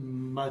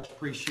much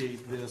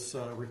appreciate this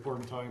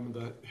reporting time and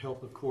the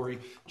help of Corey.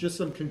 Just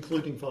some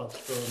concluding thoughts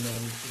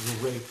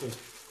from Ray, please.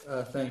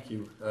 Thank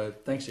you.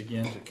 Thanks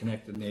again to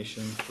Connect the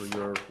Nation for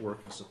your work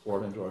and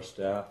support, and to our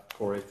staff.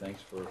 Corey,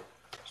 thanks for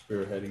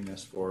spearheading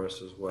this for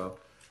us as well.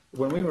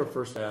 When we were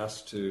first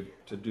asked to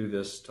do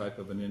this type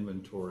of an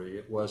inventory,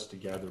 it was to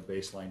gather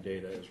baseline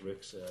data, as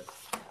Rick said,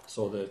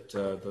 so that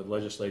the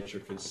legislature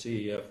could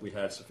see if we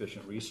had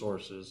sufficient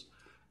resources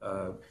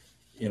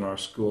in our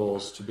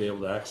schools to be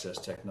able to access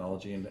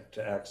technology and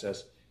to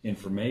access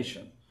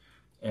information.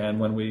 And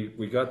when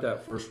we got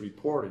that first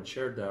report and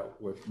shared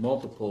that with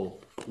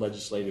multiple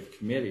legislative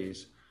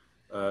committees,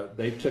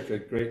 they took a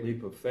great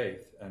leap of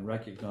faith and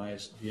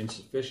recognized the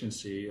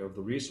insufficiency of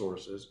the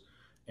resources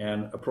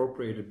and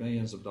appropriated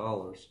millions of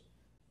dollars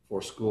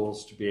for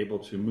schools to be able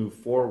to move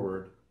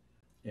forward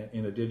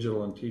in a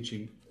digital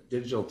teaching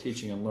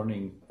and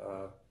learning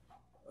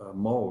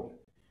mode.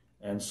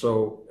 And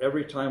so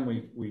every time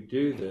we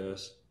do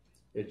this,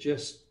 it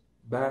just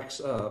backs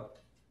up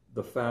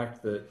the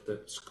fact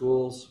that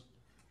schools,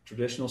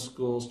 traditional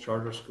schools,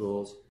 charter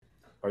schools,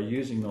 are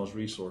using those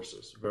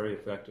resources very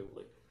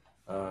effectively.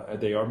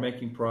 They are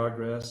making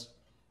progress.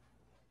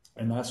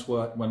 And that's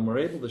when we're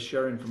able to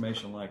share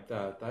information like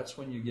that, that's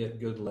when you get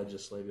good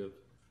legislative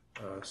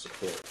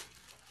support.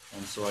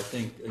 And so I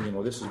think,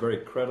 this is a very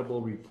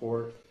credible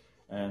report,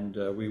 and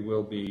we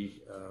will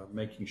be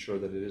making sure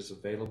that it is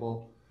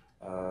available.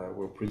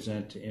 We'll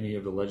present to any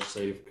of the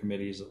legislative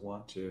committees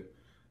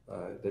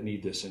that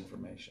need this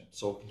information.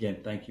 So again,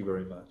 thank you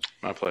very much.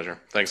 My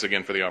pleasure. Thanks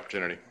again for the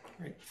opportunity.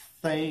 Great.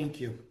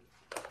 Thank you.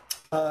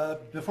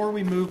 Before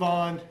we move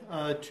on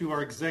to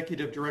our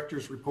executive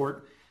director's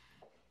report,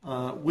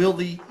 will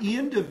the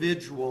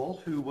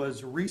individual who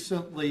was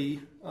recently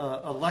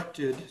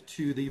elected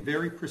to the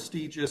very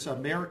prestigious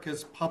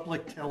America's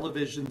Public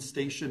Television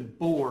Station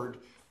Board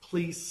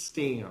please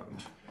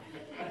stand?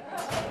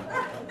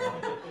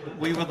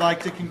 We would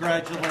like to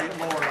congratulate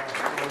Laura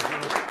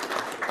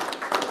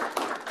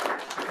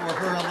for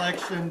her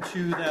election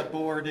to that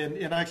board,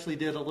 and actually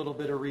did a little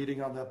bit of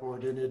reading on that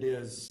board, and it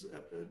is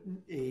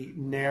a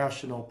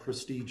national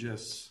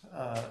prestigious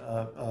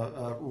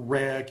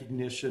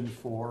recognition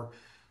for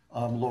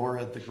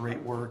Laura, the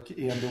great work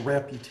and the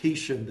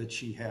reputation that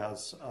she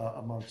has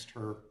amongst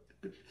her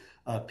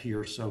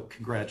peers. So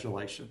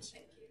congratulations.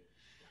 Thank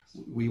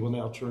you. We will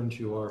now turn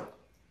to our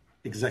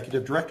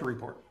executive director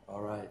report.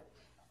 All right.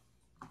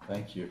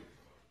 Thank you.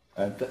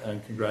 And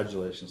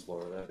congratulations,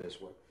 Laura. That is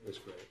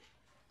great.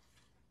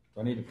 Do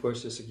I need to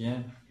push this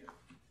again?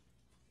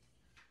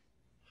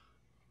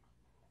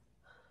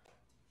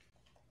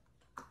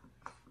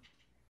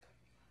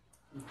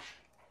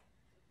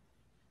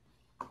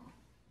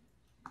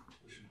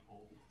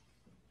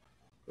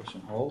 Push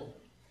and hold.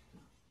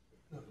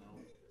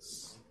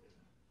 It's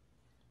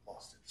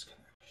lost its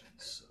connection,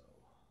 so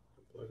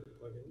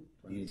Plug in.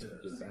 I need to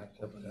get back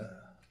up and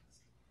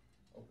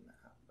open the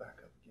app back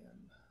up again.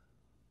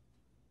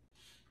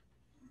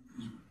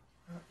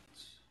 Right.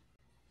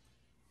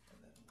 And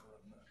then go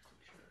ahead and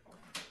click share again.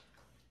 So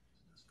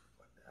this looks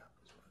like the app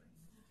is running.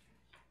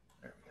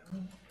 There we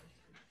go.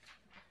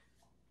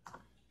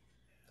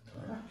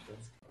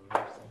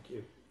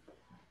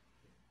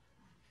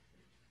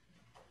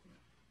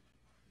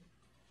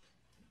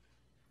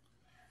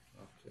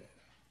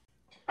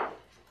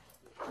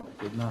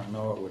 did not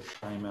know it would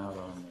time out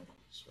on me.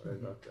 Sorry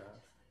about that.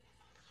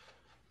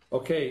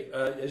 Okay,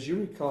 as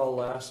you recall,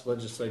 last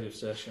legislative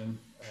session,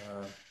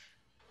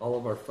 all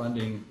of our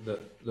funding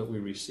that we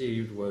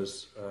received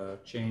was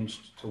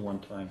changed to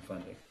one-time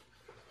funding.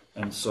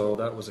 And so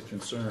that was a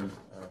concern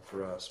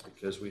for us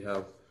because we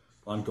have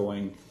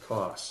ongoing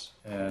costs.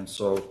 And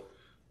so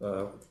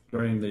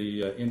during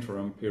the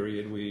interim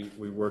period,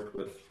 we worked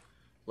with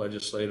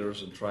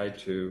legislators and tried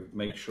to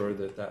make sure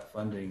that that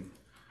funding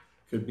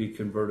could be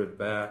converted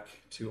back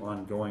to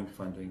ongoing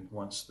funding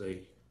once they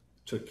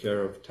took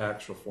care of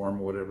tax reform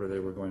or whatever they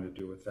were going to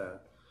do with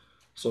that.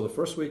 So the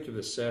first week of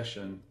the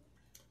session,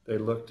 they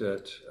looked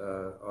at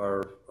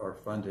our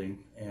funding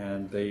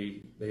and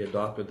they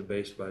adopted the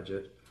base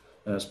budget.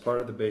 And as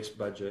part of the base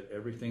budget,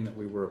 everything that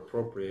we were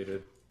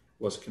appropriated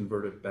was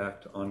converted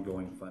back to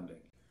ongoing funding.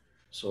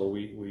 So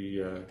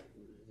we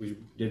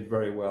did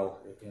very well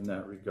in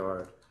that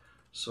regard.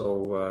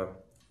 So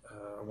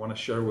I want to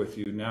share with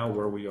you now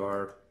where we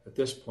are at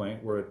this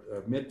point. We're at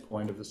a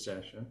midpoint of the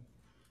session,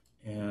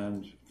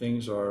 and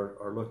things are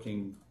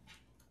looking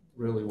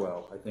really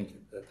well, I think,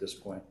 at this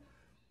point.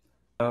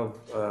 I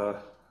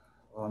have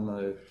on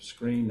the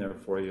screen there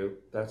for you,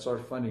 that's our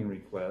funding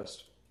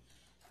request.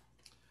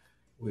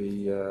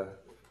 We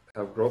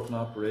have growth and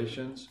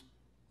operations,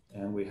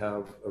 and we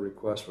have a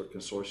request for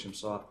consortium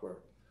software.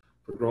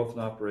 For growth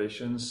and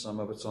operations, some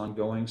of it's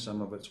ongoing,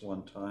 some of it's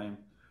one time.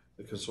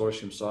 The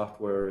consortium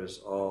software is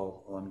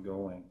all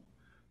ongoing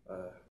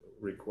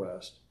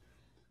request.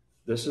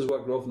 This is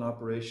what growth and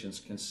operations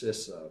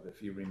consists of,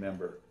 if you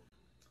remember.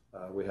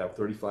 We have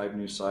 35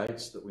 new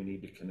sites that we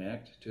need to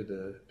connect to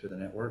the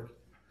network.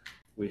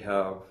 We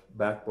have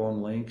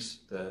backbone links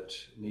that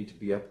need to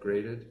be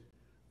upgraded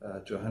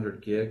to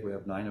 100 gig. We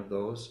have 9 of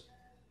those.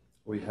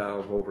 We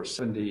have over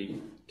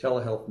 70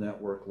 telehealth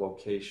network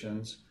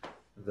locations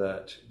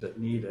that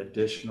need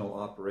additional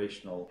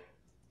operational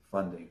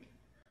funding.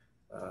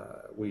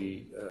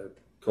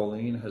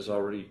 Colleen has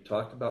already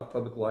talked about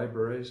public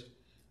libraries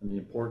and the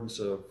importance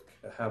of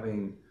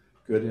having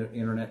good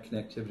internet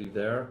connectivity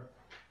there.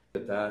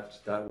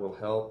 That will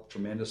help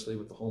tremendously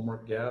with the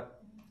homework gap.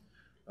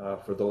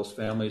 For those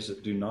families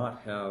that do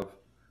not have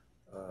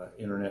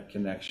internet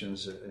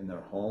connections in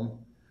their home,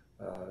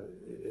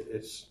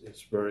 it's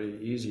very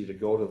easy to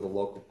go to the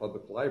local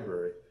public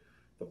library.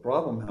 The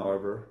problem,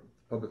 however,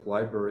 public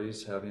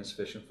libraries have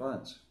insufficient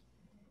funds.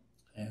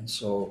 And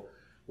so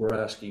we're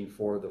asking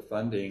for the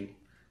funding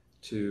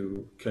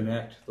to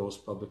connect those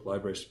public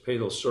libraries, to pay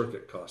those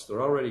circuit costs.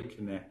 They're already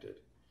connected,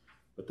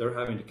 but they're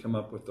having to come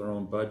up with their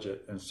own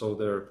budget, and so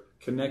they're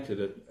connected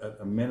at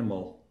a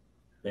minimal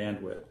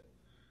bandwidth.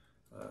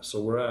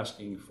 So we're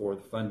asking for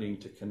the funding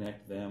to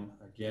connect them.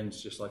 Again,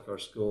 it's just like our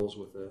schools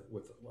with a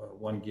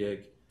 1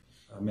 gig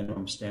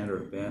minimum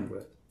standard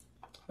bandwidth.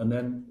 And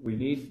then we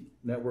need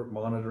network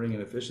monitoring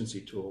and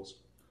efficiency tools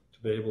to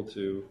be able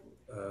to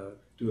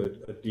do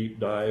a deep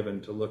dive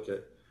and to look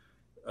at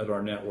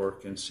our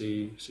network and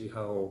see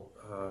how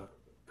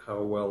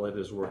well it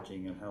is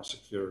working and how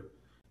secure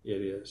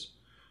it is.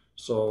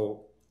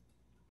 So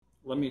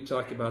let me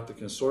talk about the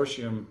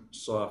consortium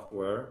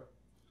software.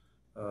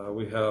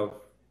 We have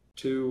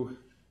 2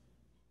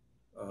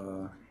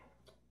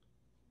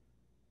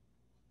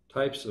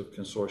 types of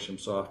consortium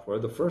software.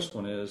 The first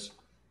one is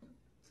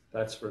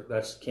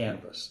that's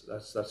Canvas.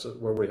 That's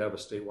where we have a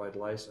statewide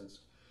license.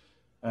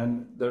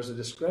 And there's a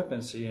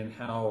discrepancy in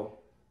how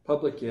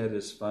public ed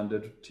is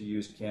funded to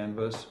use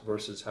Canvas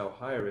versus how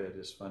higher ed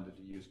is funded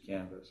to use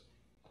Canvas.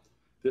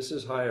 This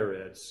is higher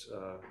ed's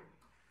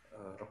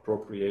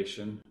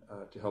appropriation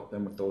to help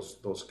them with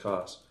those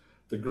costs.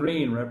 The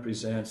green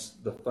represents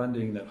the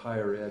funding that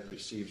higher ed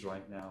receives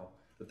right now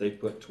that they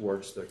put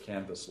towards their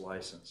Canvas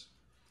license.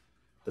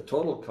 The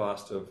total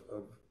cost of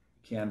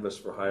Canvas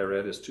for higher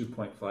ed is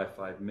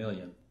 $2.55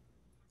 million.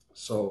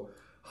 So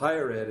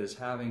higher ed is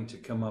having to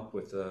come up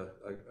with a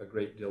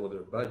great deal of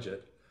their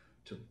budget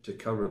to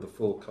cover the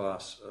full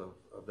costs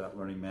of that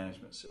learning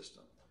management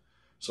system.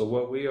 So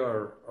what we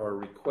are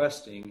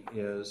requesting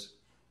is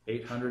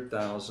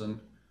 $800,000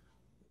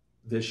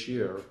 this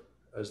year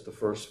as the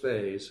first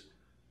phase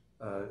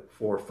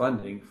for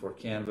funding for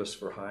Canvas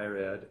for higher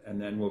ed, and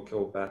then we'll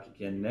go back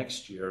again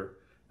next year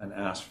and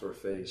ask for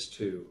phase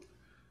 2.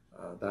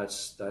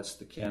 That's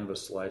the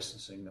Canvas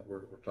licensing that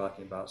we're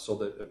talking about, so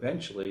that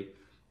eventually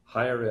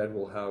higher ed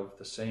will have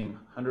the same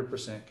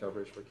 100%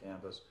 coverage for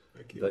Canvas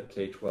that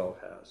K-12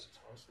 has.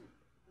 Awesome.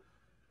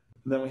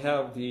 And then we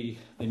have the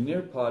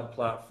Nearpod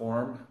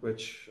platform,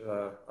 which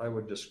I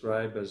would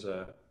describe as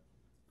a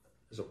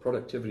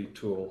productivity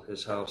tool,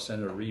 is how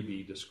Senator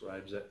Reby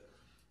describes it.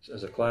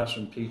 As a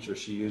classroom teacher,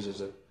 she uses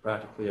it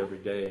practically every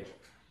day.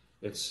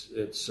 It's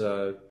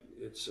an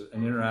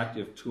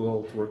interactive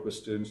tool to work with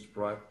students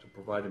to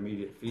provide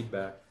immediate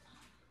feedback.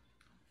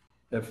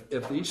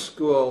 If each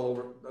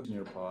school,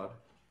 Nearpod,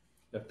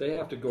 if they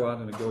have to go out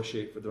and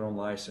negotiate for their own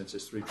license,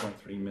 it's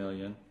 $3.3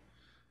 million.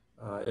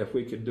 If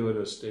we could do it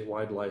as a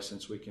statewide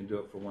license, we can do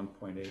it for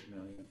 $1.8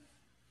 million.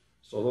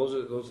 So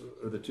those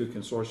are the 2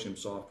 consortium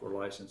software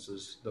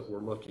licenses that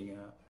we're looking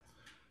at.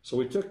 So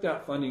we took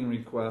that funding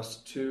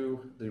request to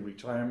the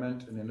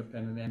Retirement and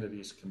Independent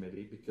Entities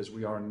Committee, because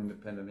we are an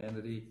independent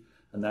entity,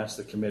 and that's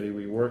the committee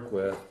we work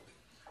with.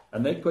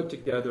 And they put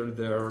together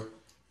their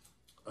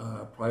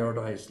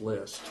prioritized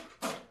list.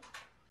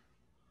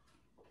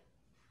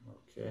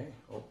 Okay,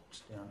 oh,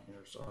 it's down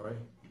here, sorry.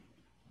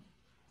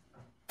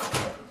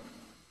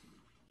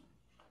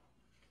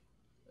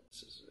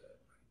 This is it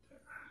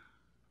right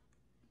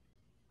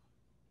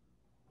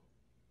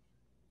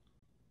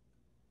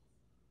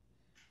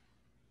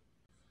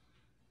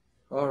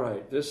there. All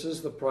right, this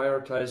is the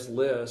prioritized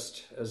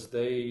list as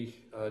they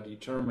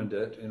determined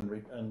it.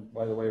 And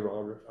by the way,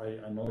 Robert,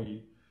 I know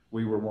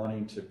we were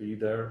wanting to be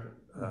there.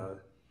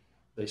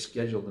 They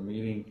scheduled the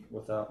meeting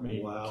without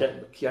me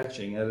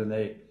catching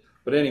it,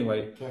 but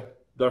anyway,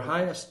 their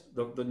highest,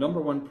 the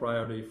number one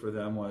priority for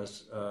them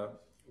was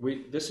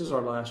this is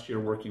our last year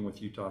working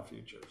with Utah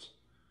Futures,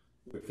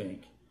 we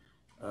think,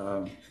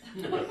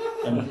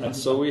 and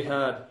so we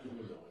have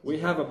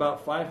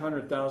about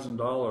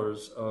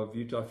 $500,000 of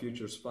Utah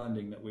Futures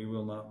funding that we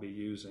will not be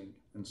using,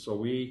 and so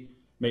we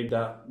made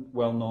that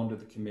well known to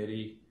the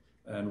committee,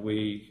 and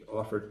we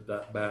offered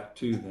that back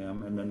to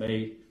them, and then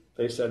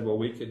they said, well,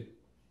 we could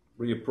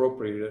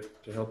reappropriate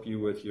it to help you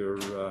with your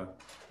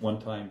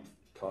one-time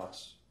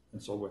costs,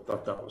 and so we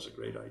thought that was a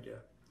great idea.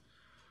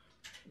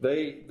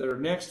 Their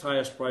next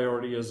highest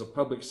priority is a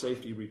public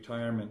safety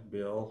retirement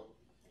bill,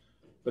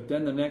 but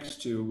then the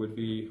next two would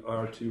be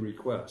our two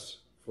requests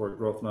for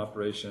growth and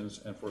operations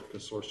and for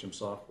consortium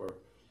software.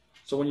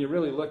 So when you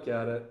really look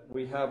at it,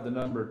 we have the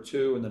number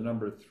 2 and the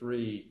number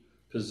 3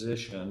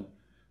 position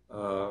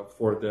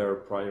for their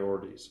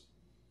priorities.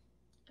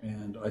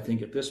 And I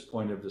think at this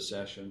point of the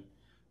session,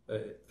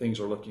 things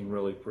are looking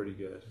really pretty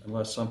good.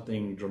 Unless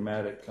something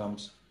dramatic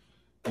comes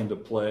into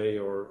play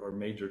or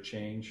major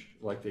change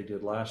like they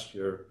did last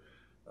year,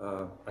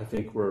 I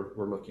think we're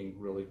looking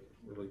really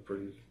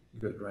pretty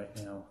good right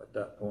now at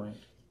that point.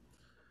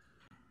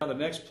 Now the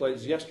next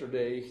place,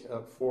 yesterday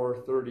at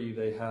 4:30,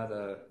 they had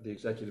the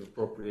executive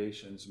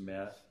appropriations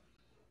met,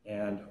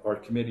 and our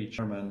committee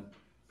chairman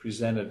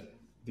presented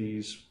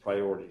these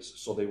priorities.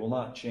 So they will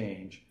not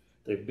change.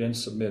 They've been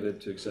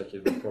submitted to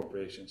executive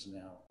appropriations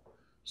now.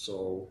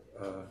 So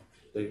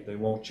they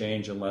won't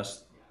change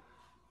unless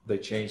they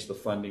change the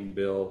funding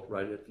bill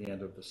right at the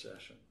end of the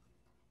session.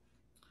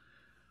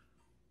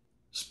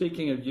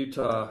 Speaking of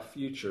Utah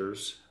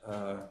Futures,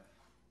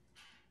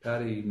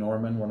 Patty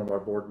Norman, one of our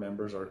board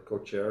members, our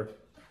co-chair,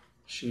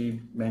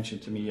 she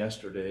mentioned to me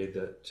yesterday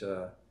that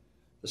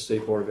the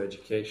State Board of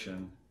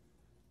Education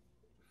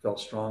felt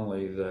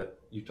strongly that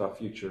Utah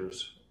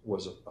Futures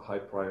was a high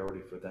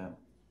priority for them.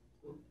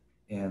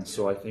 And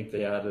so I think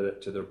they added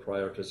it to their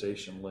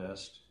prioritization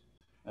list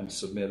and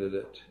submitted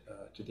it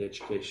to the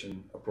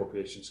Education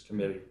Appropriations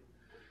Committee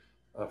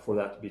for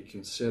that to be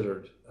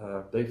considered.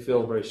 They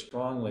feel very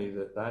strongly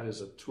that that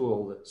is a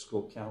tool that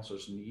school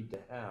counselors need to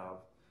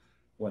have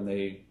when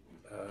they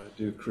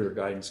do career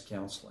guidance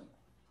counseling.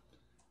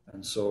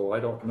 And so I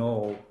don't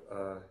know,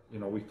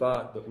 we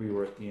thought that we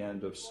were at the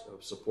end of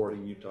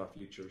supporting Utah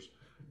Futures,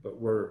 but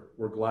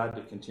we're glad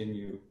to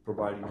continue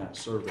providing that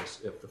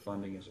service if the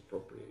funding is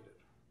appropriated.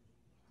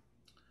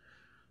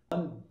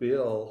 One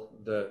bill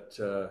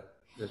that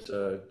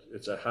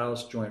it's a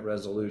House Joint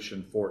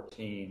Resolution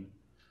 14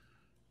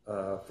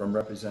 from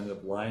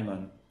Representative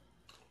Lyman,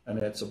 and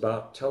it's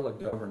about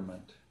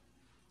telegovernment.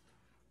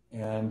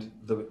 And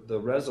the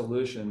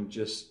resolution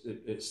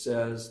it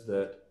says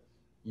that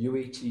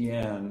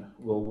UETN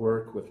will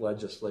work with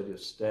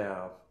legislative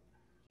staff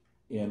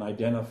in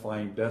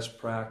identifying best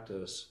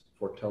practice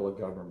for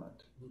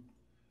telegovernment.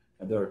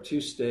 And there are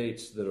 2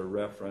 states that are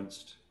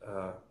referenced,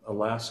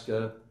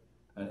 Alaska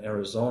and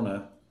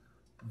Arizona,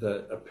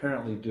 that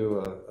apparently do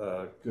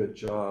a good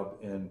job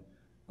in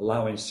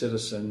allowing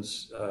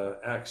citizens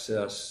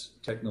access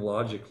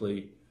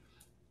technologically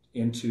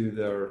into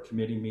their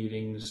committee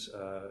meetings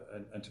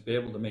and to be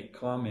able to make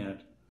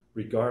comment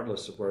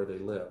regardless of where they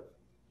live.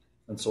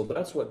 And so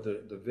that's what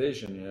the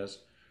vision is.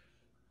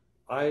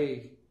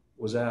 I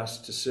was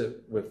asked to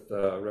sit with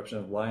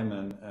Representative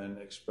Lyman and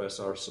express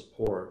our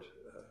support.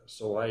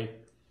 So I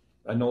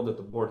know that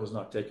the board has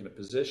not taken a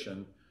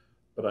position,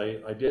 but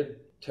I did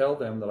tell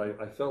them that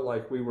I felt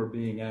like we were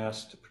being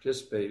asked to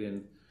participate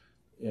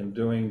in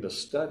doing the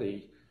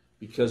study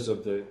because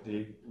of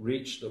the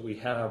reach that we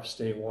have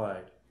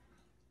statewide.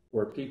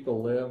 Where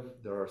people live,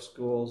 there are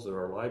schools, there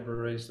are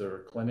libraries, there are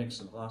clinics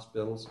and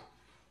hospitals.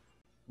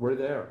 We're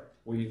there.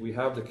 We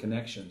have the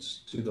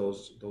connections to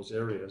those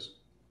areas.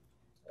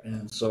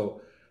 And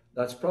so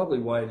that's probably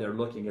why they're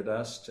looking at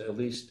us to at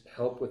least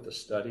help with the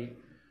study.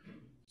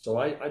 So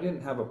I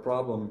didn't have a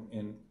problem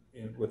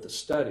with the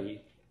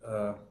study.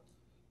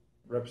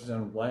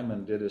 Representative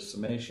Lyman did his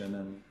summation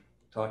and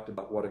talked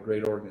about what a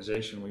great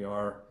organization we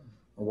are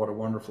and what a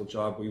wonderful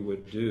job we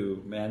would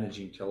do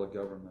managing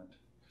telegovernment.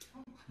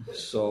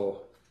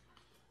 So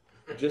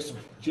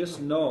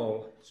just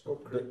know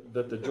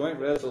that the joint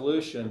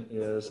resolution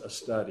is a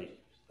study.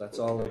 That's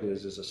all it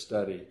is a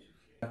study.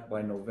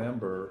 By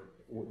November,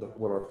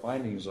 what our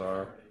findings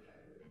are,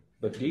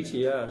 But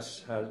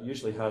DTS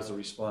usually has the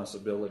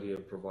responsibility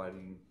of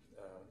providing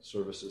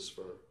services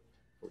for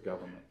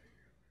government.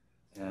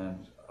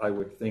 And I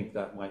would think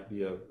that might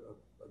be a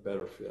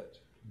better fit.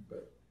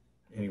 But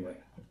anyway,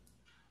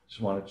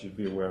 just wanted you to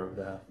be aware of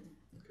that.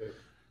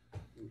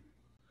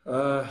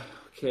 Okay.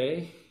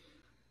 Okay.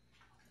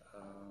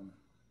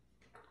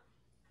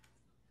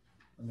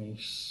 Let me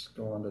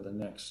go on to the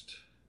next.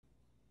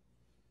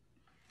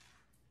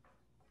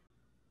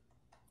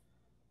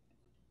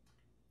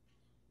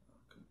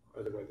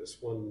 By the way,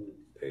 this one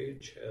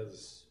page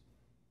has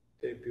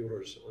Dave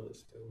Bueller's on it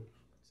too.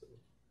 So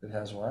It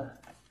has what?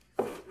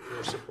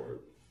 your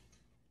support.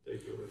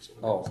 Dave Bueller's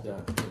on Oh, it. yeah.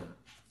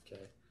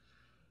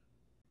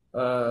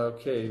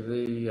 Okay.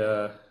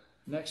 The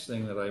next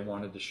thing that I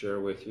wanted to share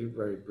with you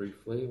very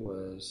briefly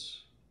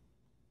was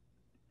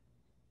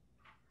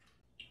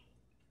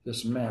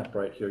this map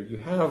right here. You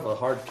have a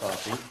hard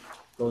copy,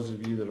 those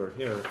of you that are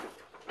here,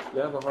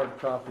 you have a hard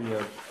copy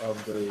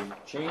of the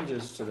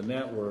changes to the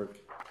network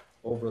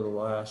over the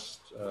last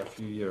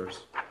few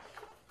years.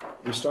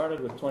 We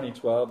started with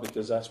 2012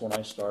 because that's when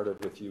I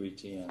started with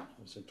UETN.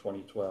 It was in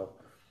 2012.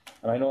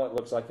 And I know it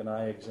looks like an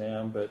eye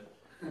exam, but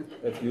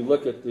if you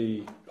look at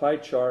the pie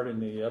chart in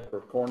the upper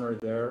corner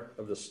there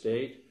of the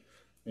state,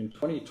 in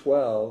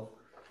 2012,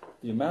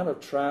 the amount of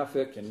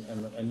traffic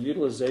and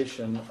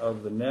utilization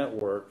of the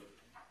network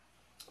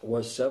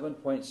was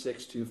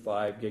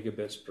 7.625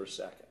 gigabits per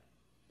second.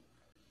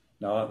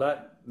 Now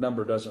that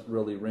number doesn't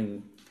really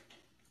ring,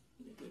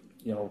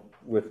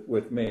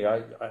 with me.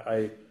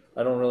 I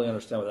don't really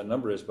understand what that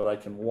number is, but I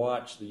can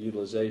watch the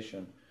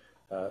utilization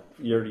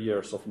year to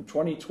year. So from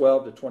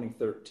 2012 to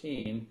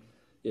 2013,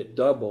 it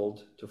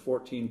doubled to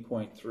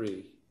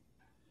 14.3.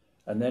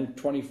 And then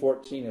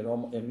 2014, it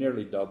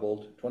nearly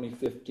doubled.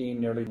 2015,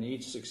 nearly in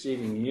each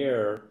succeeding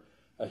year,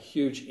 a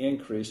huge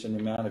increase in the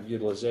amount of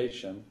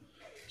utilization.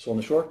 So in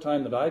the short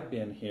time that I've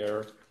been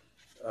here,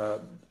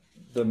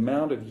 the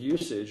amount of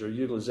usage or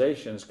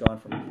utilization has gone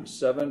from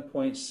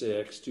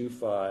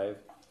 7.625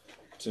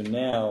 to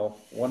now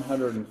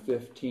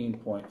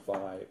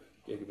 115.5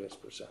 gigabits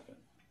per second.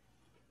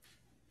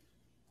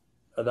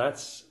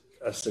 That's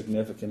a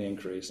significant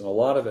increase, and a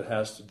lot of it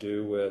has to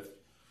do with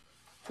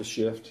the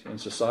shift in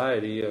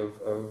society of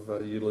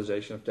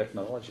utilization of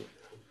technology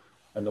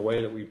and the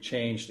way that we've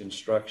changed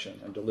instruction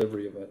and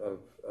delivery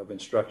of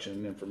instruction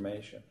and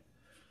information.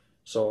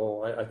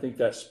 So I think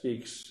that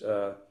speaks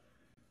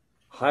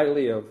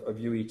highly of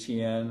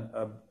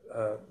UETN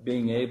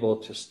being able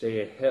to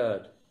stay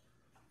ahead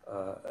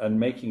and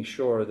making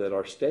sure that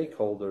our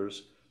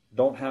stakeholders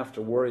don't have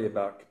to worry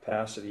about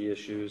capacity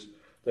issues.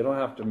 They don't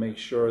have to make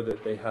sure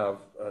that they have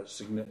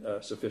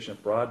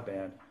sufficient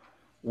broadband.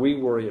 We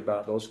worry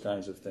about those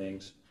kinds of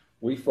things.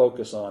 We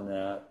focus on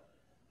that,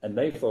 and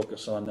they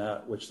focus on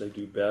that which they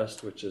do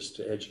best, which is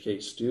to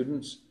educate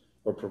students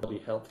or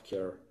provide health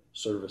care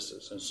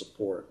services and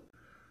support.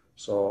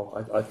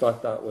 So I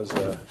thought that was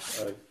a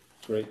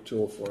great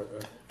tool for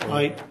it.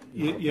 I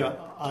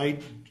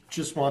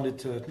just wanted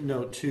to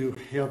note too,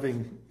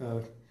 having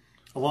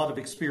a lot of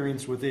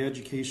experience with the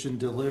education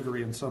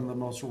delivery in some of the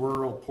most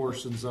rural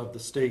portions of the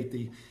state,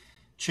 the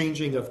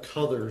changing of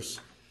colors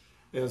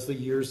as the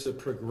years have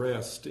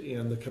progressed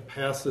and the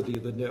capacity,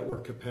 the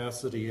network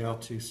capacity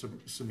out to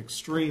some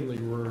extremely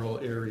rural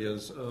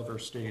areas of our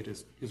state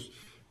is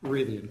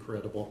really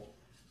incredible.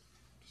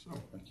 So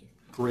thank you.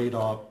 Great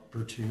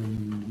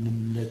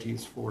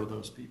opportunities for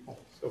those people.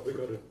 So if we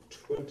go to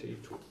 20,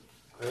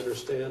 I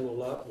understand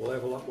we'll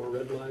have a lot more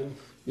red line.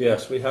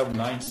 Yes, we have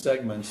 9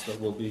 segments that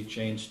will be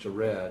changed to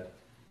red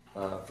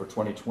for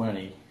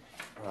 2020.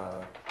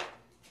 It'll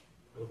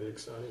be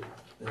exciting.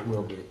 It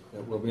will be.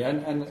 It will be.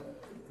 And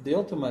the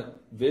ultimate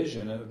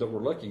vision that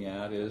we're looking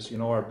at is,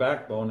 our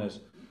backbone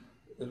is,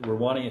 we're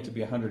wanting it to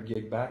be a 100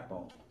 gig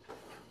backbone.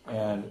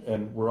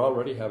 And we're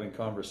already having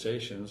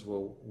conversations,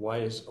 well,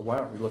 why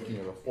aren't we looking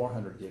at a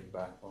 400 gig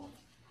backbone?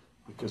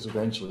 Because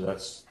eventually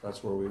that's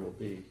where we will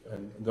be.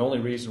 And the only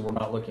reason we're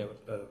not looking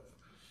at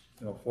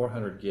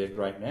 400 gig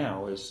right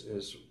now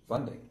is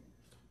funding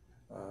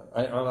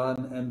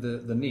and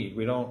the need.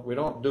 We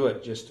don't do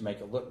it just to make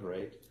it look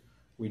great.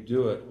 We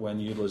do it when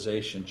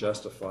utilization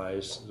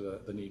justifies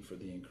the need for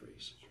the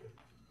increase.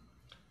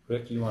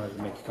 Rick, you wanted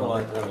to make a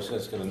comment? Well, I was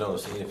just going to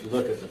notice, if you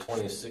look at the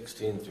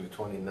 2016 through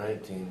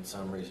 2019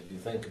 summaries, if you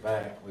think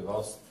back,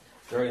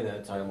 during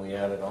that time we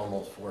added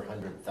almost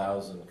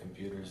 400,000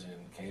 computers in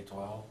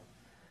K-12,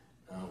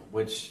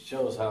 which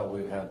shows how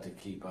we've had to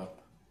keep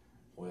up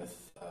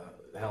with,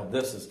 how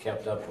this has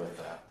kept up with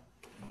that.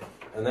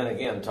 And then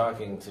again,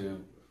 talking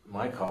to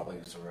my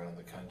colleagues around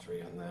the country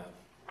and that,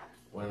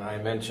 when I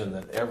mentioned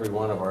that every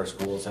one of our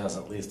schools has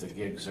at least a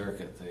gig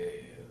circuit,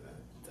 they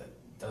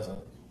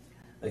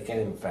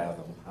can't even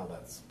fathom how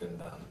that's been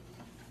done.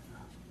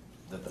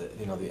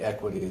 The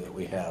equity that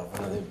we have.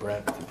 And I think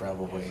Brett could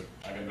probably.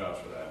 I can vouch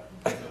for that.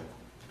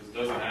 This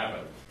doesn't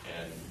happen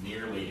in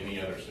nearly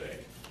any other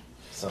state.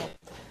 So,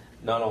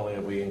 not only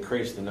have we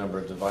increased the number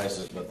of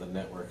devices, but the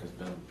network has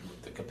been,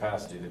 the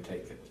capacity to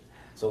take it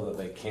so that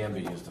they can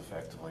be used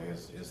effectively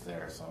is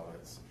there. So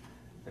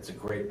it's a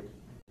great,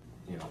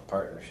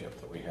 partnership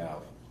that we have.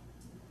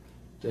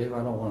 Dave, I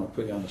don't want to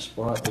put you on the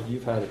spot, but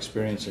you've had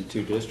experience in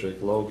 2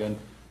 districts, Logan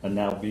and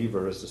now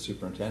Beaver as the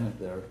superintendent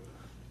there.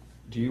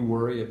 Do you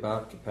worry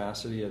about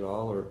capacity at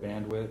all, or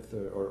bandwidth,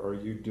 or are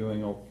you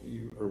doing?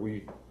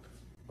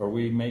 Are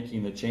we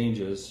making the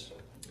changes?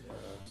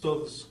 So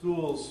the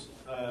schools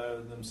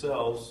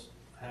themselves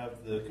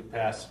have the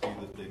capacity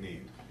that they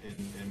need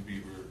in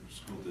Beaver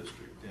School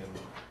District, and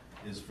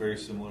is very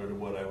similar to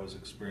what I was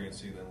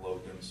experiencing in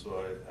Logan.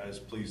 So I was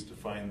pleased to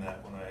find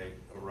that when I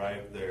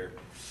arrived there.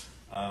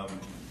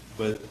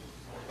 But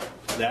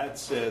that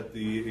said,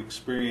 the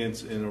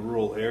experience in a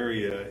rural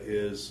area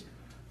is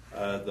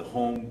the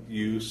home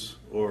use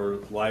or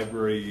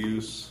library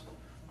use.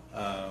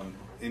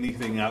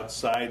 Anything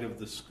outside of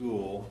the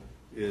school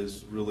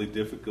is really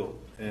difficult,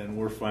 and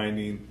we're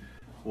finding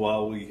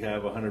while we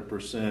have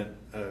 100%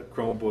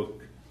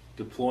 Chromebook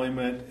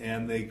deployment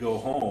and they go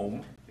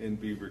home in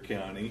Beaver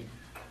County,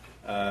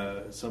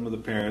 some of the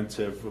parents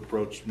have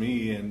approached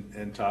me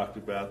and talked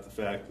about the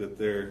fact that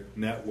their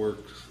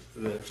networks,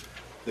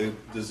 the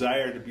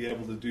desire to be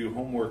able to do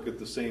homework at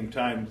the same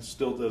time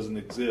still doesn't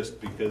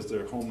exist because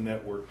their home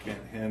network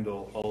can't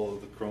handle all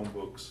of the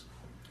Chromebooks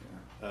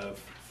of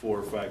 4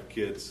 or 5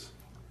 kids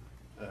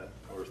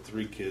or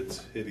 3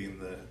 kids hitting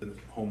the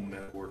home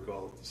network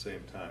all at the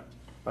same time.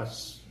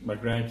 My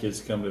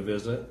grandkids come to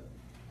visit,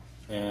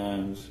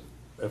 and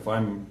if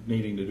I'm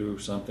needing to do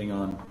something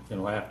on,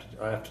 I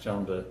have to tell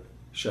them to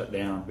shut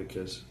down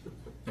because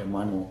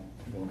mine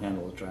won't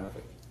handle the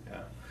traffic.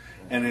 Yeah,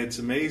 and it's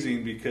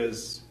amazing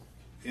because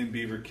in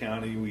Beaver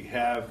County we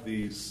have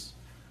these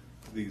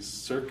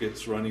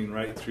circuits running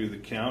right through the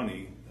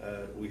county.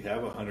 We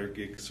have a 100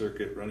 gig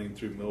circuit running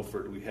through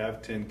Milford. We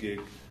have 10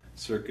 gig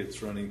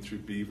circuits running through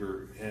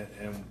Beaver,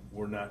 and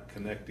we're not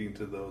connecting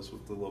to those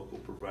with the local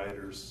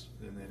providers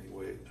in any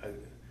way.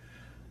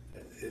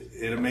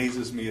 It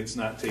amazes me it's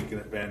not taking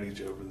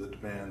advantage over. The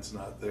demand's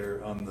not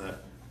there on the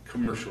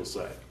commercial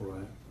side.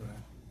 Right.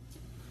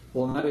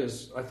 Well, and that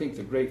is, I think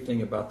the great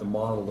thing about the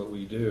model that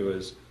we do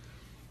is,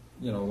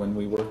 when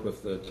we work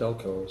with the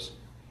telcos,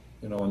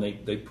 and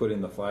they put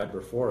in the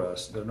fiber for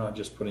us, they're not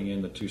just putting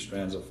in the 2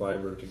 strands of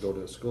fiber to go to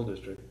the school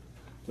district.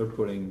 They're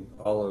putting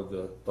all of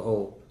the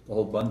whole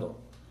bundle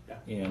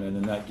in, and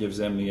then that gives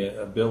them the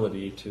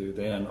ability to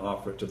then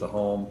offer it to the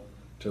home,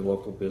 to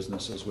local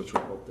businesses, which we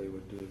hope they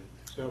would do.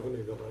 So when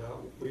they built it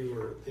out, we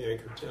were the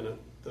anchor tenant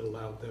that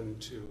allowed them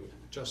to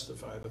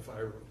justify the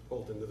fiber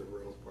pulled into the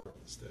rural part of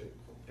the state.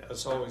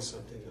 That's always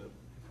something that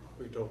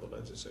we told the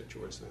legislature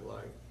which they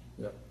like.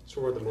 Yep.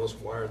 So we're the most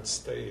wired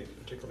state,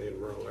 particularly in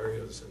rural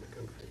areas in the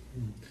country.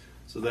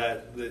 So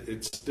that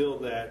it's still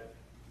that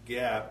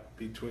gap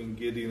between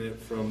getting it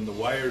from the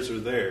wires are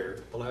there,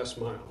 the last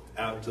mile,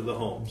 out to the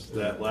homes.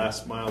 That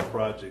last mile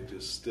project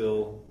is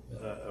still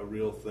a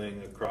real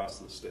thing across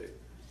the state.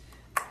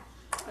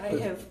 I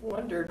have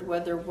wondered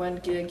whether 1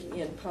 gig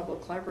in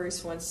public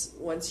libraries,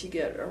 once you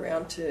get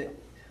around to,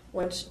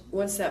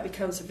 once that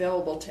becomes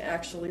available to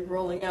actually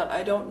rolling out,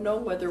 I don't know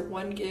whether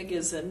 1 gig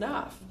is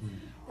enough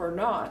or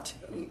not.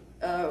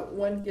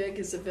 1 gig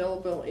is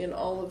available in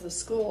all of the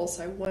schools.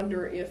 I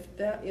wonder if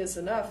that is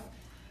enough.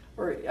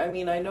 Or,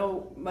 I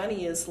know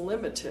money is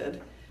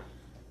limited.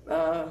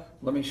 Let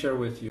me share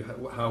with you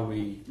how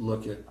we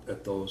look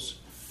at those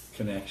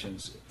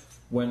connections.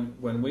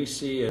 When we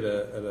see at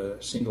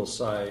a single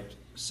site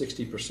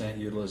 60%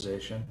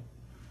 utilization,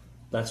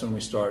 that's when we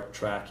start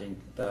tracking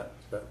that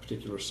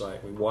particular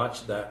site. We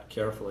watch that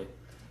carefully.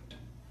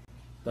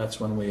 That's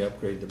when we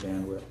upgrade the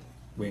bandwidth.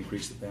 We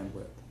increase the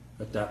bandwidth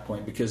at that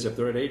point, because if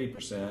they're at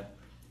 80%,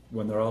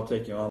 when they're all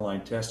taking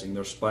online testing,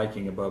 they're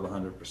spiking above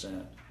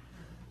 100%.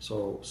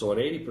 So at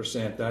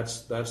 80%,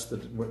 that's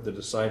the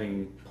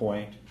deciding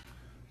point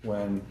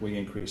when we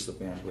increase the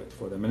bandwidth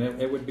for them.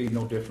 And it would be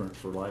no different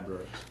for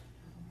libraries.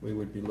 We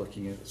would be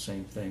looking at the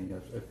same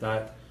thing. If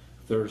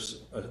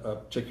there's a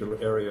particular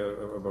area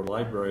of a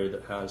library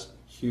that has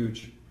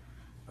huge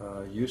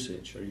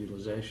usage or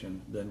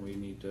utilization, then we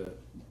need to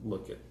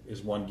look at,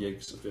 is 1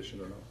 gig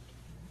sufficient or not?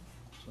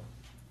 So,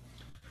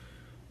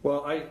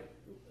 well,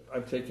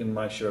 I've taken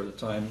my share of the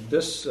time.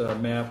 This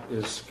map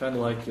is kind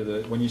of like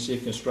when you see a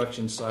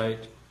construction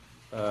site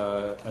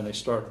and they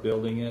start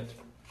building it.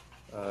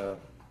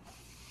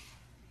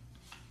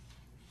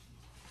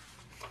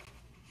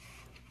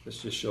 This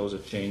just shows a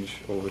change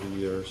over the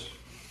years.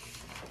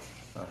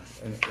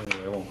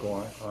 Anyway, I won't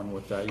go on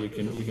with that. You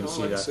can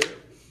see that. See it.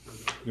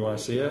 You want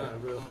to see it? Yeah, I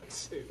really like to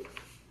see it.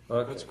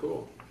 Okay. That's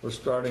cool. We're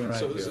starting right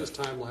here. here. So this is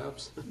time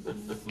lapse.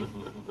 You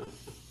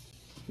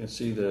can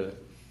see the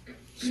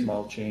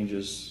small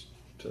changes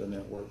to the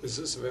network. Is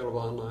this available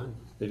online?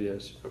 It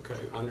is. Okay,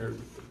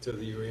 to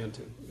the UETN.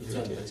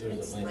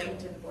 It's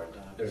linked in Board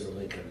Docs. There's a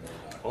link in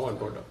Board Docs. Oh, in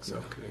Board Docs.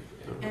 Okay.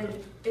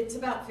 And it's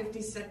about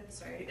 50 seconds.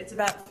 Sorry, it's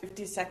about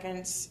 50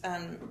 seconds.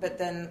 But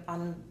then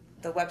on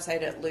the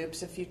website it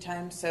loops a few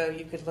times, so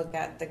you could look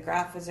at the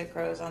graph as it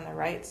grows on the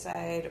right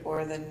side,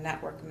 or the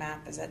network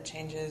map as it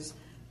changes,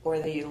 or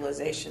the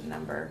utilization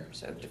number.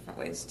 So different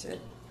ways to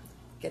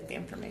get the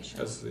information.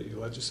 Has the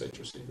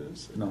legislature seen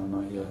this? No,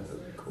 not yet.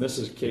 This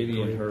is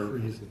Katie and her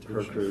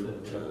crew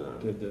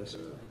did this.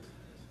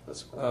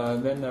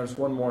 Then there's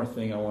one more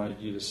thing I wanted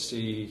you to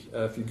see.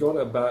 If you go to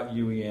About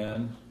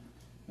UEN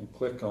and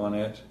click on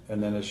it,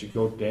 and then as you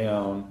go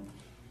down,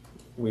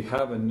 we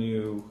have a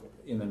new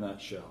In a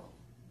Nutshell.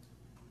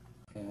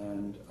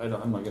 And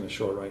I'm not going to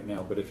show it right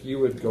now, but if you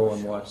would go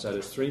and watch that,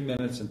 it's 3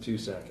 minutes and 2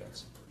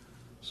 seconds.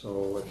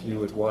 So if you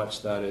would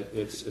watch that,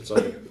 it's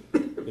an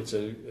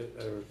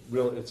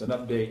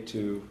update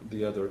to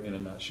the other In a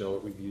Nutshell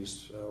that we've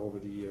used over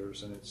the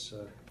years, and it's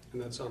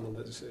and that's on the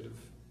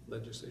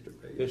legislature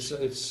page.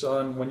 It's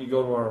on when you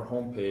go to our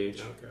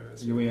homepage,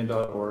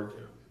 uen.org.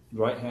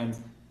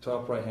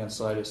 Top right hand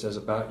side it says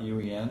About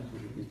UEN.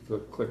 You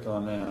click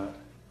on that,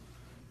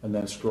 and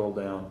then scroll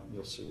down.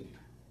 You'll see.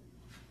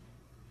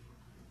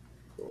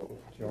 Do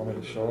you want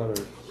me to show it?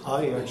 Or?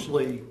 I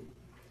actually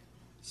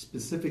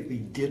specifically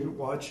didn't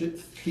watch it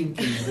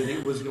thinking that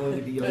it was going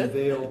to be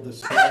unveiled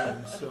this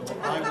morning, so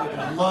I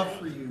would love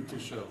for you to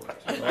show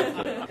it.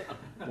 Okay.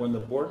 When the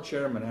board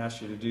chairman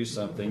asks you to do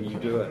something, you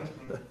do it.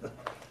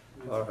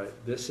 All right,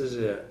 this is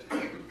it.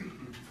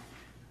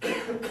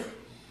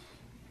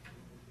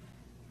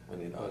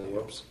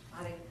 Whoops.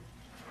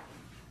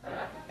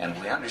 And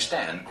we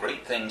understand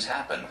great things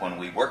happen when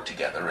we work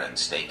together and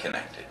stay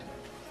connected.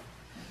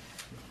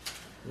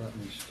 Let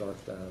me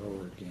start that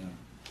over again.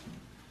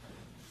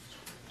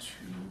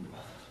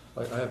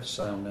 I have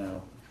sound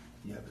now.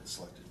 You have it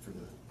selected for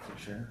the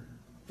share?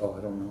 Oh,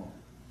 I don't know.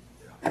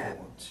 Yeah, I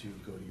want to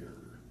go to your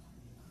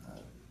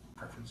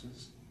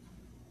preferences.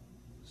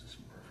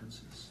 System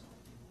preferences.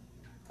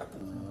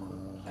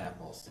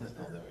 Apple says,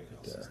 oh, there we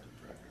go. There. System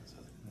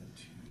preferences. And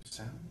to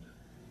sound.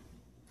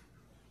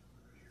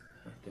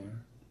 Right there.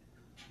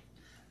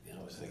 Yeah,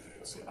 I was thinking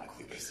it was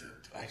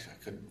actually,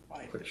 I couldn't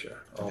find Quick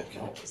share. Oh, Okay.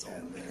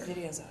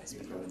 Video's always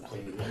been with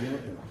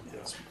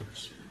that.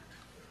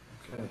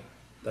 Okay.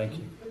 Thank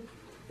you.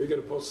 You're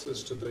going to post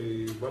this to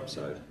the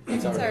website?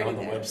 It's already on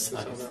the there.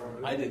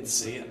 website. I didn't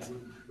see it.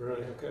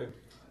 Right, okay.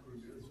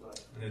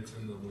 And it's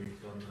in the link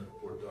on the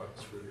board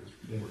docs for this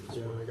report as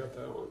Yeah, well. I got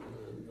that one.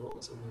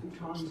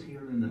 Utahns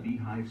here in the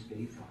Beehive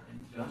State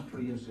are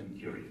industrious and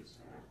curious,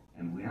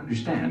 and we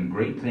understand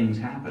great things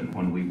happen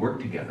when we work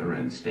together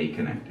and stay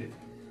connected.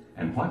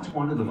 And what's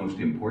one of the most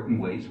important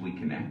ways we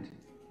connect?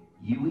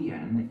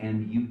 UEN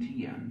and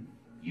UTN,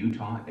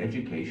 Utah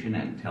Education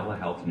and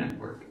Telehealth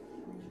Network.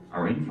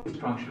 Our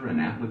infrastructure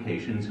and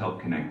applications help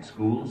connect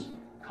schools,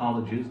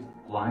 colleges,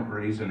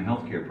 libraries, and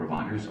healthcare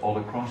providers all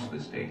across the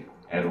state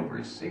at over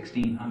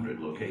 1,600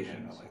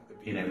 locations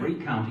in every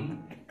county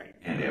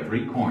and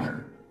every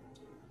corner.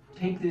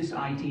 Take this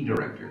IT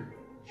director.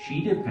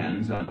 She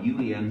depends on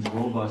UEN's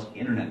robust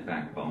internet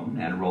backbone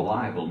and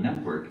reliable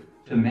network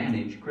to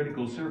manage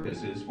critical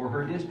services for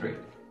her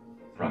district,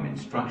 from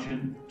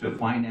instruction to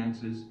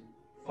finances,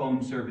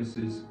 phone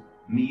services,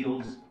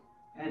 meals,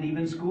 and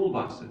even school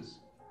buses.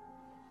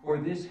 For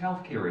this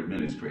healthcare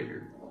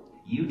administrator,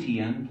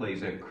 UTN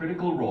plays a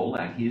critical role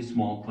at his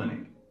small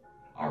clinic.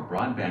 Our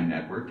broadband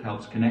network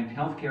helps connect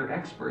healthcare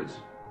experts,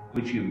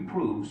 which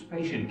improves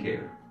patient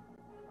care.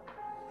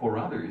 For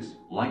others,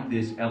 like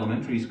this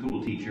elementary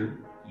school teacher,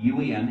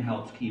 UEN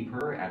helps keep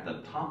her at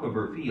the top of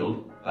her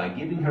field by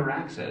giving her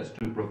access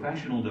to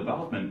professional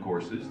development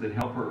courses that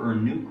help her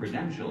earn new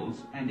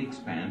credentials and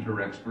expand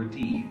her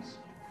expertise.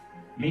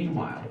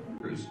 Meanwhile,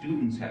 her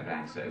students have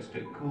access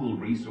to cool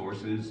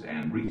resources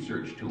and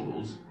research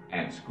tools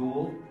at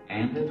school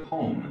and at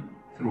home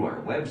through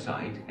our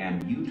website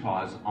and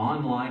Utah's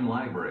online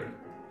library.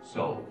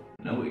 So,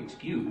 no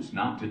excuse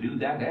not to do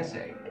that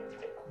essay.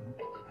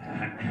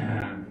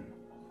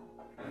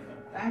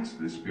 That's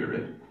the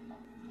spirit.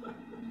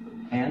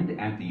 And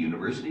at the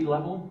university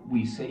level,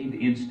 we save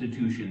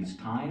institutions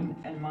time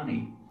and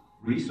money,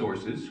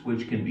 resources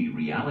which can be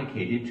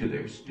reallocated to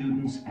their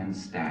students and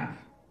staff,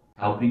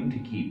 helping to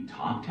keep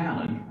top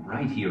talent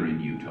right here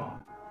in Utah.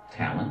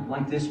 Talent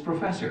like this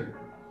professor.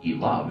 He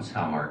loves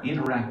how our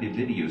interactive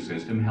video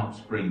system helps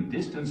bring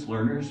distance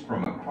learners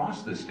from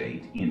across the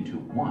state into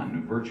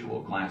one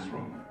virtual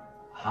classroom.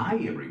 Hi,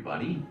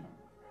 everybody.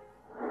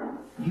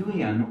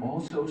 UEN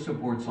also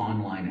supports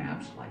online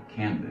apps like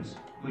Canvas,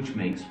 which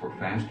makes for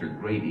faster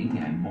grading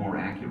and more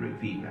accurate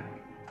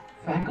feedback.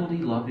 Faculty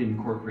love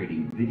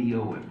incorporating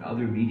video and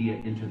other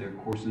media into their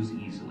courses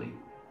easily,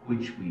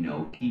 which we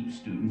know keeps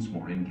students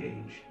more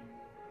engaged.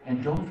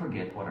 And don't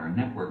forget what our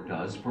network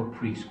does for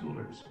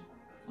preschoolers,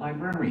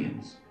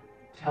 librarians,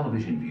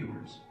 television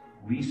viewers,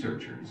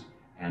 researchers,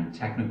 and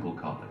technical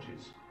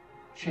colleges.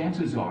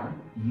 Chances are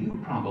you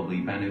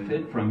probably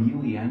benefit from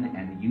UEN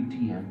and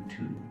UTN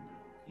too.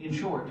 In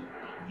short,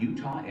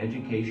 Utah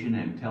Education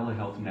and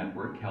Telehealth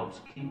Network helps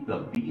keep the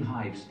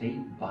Beehive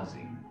State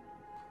buzzing.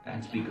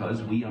 That's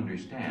because we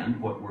understand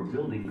what we're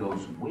building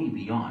goes way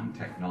beyond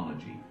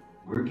technology.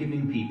 We're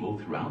giving people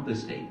throughout the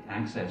state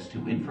access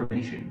to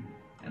information,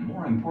 and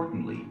more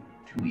importantly,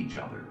 to each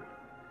other.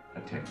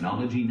 A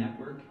technology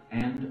network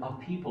and a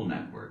people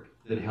network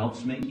that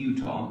helps make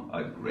Utah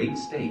a great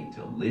state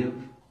to live,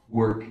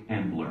 work,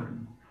 and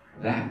learn.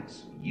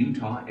 That's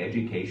Utah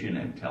Education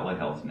and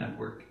Telehealth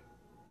Network.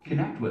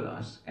 Connect with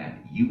us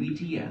at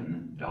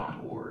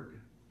UETN.org.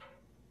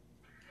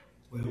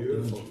 Well,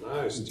 beautiful,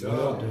 nice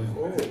job.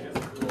 Well done.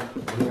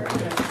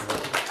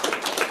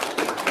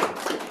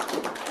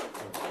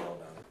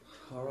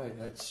 All right,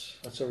 that's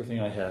everything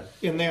I had.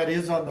 And that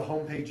is on the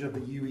homepage of the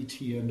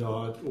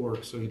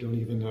UETN.org, so you don't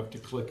even have to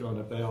click on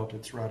About.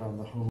 It's right on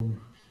the home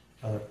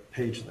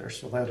page there.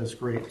 So that is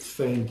great.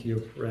 Thank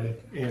you, Ray,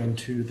 and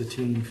to the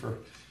team for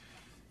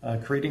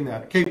creating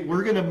that. Okay,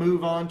 we're going to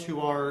move on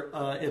to our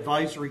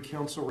advisory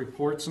council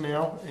reports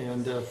now.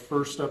 And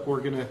first up,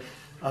 we're going to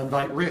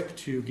invite Rick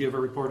to give a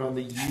report on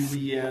the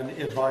UEN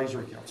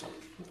Advisory Council.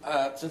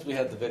 Since we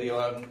had the video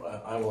on,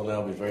 I will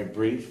now be very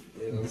brief.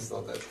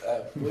 So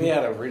that, we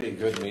had a really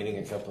good meeting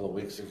a couple of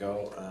weeks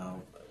ago.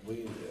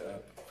 We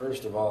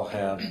first of all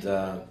had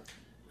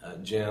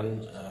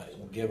Jen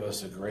give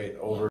us a great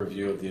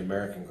overview of the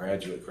American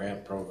Graduate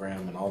Grant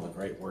Program and all the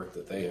great work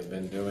that they have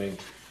been doing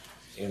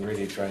in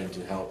really trying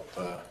to help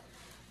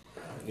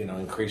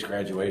increase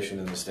graduation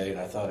in the state.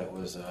 I thought it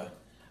was a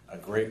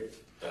great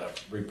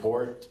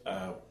report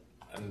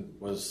and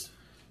was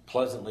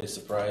pleasantly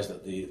surprised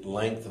at the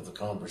length of the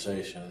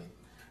conversation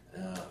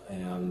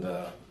and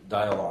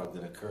dialogue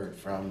that occurred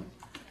from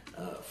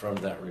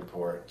that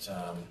report.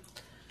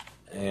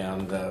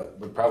 And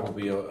would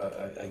probably be,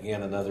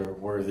 again, another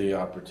worthy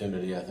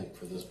opportunity, I think,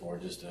 for this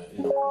board, just to,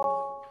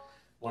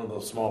 one of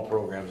those small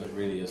programs that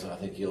really is, I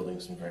think, yielding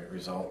some great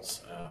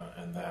results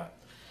and that.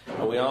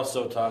 We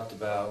also talked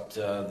about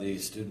the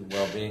student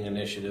well-being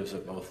initiatives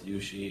at both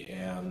USHE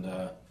and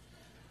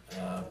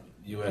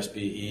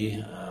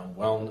USBE.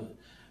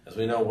 As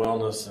we know,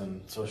 wellness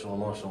and social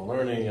emotional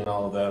learning and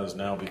all of that is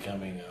now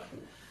becoming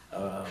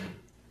a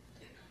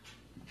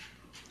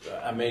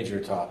major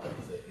topic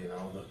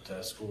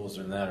that schools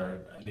and that are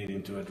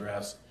needing to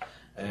address.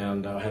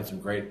 And I had some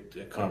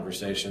great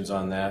conversations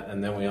on that.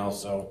 And then we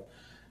also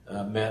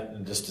met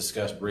and just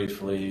discussed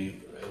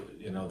briefly,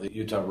 the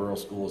Utah Rural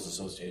Schools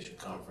Association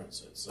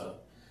conference.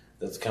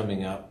 That's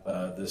coming up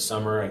this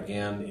summer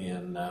again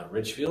in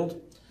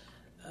Richfield.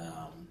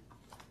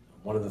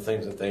 One of the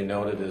things that they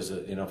noted is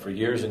that, for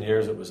years and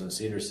years it was in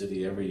Cedar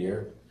City every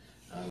year,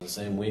 the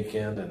same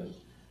weekend, and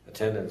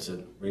attendance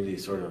had really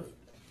sort of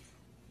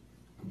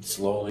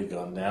slowly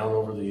gone down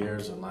over the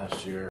years, and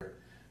last year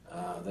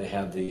they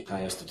had the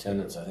highest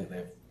attendance I think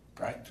they've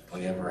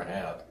practically ever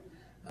had,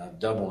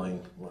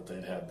 doubling what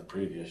they'd had the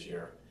previous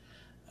year.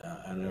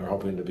 And they're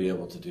hoping to be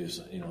able to do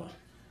so,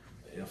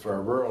 for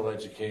our rural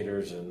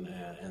educators and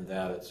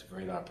that, it's a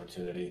great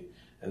opportunity.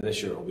 And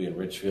this year it will be in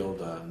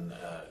Richfield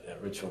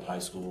at Richfield High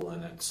School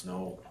and at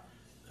Snow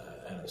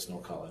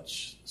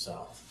College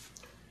South.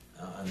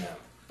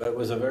 But it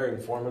was a very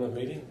informative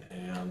meeting,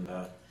 and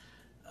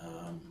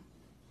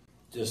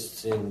just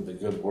seeing the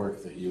good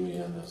work that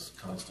UEN is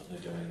constantly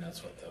doing.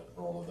 That's what the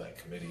role of that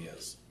committee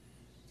is.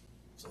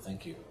 So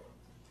thank you.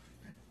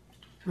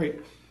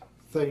 Great.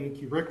 Thank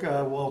you, Rick.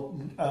 We'll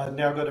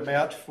now go to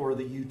Matt for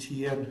the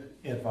UTN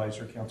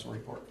Advisory Council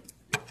report.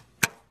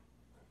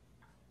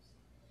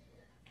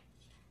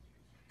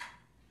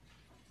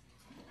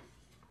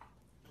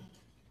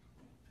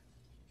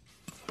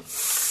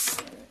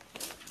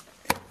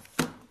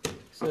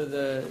 So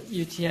the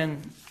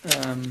UTN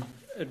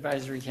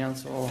Advisory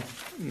Council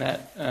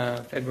met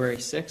February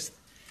 6th,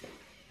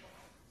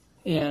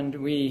 and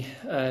we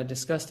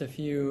discussed a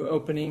few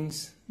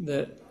openings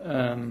that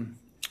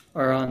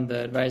are on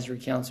the Advisory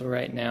Council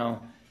right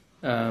now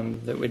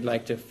that we'd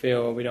like to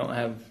fill. We don't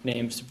have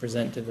names to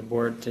present to the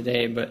board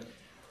today, but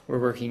we're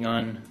working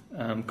on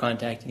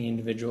contacting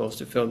individuals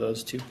to fill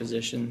those two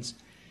positions.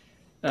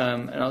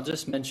 And I'll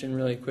just mention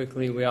really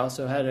quickly, we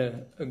also had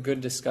a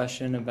good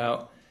discussion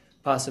about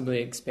possibly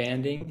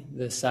expanding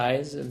the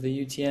size of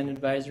the UTN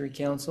Advisory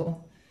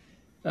Council.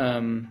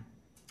 One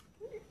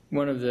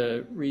of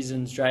the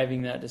reasons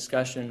driving that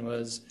discussion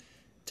was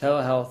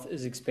telehealth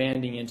is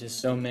expanding into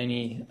so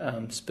many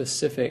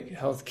specific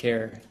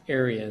healthcare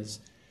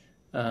areas.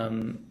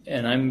 And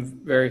I'm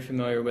very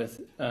familiar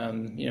with,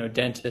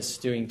 dentists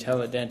doing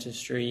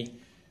teledentistry.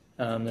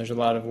 There's a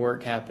lot of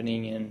work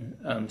happening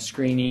in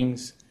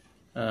screenings,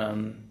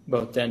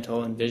 both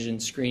dental and vision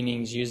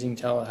screenings using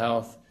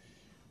telehealth.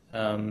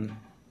 And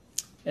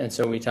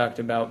so we talked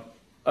about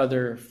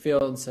other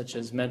fields such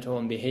as mental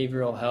and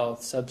behavioral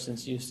health,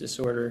 substance use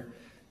disorder.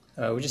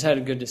 We just had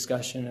a good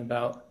discussion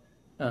about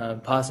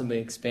possibly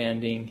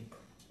expanding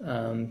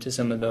to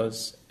some of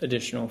those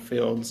additional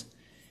fields.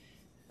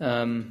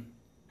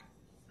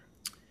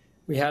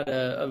 We had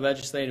a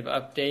legislative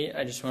update.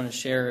 I just want to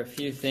share a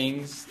few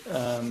things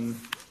to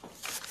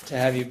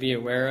have you be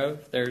aware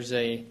of. There's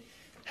a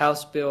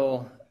House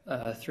Bill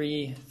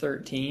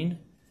 313.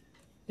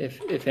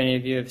 If any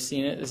of you have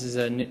seen it, this is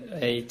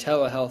a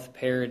telehealth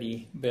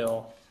parity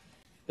bill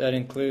that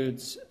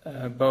includes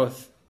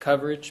both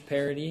coverage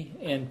parity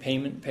and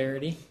payment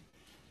parity.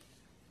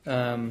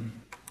 The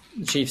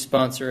chief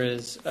sponsor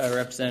is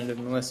Representative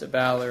Melissa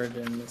Ballard,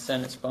 and the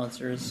Senate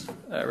sponsor is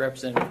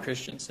Representative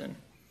Christensen.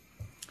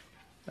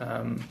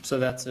 So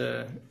that's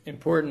an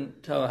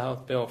important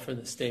telehealth bill for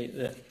the state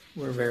that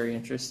we're very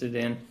interested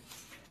in.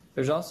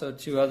 There's also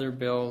two other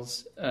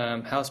bills,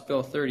 House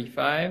Bill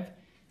 35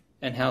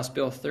 and House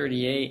Bill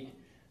 38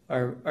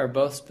 are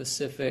both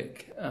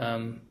specific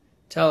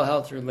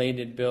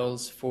telehealth-related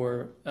bills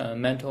for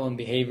mental and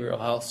behavioral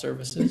health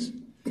services,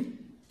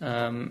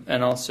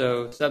 and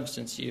also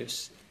substance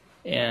use,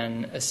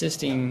 and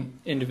assisting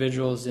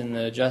individuals in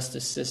the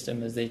justice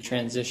system as they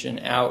transition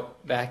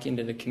out back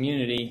into the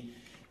community,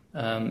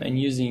 and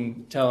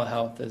using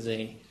telehealth as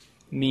a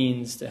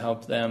means to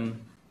help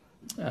them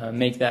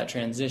make that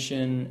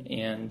transition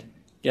and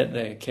get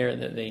the care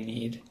that they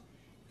need.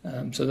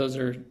 So those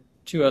are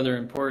two other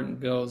important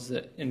bills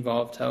that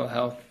involve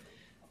telehealth.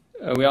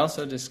 We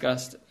also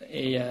discussed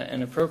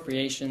an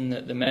appropriation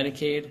that the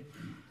Medicaid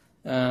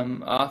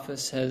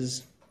office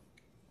has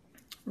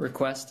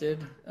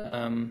requested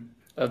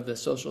of the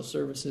Social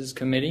Services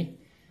Committee.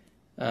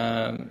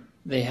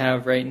 They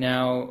have right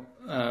now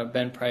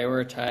been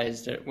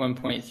prioritized at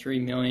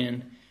 $1.3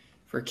 million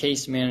for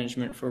case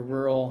management for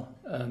rural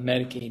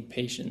Medicaid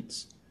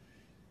patients,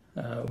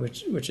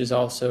 which is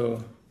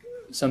also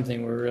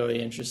something we're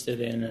really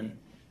interested in and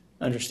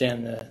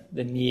understand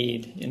the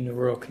need in the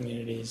rural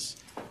communities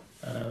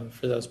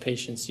for those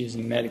patients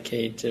using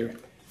Medicaid to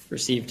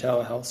receive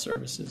telehealth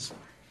services.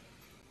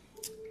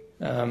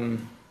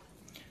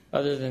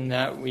 Other than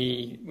that,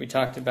 we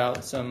talked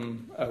about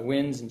some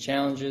wins and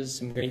challenges,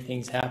 some great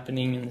things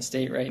happening in the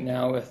state right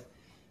now with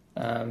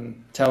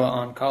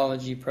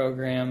tele-oncology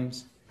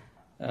programs,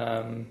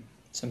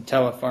 some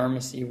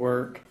telepharmacy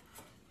work,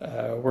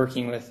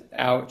 working with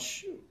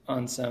Ouch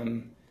on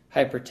some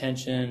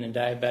hypertension and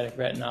diabetic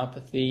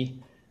retinopathy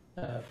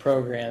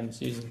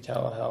programs using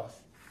telehealth.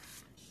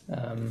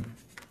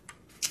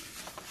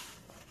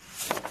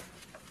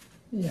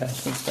 Yeah, I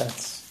think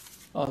that's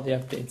all the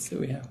updates that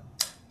we have.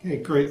 Okay,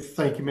 great.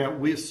 Thank you, Matt.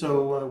 We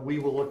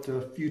will look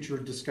to future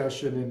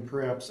discussion and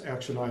perhaps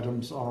action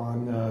items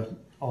on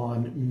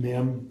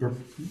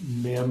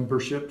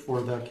membership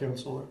for that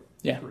council.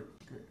 Yeah. Great.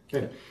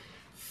 Okay.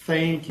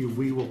 Thank you.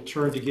 We will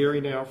turn to Gary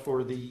now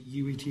for the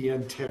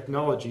UETN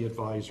Technology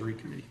Advisory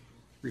Committee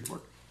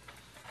report.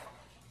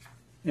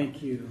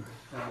 Thank you.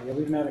 Yeah,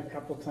 we've met a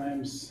couple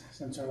times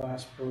since our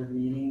last board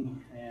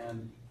meeting,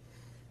 and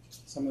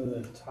some of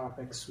the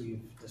topics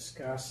we've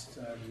discussed,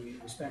 we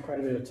spent quite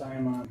a bit of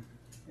time on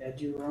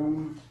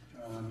EduRoam,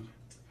 kind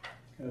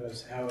of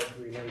as how it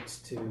relates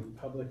to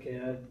public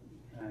ed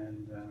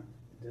and the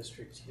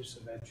district's use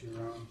of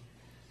EduRoam.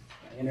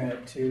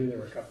 Internet 2, there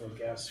were a couple of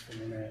guests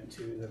from Internet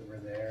 2 that were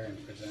there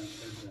and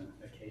presented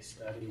a case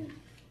study.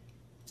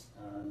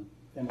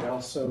 And we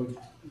also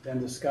been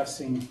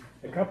discussing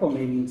a couple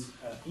meetings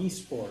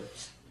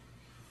esports,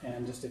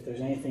 and just if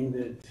there's anything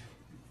that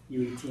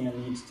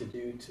UETN needs to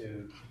do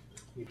to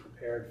be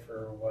prepared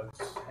for what's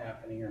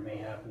happening or may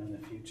happen in the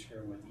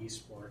future with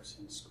esports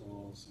in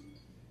schools and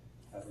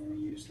how they're going to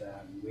use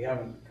that. And we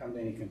haven't come to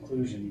any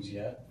conclusions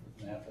yet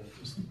from that, but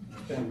it's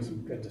been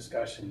some good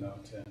discussion though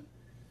to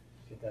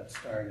get that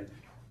started.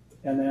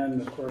 And then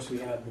of course we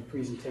had the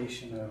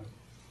presentation of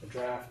the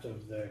draft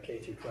of the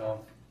K-12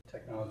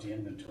 technology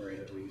inventory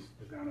that we've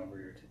gone over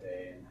here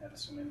today and had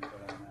some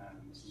input on that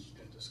and some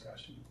good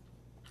discussion.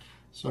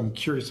 So I'm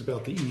curious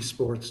about the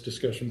esports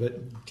discussion, but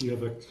do you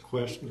have a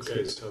question?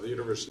 Okay, so the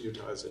University of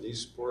Utah has an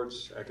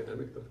esports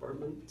academic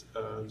department.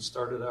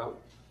 Started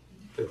out,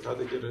 they thought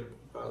they did it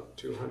about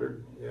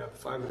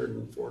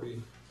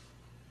 540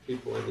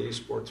 people in the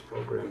esports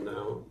program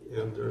now,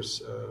 and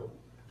there's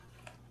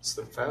it's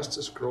the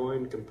fastest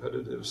growing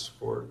competitive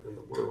sport in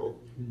the world.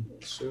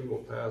 Soon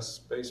we'll pass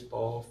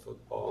baseball,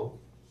 football,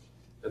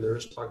 and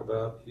there's talk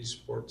about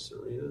esports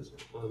arenas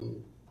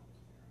on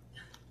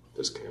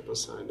this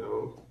campus, I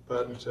know.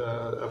 But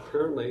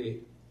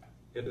apparently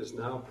it is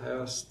now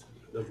past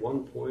the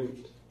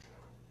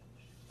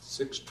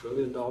 $1.6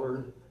 trillion.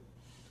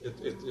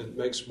 It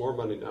makes more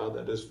money now,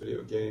 that is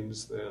video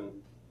games,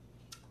 than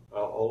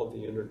all of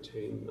the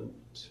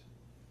entertainment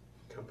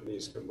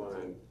companies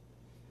combined.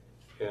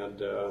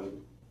 And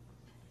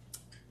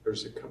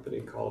there's a company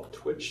called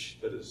Twitch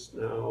that is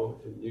now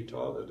in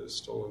Utah that has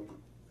stolen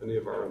many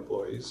of our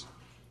employees.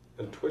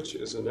 And Twitch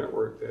is a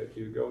network that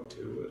you go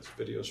to, it's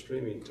video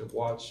streaming, to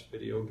watch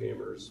video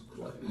gamers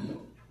play.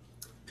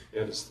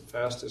 And it's the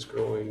fastest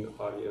growing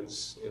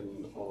audience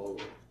in all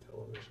of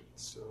television.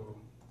 So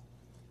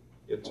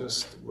it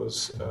just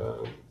was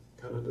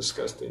kind of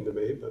disgusting to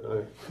me, but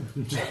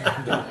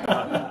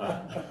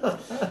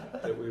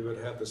that we would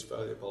have this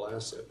valuable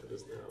asset that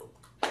is now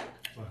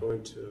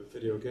going to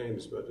video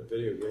games, but the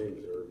video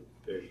games are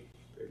big,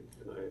 and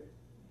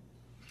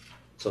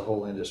it's a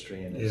whole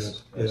industry in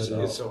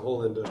it's a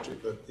whole industry,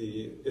 but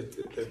the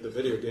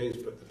video games,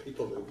 but the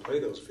people who play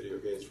those video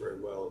games very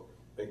well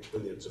make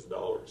millions of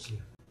dollars.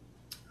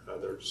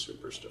 They're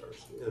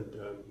superstars, and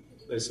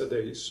they said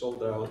they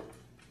sold out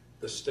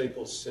the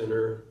Staples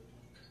Center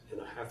in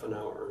a half an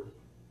hour,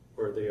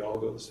 where they all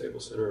go to the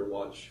Staples Center and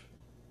watch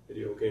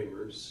video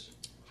gamers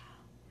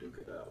duke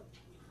it out.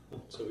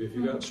 So if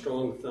you got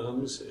strong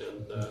thumbs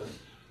and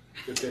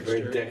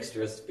Very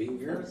dexterous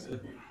fingers.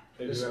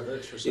 They do have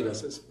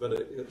exercises,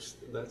 but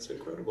that's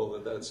incredible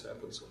that's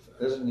happened so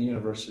fast. Isn't the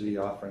university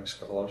offering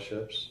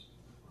scholarships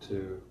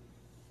to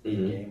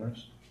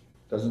gamers?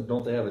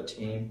 Don't they have a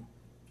team?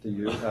 Do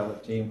you have a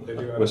team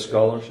with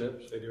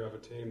scholarships? They do have a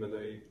team, and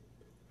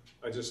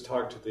I just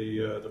talked to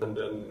the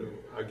and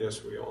I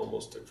guess we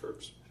almost took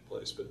first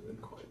place, but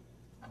didn't quite.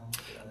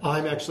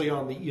 I'm actually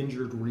on the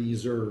injured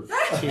reserve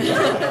team with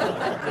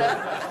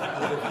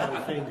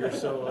my finger,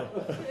 so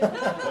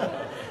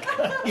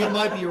it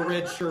might be a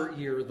red shirt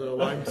year,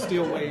 though. I'm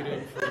still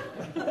waiting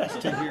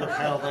to hear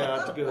how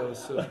that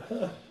goes. So.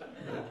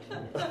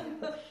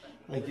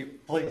 Thank you.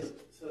 Please.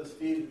 So,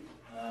 Steve,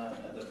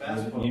 the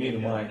basketball you need a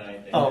mic.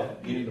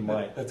 You need a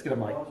mic. Let's get a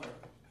mic.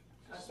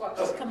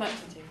 Just come up to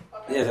the table.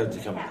 You have to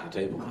come to the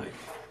table, Mike.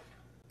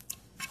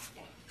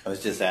 I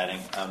was just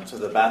adding, so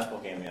the basketball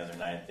game the other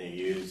night, they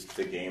used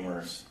the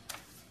gamers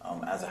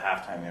as a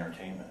halftime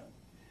entertainment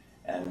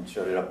and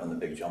showed it up on the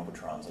big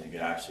Jumbotrons, and you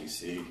could actually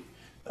see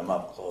them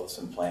up close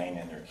and playing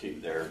in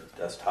their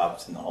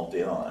desktops and the whole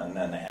deal. And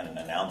then they had an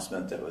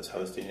announcement that was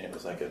hosting it. It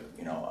was like a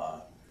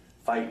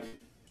fight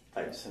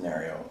type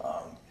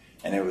scenario,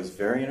 and it was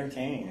very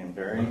entertaining and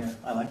very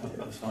I liked it.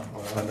 It was fun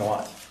to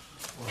watch.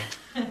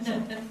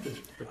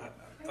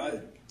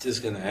 I'm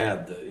just going to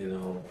add that,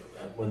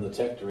 when the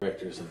tech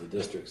directors of the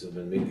districts have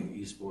been meeting,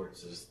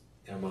 esports has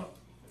come up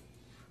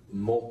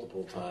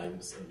multiple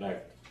times. In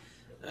fact,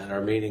 at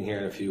our meeting here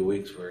in a few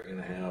weeks, we're going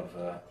to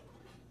have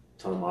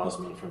Tom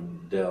Osmond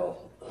from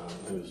Dell,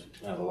 who's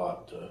done a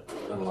lot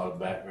of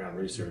background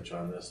research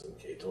on this in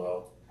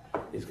K-12.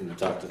 He's going to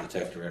talk to the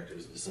tech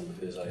directors of some of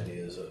his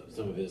ideas,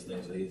 some of his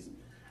things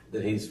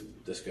that he's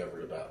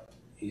discovered about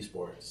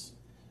esports.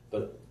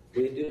 But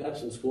we do have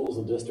some schools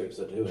and districts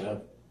that do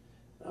have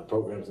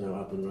programs now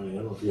up and running. I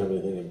don't know if you have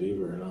anything in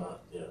Beaver or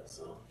not yet.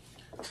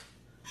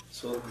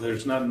 So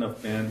there's not enough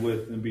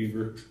bandwidth in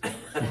Beaver.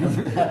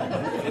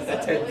 It's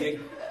a 10 gig.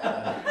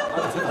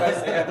 I'm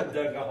surprised they haven't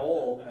dug a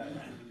hole.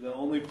 The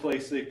only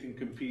place they can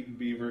compete in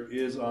Beaver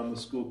is on the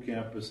school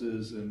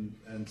campuses,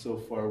 and so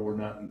far we're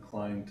not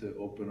inclined to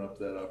open up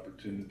that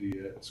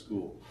opportunity at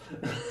school.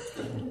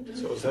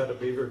 So is that a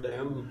beaver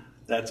dam?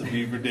 That's a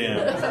beaver dam,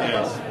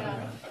 yes.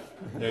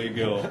 There you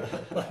go.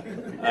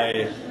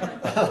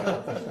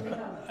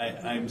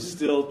 I'm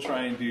still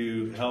trying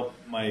to help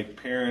my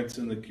parents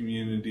in the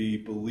community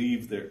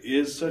believe there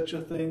is such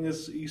a thing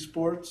as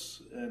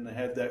esports, and I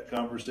had that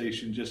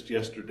conversation just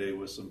yesterday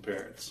with some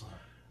parents.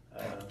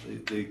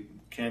 They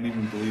can't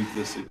even believe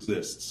this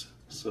exists.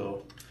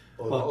 So,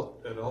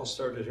 it all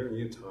started here in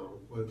Utah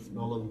with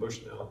Nolan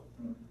Bushnell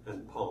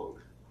and Pong.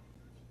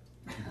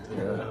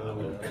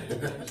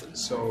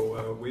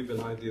 So we've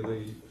been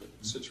ideally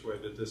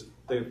situated.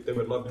 They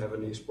would love to have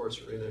an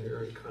esports arena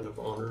here in kind of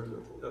honor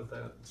of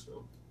that.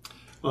 So.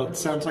 Well, it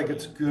sounds like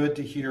it's good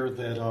to hear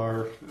that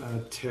our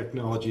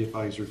technology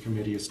advisory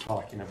committee is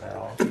talking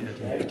about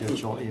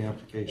potential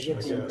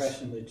applications. I get the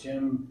impression that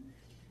Jim,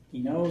 he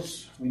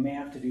knows we may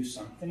have to do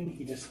something.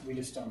 We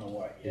just don't know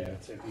what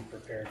yet to be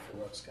prepared for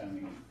what's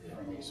coming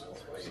from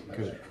esports.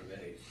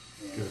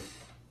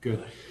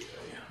 Good.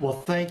 Well,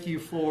 thank you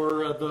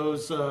for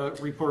those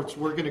reports.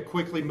 We're going to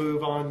quickly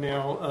move on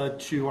now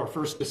to our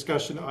first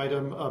discussion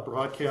item,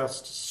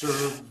 broadcast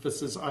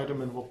services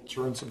item, and we'll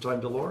turn some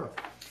time to Laura.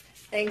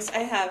 Thanks. I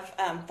have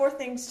 4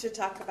 things to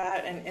talk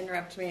about, and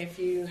interrupt me if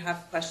you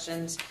have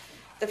questions.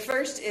 The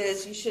first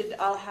is you should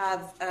all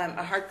have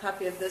a hard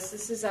copy of this.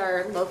 This is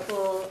our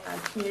local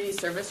community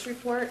service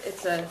report.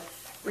 It's a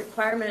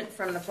requirement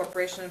from the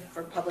Corporation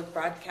for Public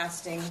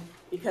Broadcasting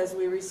because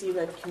we receive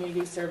a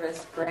community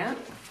service grant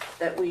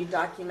that we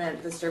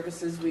document the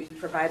services we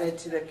provided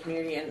to the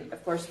community. And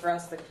of course, for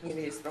us, the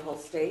community is the whole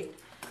state.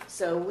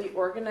 So we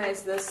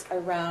organize this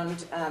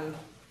around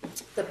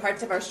the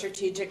parts of our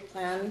strategic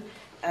plan.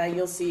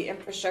 You'll see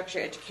infrastructure,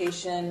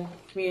 education,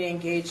 community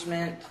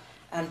engagement,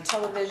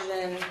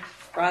 television,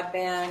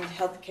 broadband,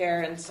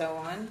 healthcare, and so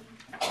on.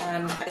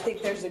 I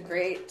think there's a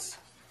great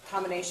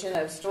combination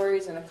of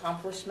stories and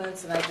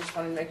accomplishments, and I just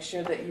want to make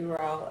sure that you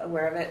are all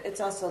aware of it. It's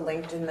also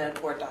linked in the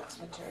board docs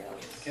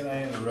materials. Can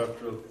I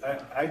interrupt?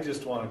 I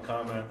just want to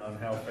comment on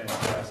how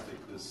fantastic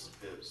this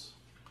is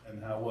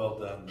and how well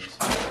done this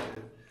is.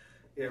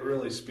 It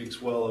really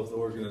speaks well of the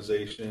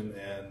organization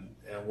and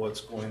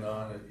what's going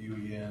on at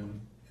UEN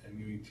and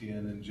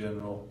UETN in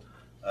general.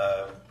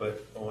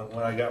 But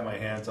when I got my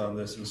hands on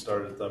this and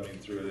started thumbing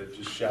through it, it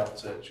just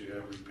shouts at you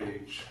every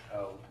page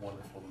how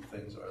wonderful the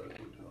things are that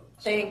we're doing.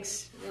 So,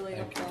 thanks. Really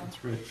helpful. That's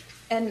great.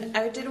 And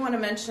I did want to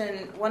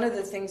mention one of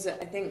the things that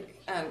I think,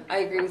 I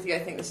agree with you, I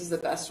think this is the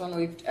best one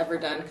we've ever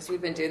done because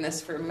we've been doing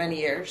this for many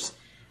years.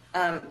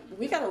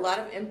 We got a lot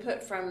of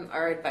input from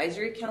our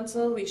advisory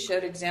council. We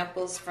showed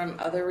examples from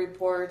other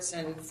reports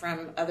and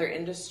from other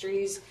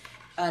industries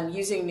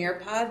using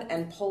Nearpod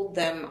and polled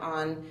them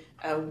on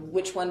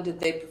which one did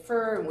they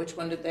prefer and which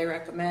one did they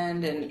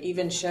recommend, and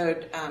even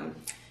showed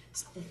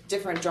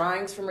different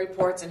drawings from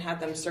reports and had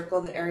them circle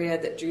the area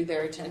that drew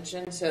their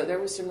attention. So there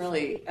was some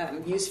really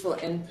useful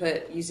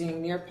input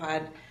using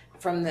Nearpod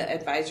from the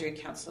advisory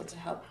council to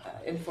help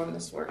inform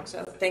this work.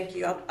 So thank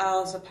you. I'll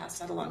also pass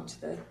that along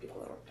to the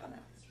people that worked on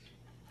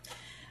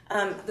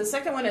it. The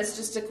second one is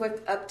just a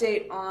quick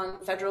update on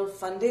federal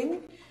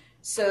funding.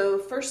 So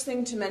first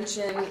thing to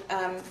mention,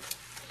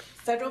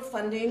 federal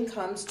funding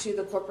comes to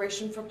the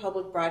Corporation for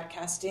Public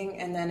Broadcasting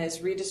and then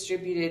is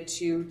redistributed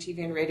to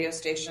TV and radio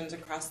stations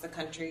across the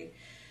country.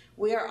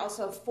 We are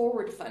also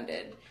forward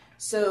funded.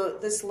 So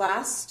this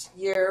last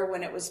year,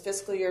 when it was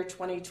fiscal year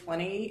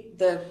 2020,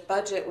 the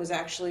budget was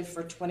actually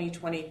for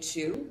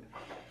 2022.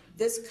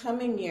 This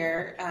coming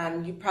year,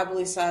 you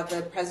probably saw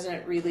the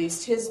president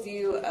released his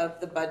view of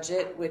the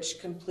budget, which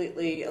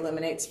completely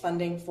eliminates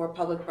funding for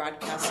public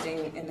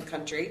broadcasting in the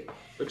country.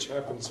 Which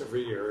happens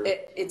every year.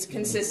 It's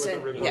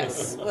consistent,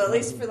 yes. Well, at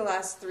least for the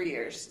last 3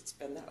 years, it's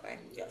been that way,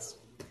 yes.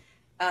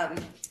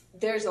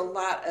 There's a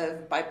lot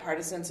of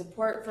bipartisan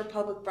support for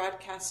public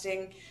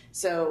broadcasting.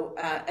 So,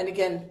 and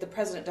again, the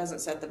president doesn't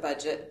set the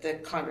budget, the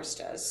Congress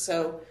does.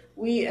 So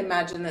we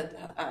imagine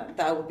that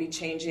that will be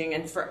changing.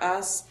 And for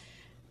us,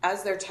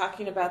 as they're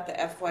talking about the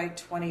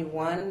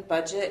FY21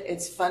 budget,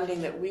 it's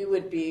funding that we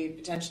would be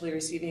potentially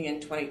receiving in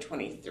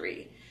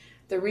 2023.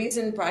 The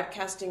reason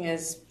broadcasting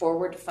is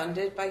forward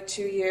funded by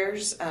 2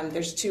 years,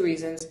 there's 2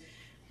 reasons.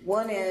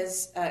 One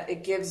is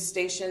it gives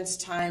stations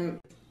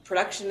time.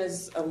 Production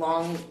is a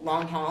long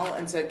haul,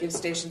 and so it gives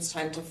stations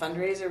time to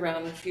fundraise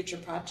around future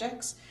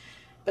projects.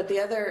 But the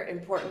other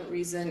important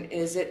reason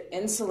is it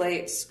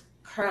insulates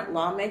current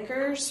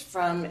lawmakers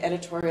from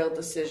editorial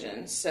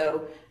decisions.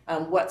 So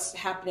what's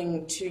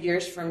happening 2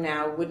 years from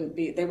now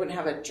they wouldn't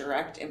have a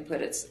direct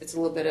input. It's a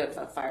little bit of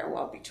a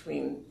firewall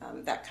between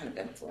that kind of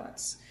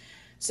influence.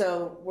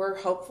 So we're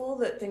hopeful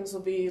that things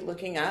will be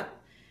looking up.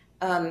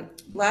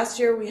 Last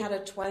year we had a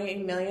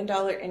 $20 million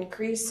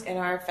increase in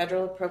our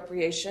federal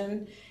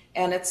appropriation,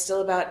 and it's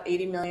still about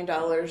 $80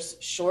 million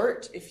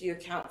short if you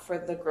account for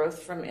the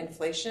growth from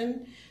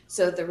inflation.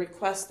 So the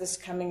request this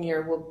coming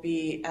year will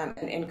be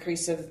an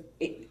increase of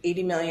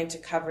 $80 million to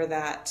cover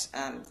that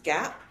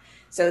gap.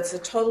 So it's a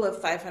total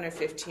of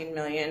 $515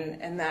 million,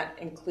 and that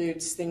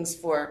includes things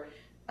for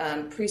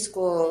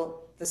preschool,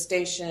 the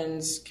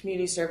stations,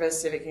 community service,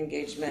 civic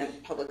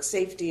engagement, public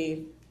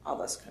safety, all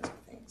those kinds of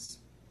things.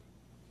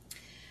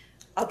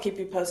 I'll keep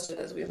you posted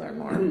as we learn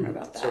more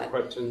about that. So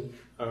question,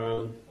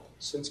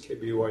 since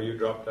KBYU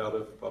dropped out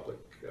of public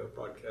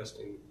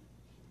broadcasting,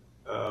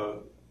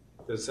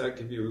 does that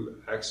give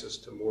you access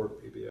to more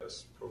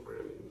PBS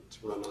programming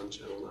to run on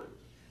Channel 9?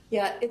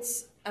 Yeah,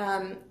 it's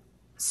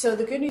so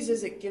the good news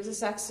is it gives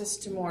us access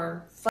to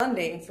more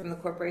funding from the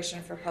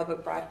Corporation for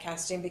Public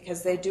Broadcasting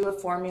because they do a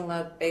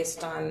formula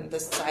based on the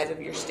size of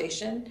your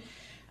station.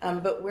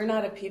 But we're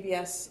not a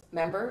PBS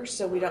member,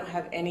 so we don't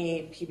have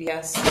any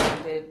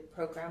PBS-funded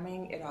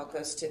programming. It all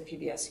goes to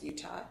PBS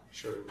Utah.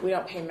 Sure. We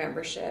don't pay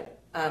membership.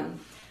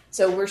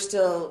 So we're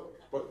still...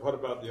 What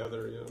about the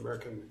other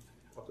American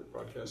public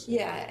broadcasting?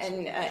 Yeah,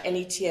 and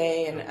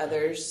NETA and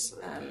others.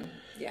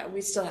 Yeah,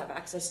 we still have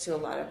access to a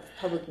lot of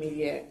public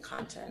media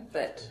content,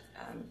 but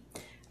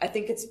I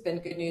think it's been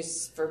good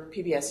news for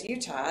PBS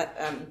Utah,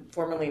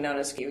 formerly known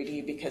as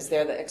KUED, because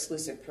they're the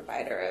exclusive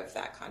provider of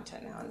that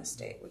content now in the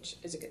state, which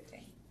is a good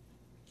thing.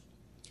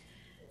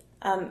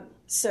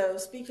 So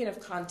speaking of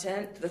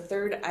content, the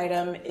third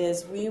item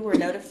is we were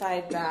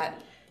notified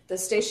that the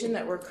station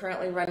that we're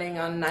currently running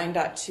on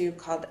 9.2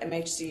 called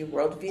MHC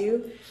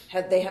Worldview,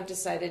 they have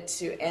decided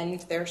to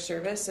end their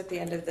service at the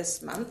end of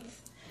this month.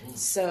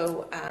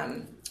 So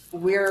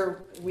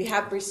we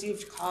have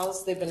received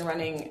calls. They've been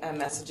running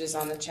messages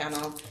on the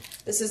channel.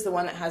 This is the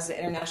one that has the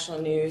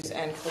international news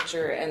and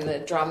culture and the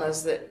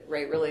dramas that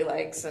Ray really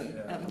likes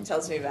and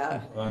tells me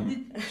about.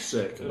 I'm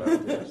sick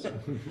about this.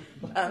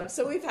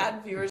 So we've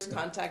had viewers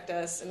contact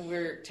us, and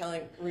we're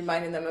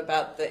reminding them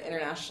about the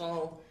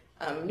international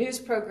news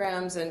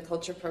programs and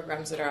culture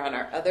programs that are on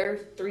our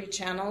other 3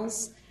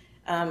 channels.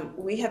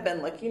 We have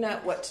been looking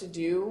at what to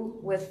do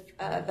with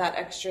that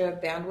extra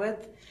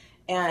bandwidth.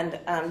 And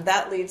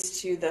that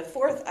leads to the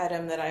fourth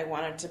item that I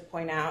wanted to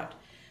point out.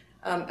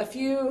 A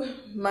few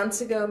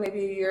months ago, maybe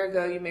a year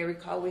ago, you may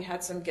recall we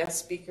had some guest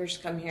speakers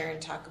come here and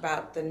talk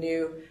about the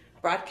new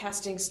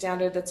broadcasting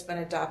standard that's been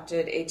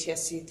adopted,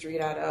 ATSC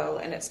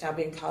 3.0, and it's now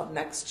being called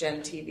Next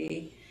Gen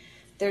TV.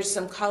 There's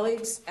some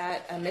colleagues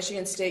at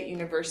Michigan State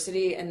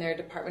University and their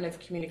Department of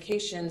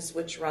Communications,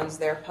 which runs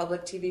their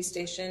public TV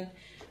station,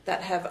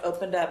 that have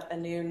opened up a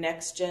new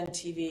Next Gen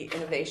TV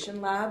Innovation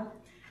Lab.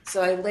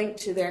 So I linked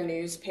to their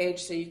news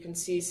page so you can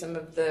see some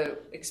of the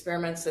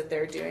experiments that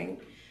they're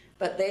doing.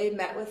 But they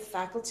met with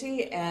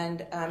faculty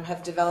and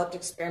have developed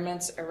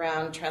experiments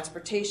around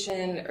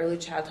transportation, early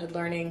childhood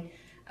learning,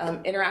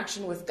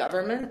 interaction with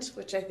government,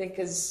 which I think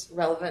is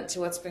relevant to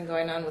what's been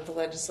going on with the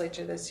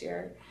legislature this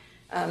year,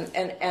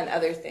 and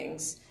other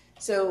things.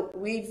 So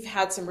we've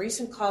had some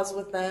recent calls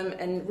with them,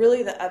 and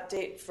really the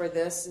update for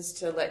this is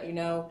to let you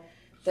know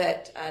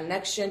that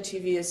Next Gen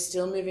TV is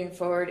still moving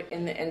forward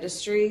in the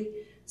industry.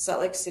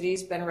 Salt Lake City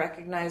has been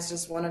recognized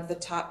as one of the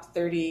top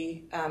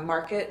 30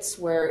 markets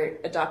where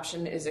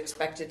adoption is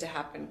expected to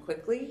happen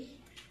quickly.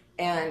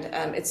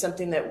 And it's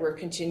something that we're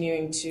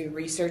continuing to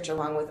research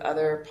along with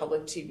other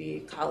public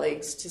TV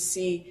colleagues to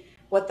see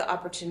what the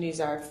opportunities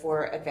are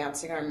for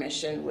advancing our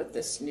mission with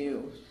this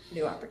new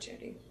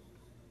opportunity.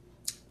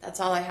 That's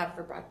all I have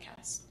for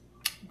broadcast.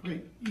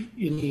 Great.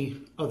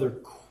 Any other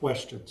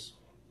questions?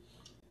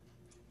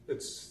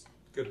 It's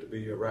good to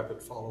be a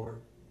rapid follower.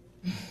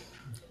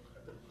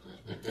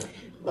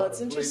 Well,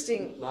 it's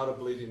interesting. Not a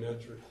bleeding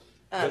edge.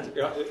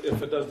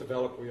 If it does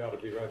develop, we ought to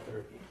be right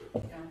there.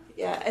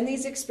 Yeah, and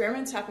these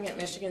experiments happening at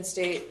Michigan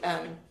State,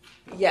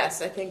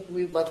 yes, I think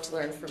we'd love to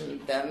learn from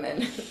them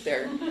and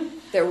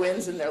their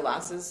wins and their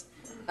losses.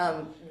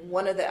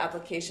 One of the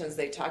applications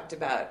they talked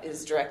about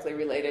is directly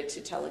related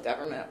to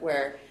telegovernment,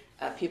 where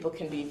people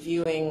can be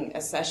viewing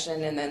a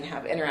session and then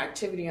have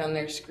interactivity on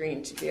their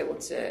screen to be able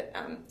to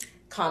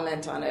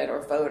comment on it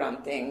or vote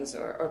on things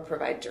or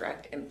provide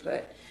direct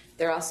input.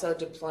 They're also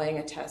deploying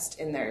a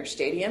test in their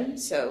stadium,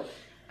 so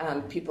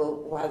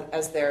people,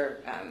 as they're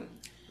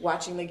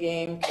watching the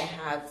game, can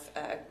have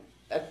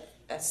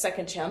a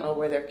second channel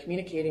where they're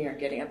communicating or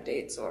getting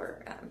updates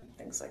or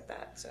things like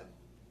that. So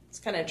it's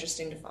kind of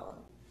interesting to follow.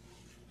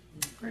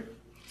 Great.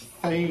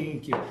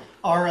 Thank you.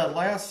 Our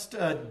last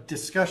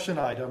discussion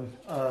item,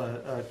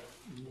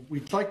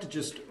 we'd like to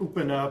just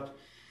open up,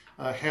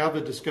 have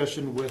a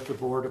discussion with the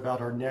board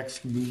about our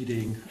next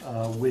meeting,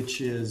 which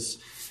is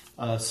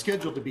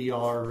scheduled to be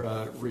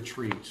our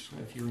retreat.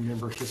 If you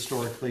remember,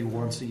 historically,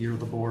 once a year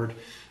the board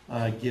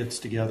gets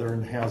together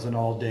and has an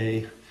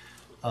all-day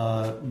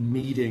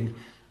meeting.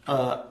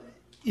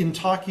 In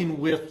talking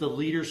with the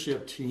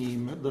leadership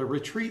team, the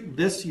retreat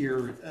this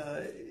year,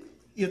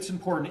 it's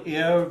important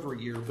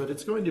every year, but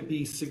it's going to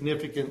be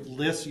significant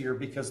this year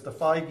because the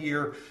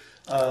 5-year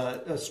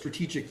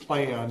strategic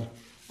plan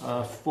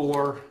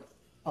for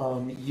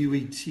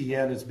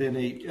UETN has been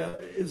a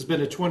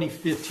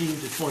 2015 to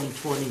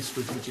 2020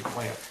 strategic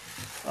plan,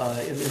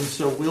 and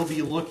so we'll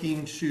be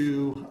looking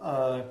to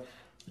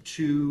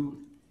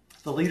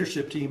the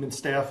leadership team and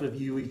staff of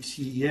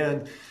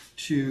UETN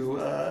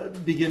to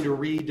begin to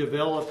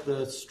redevelop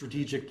the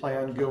strategic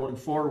plan going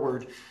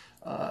forward.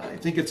 I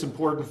think it's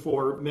important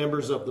for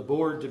members of the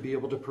board to be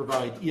able to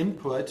provide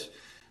input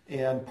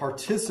and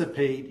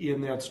participate in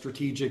that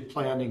strategic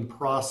planning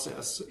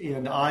process.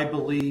 And I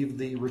believe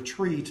the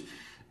retreat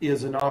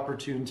is an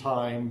opportune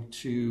time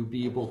to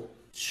be able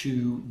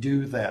to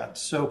do that.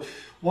 So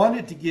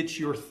wanted to get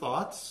your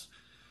thoughts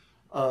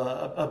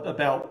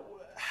about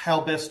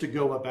how best to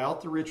go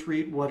about the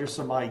retreat. What are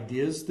some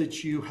ideas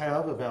that you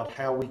have about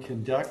how we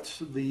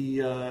conduct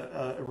the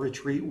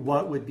retreat?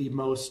 What would be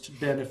most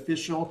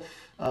beneficial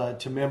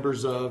to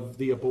members of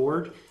the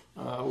board?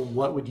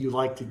 What would you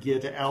like to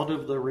get out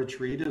of the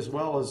retreat, as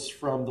well as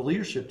from the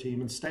leadership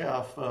team and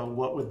staff?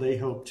 What would they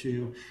hope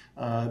to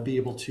be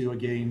able to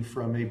gain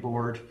from a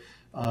board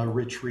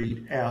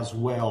retreat as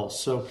well?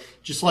 So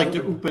just like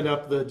to open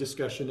up the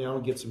discussion now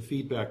and get some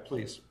feedback,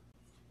 please.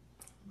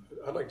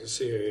 I'd like to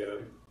see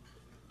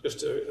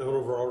just an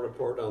overall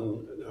report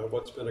on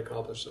what's been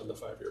accomplished on the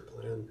 5-year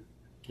plan.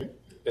 Okay.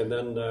 And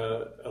then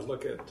a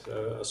look at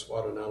a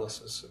SWOT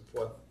analysis of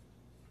what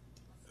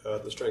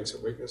the strengths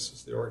and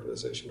weaknesses of the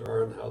organization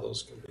are and how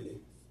those can be,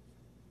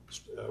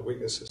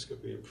 weaknesses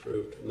could be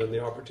improved. And then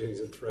the opportunities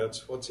and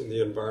threats, what's in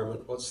the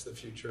environment, what's the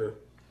future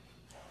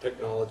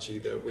technology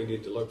that we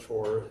need to look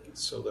for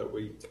so that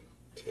we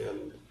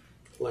can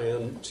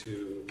plan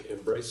to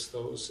embrace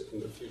those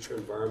in the future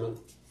environment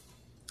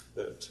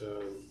that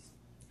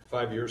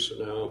 5 years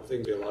from now,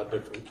 things will be a lot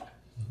different.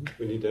 Mm-hmm.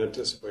 We need to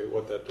anticipate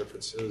what that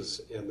difference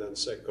is and then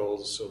set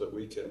goals so that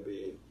we can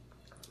be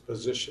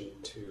positioned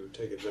to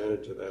take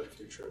advantage of that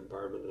future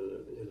environment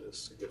in a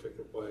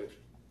significant way.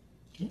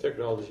 Mm-hmm.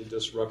 Technology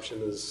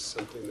disruption is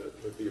something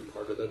that would be a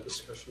part of that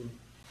discussion,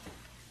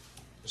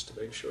 just to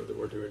make sure that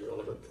we're doing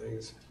relevant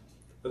things.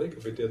 I think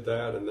if we did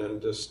that and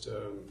then just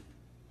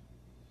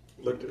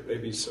looked at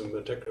maybe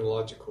some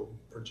technological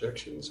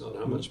projections on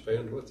how much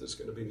bandwidth is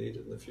going to be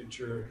needed in the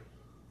future,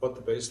 what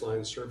the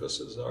baseline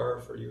services are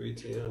for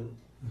UETN,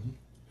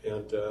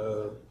 and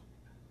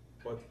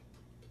what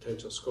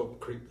potential scope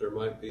creep there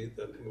might be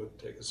that would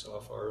take us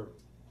off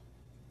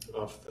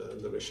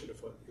the mission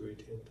of what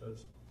UETN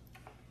does.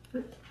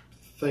 Great.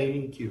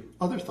 Thank you.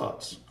 Other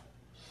thoughts?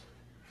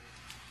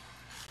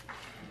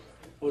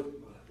 What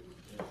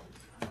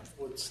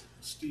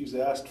Steve's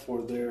asked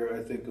for there,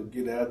 I think will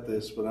get at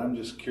this, but I'm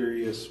just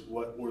curious,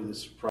 what were the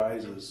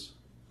surprises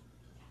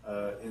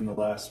in the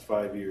last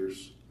 5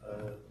 years?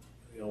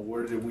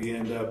 Where did we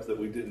end up that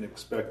we didn't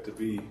expect to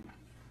be?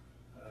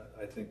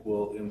 I think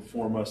will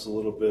inform us a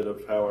little bit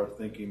of how our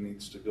thinking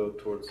needs to go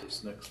towards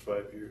this next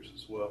 5 years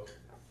as well.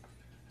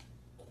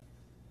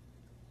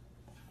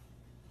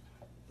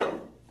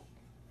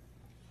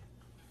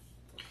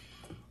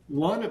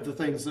 One of the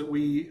things that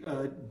we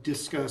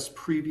discussed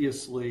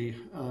previously,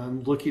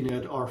 looking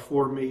at our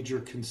 4 major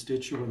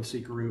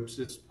constituency groups,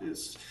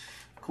 is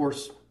of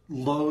course,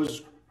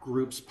 Lowe's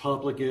groups,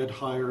 public ed,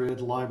 higher ed,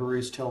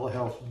 libraries,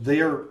 telehealth.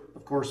 They're,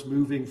 of course,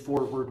 moving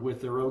forward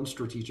with their own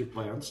strategic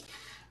plans.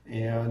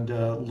 and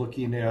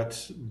looking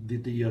at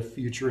the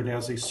future. And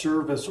as a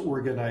service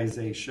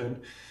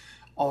organization,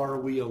 are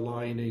we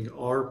aligning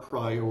our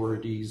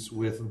priorities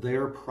with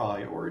their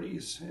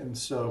priorities? And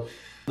so,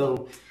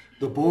 though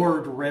the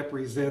board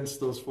represents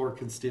those 4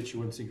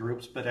 constituency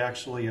groups, but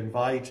actually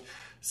invite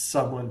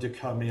someone to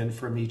come in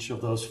from each of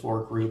those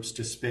 4 groups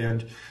to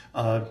spend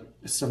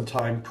some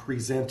time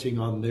presenting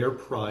on their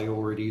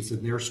priorities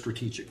and their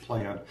strategic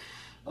plans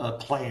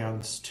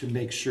to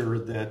make sure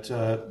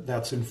that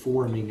that's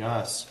informing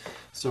us.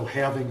 So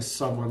having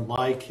someone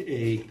like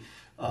a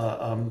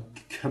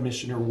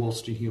Commissioner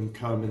Wolstenholme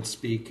come and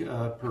speak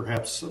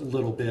perhaps a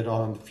little bit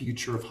on the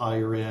future of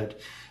higher ed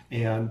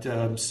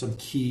and some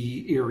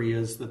key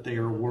areas that they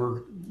are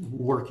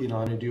working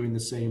on, and doing the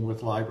same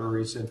with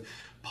libraries and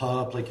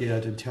public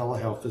ed and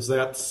telehealth. Is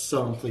that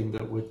something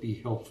that would be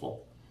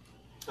helpful?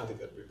 I think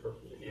that'd be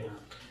perfect. Yeah,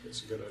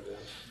 it's a good idea.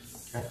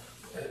 Okay.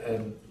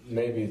 And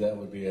maybe that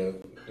would be a,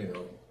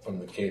 from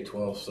the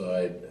K-12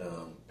 side,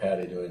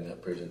 Patty doing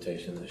that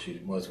presentation that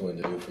she was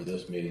going to do for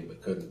this meeting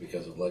but couldn't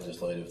because of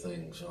legislative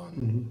things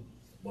on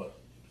what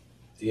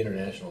the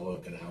international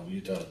look and how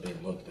Utah is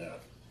being looked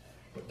at.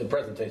 The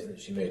presentation that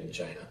she made in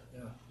China.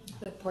 Yeah.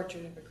 The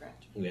portrait of a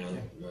graduate.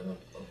 Yeah,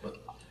 but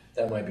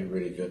that might be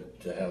really good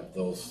to have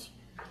those,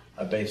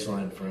 a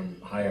baseline from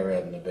higher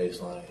ed and a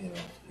baseline,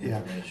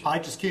 information. I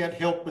just can't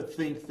help but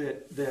think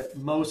that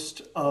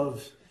most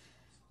of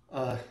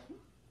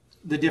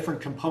the different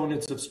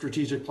components of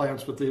strategic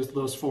plans with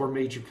those 4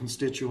 major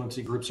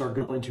constituency groups are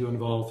going to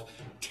involve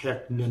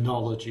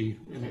technology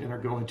and are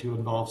going to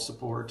involve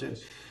support and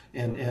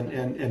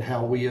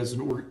how we as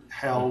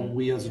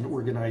an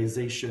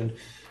organization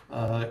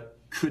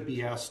could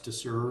be asked to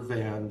serve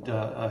and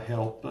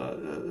help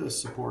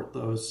support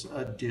those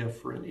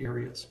different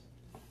areas.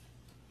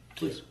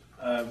 Please.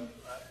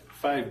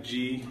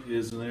 5G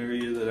is an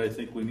area that I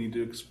think we need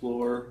to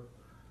explore.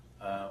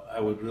 I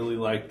would really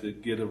like to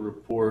get a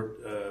report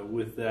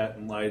with that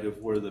in light of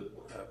where the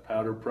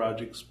powder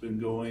project's been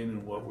going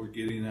and what we're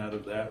getting out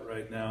of that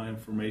right now,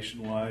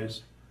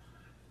 information-wise.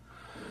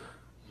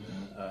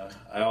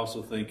 I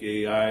also think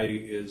AI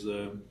is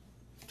a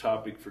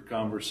topic for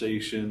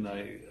conversation.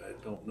 I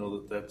don't know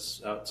that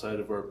that's outside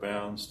of our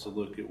bounds to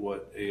look at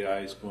what AI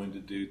is going to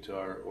do to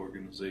our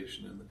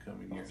organization in the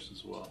coming years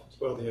as well.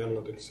 Well, the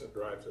analytics that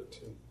drives it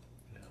too.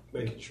 Yeah.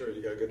 Making sure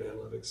you got good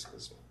analytics,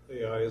 because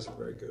AI isn't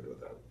very good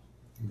without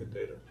good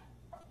data.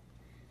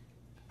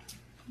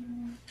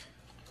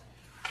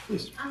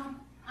 Please.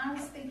 I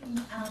was thinking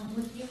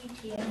with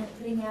UETN, we're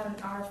putting out an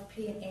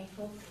RFP in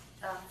April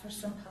for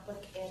some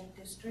public ed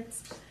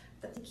districts.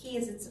 But the key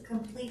is it's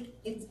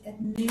a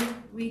new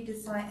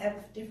redesign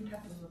of different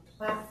type of a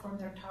platform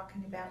they're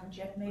talking about. And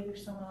Jeff, maybe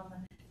someone on the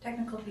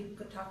technical people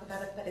could talk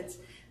about it, but it's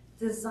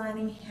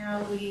designing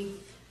how we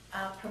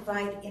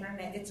provide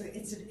internet.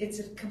 It's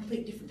a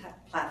complete different type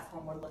of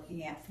platform we're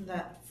looking at from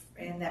that,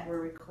 and that we're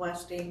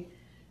requesting.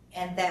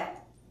 And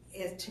that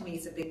is, to me,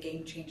 is a big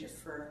game changer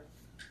for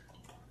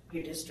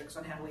your districts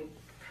on how we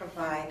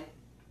provide,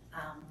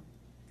 how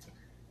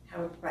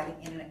we're providing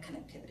internet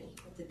connectivity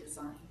with the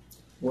design.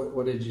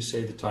 What did you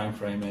say the time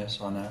frame is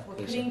on that? We're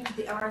putting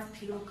the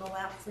RFP will go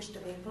out 1st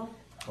of April.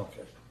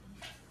 Okay.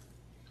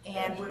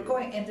 And we're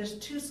going, and there's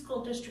 2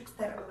 school districts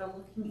that we're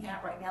looking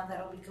at right now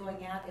that'll be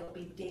going out. It'll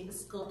be Davis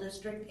School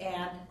District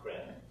and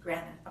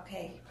Granite.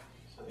 Okay.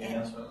 So the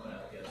announcement went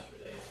out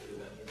yesterday to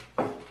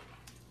the vendor.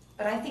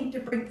 But I think to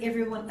bring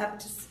everyone up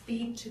to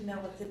speed to know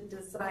what the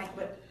design,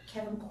 what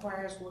Kevin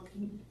Quires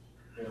looking.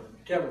 Yeah,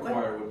 Kevin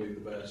Quire would be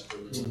the best.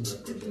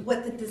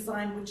 What the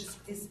design, which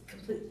is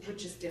complete,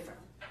 which is different.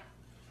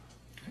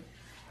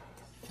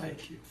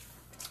 Thank you.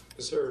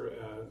 Is there,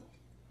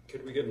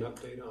 could we get an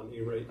update on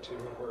E-rate too,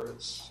 where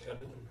it's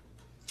headed?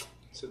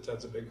 Since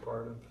that's a big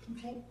part of it.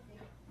 Okay.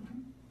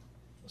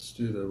 Let's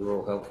do the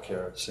rural health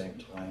care at the same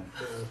time.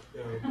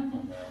 Yeah.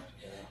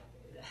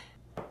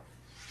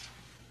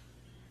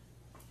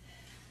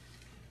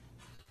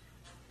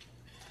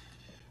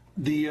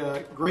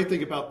 The great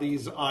thing about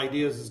these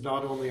ideas is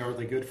not only are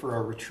they good for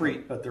our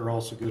retreat, but they're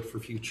also good for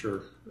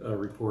future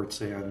reports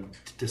and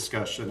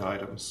discussion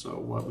items. So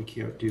what we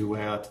can't do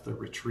at the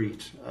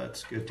retreat,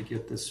 it's good to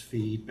get this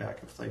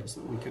feedback of things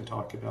that we can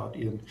talk about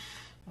in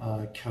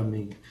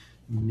coming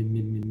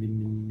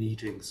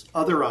meetings.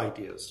 Other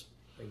ideas,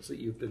 things that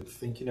you've been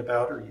thinking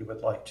about or you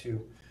would like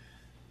to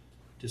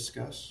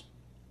discuss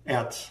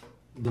at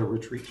the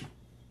retreat?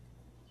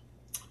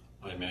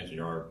 I imagine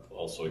you are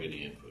also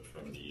getting input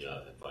from the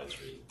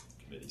advisory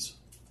committees.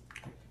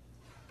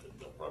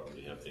 They'll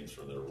probably have things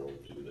from their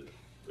worldview that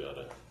we ought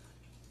to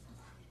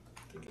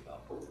think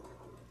about.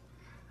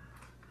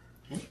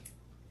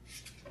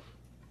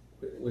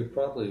 We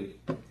probably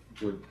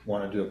would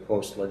want to do a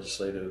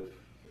post-legislative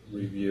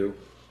review.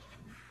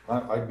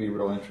 I'd be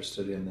real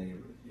interested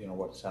in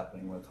what's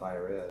happening with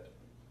higher ed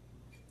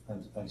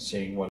and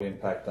seeing what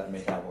impact that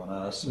may have on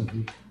us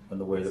and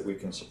the way that we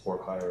can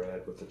support higher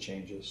ed with the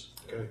changes.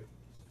 Okay.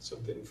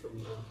 Something from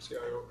the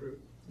CIO group?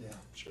 Yeah.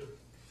 Sure.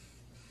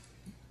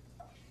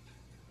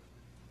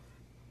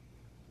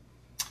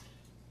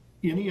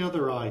 Any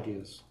other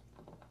ideas?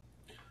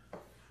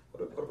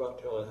 What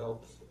about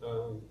telehealth?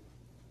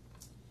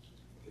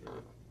 Get a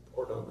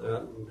report on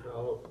that and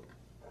how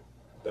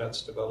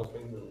that's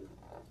developing and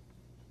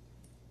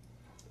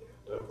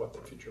what the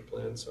future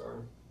plans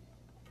are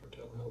for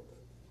telehealth.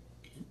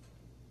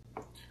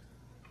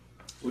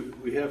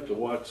 We have to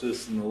watch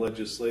this in the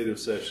legislative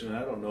session.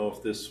 I don't know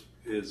if this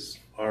is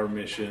our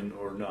mission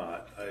or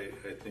not. I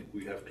think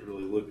we have to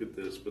really look at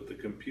this, but the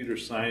computer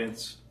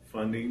science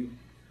funding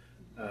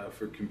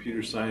for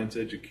computer science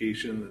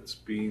education that's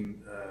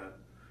being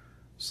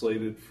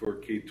slated for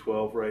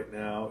K-12 right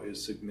now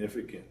is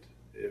significant.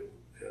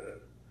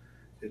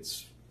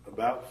 It's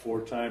about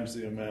 4 times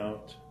the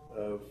amount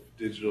of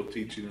digital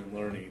teaching and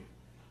learning,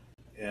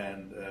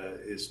 and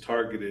is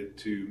targeted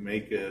to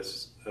make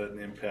us an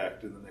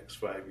impact in the next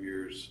 5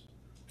 years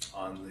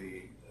on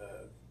the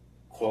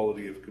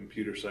quality of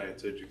computer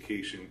science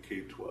education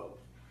K-12.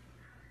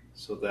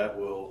 So that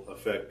will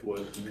affect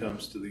what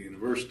comes to the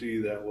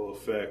university, that will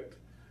affect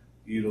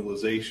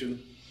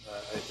utilization.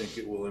 I think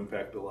it will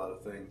impact a lot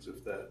of things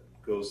if that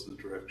goes the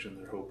direction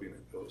they're hoping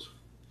it goes.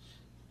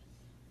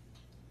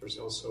 There's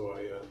also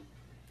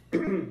a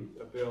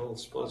bill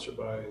sponsored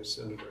by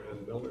Senator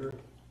Ann Miller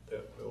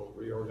that will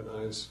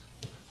reorganize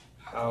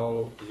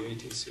how the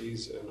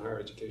ATCs and higher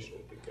education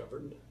will be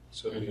governed.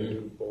 So there'll be a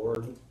new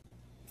board,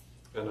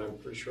 and I'm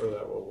pretty sure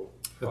that will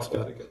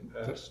probably get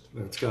passed.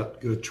 That's got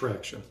good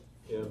traction.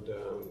 And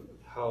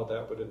how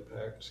that would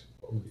impact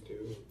what we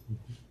do.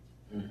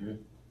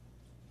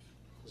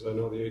 Because I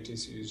know the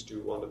ATCs do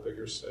want a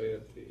bigger say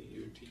at the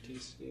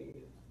UTTC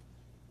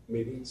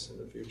meetings in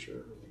the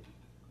future.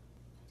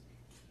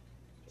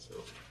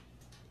 So,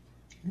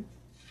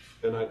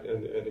 and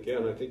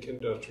again, I think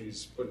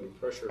industry's putting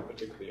pressure,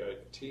 particularly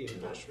IT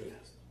industry,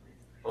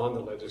 on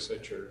the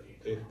legislature.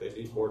 They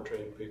need more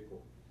trained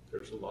people.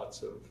 There's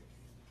lots of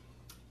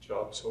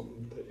jobs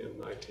open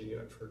in IT.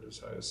 I've heard as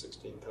high as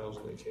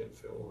 16,000 they can't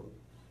fill, and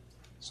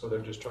so they're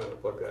just trying to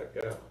plug that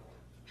gap.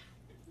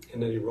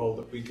 And any role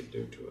that we could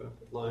do to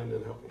a line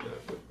and helping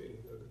that would be a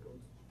good one.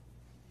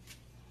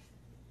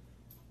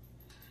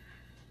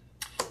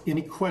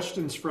 Any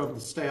questions from the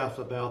staff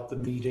about the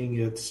meeting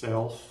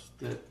itself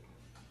that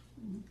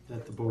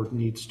the board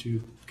needs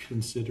to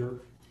consider?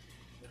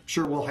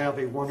 Sure, we'll have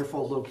a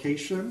wonderful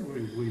location.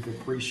 We've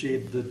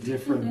appreciated the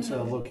different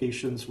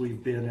locations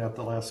we've been at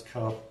the last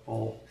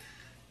couple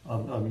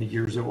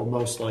years. It will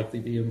most likely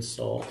be in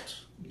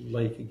Salt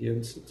Lake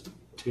again, since it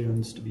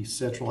tends to be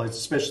centralized,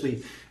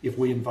 especially if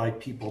we invite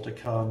people to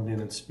come in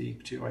and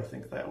speak too. I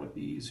think that would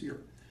be easier.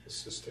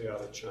 Just to stay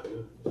out of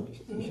China.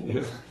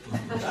 Yeah.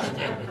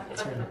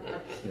 That's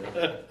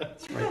right.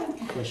 That's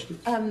right. Question?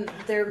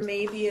 There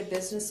may be a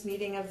business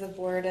meeting of the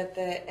board at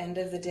the end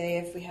of the day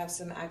if we have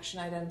some action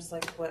items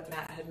like what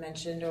Matt had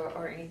mentioned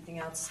or anything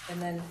else.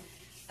 And then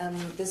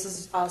this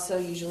is also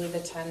usually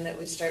the time that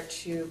we start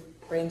to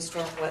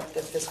brainstorm what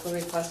the fiscal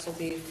request will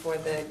be for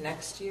the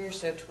next year,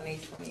 so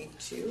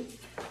 2022.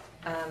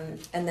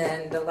 And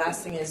then the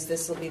last thing is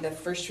this will be the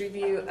first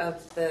review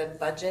of the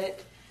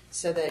budget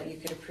so that you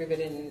could approve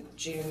it in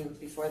June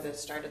before the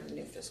start of the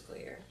new fiscal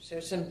year. So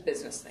some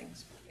business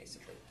things,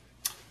 basically.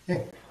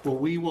 Okay. Well,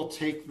 we will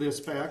take this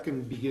back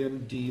and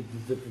begin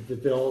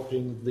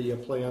developing the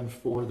plan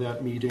for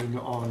that meeting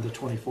on the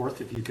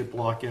 24th. If you could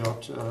block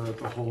out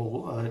the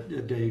whole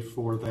day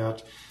for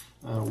that,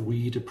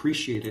 we'd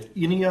appreciate it.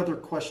 Any other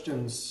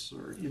questions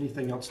or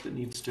anything else that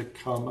needs to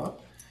come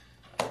up?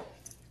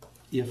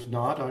 If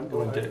not, I'm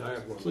going to... I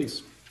have one.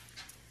 Please.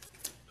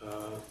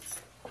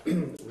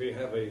 We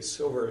have a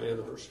silver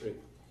anniversary.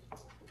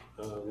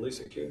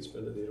 Lisa Kuhn's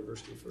been at the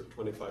university for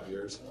 25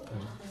 years.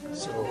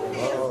 So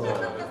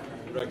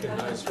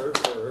recognize her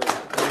for her.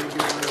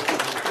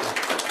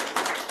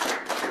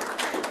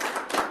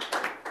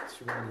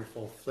 It's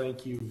wonderful.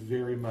 Thank you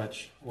very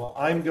much. Well,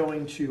 I'm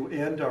going to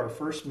end our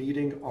first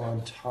meeting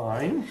on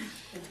time,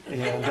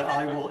 and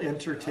I will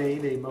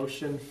entertain a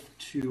motion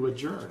to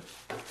adjourn.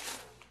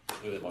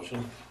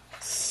 Motion.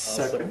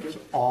 Second.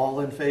 All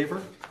in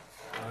favor?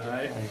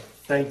 Aye.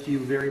 Thank you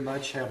very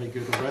much. Have a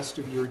good rest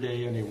of your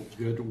day and a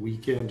good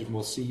weekend, and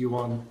we'll see you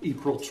on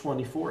April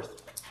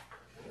 24th.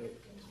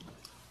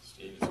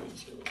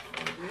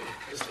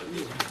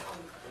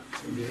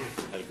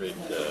 Had a great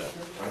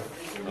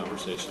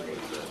conversation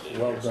with Dave.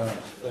 Well done.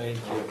 Thank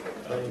you.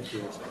 Thank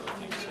you.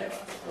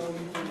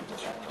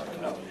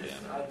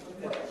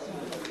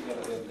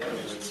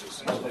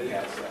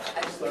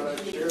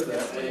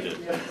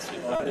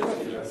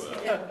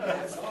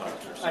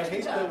 I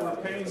hate that we're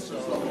paying so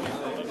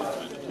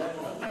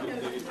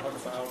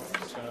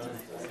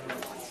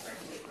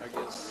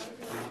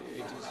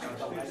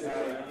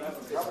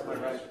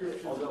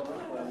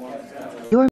Your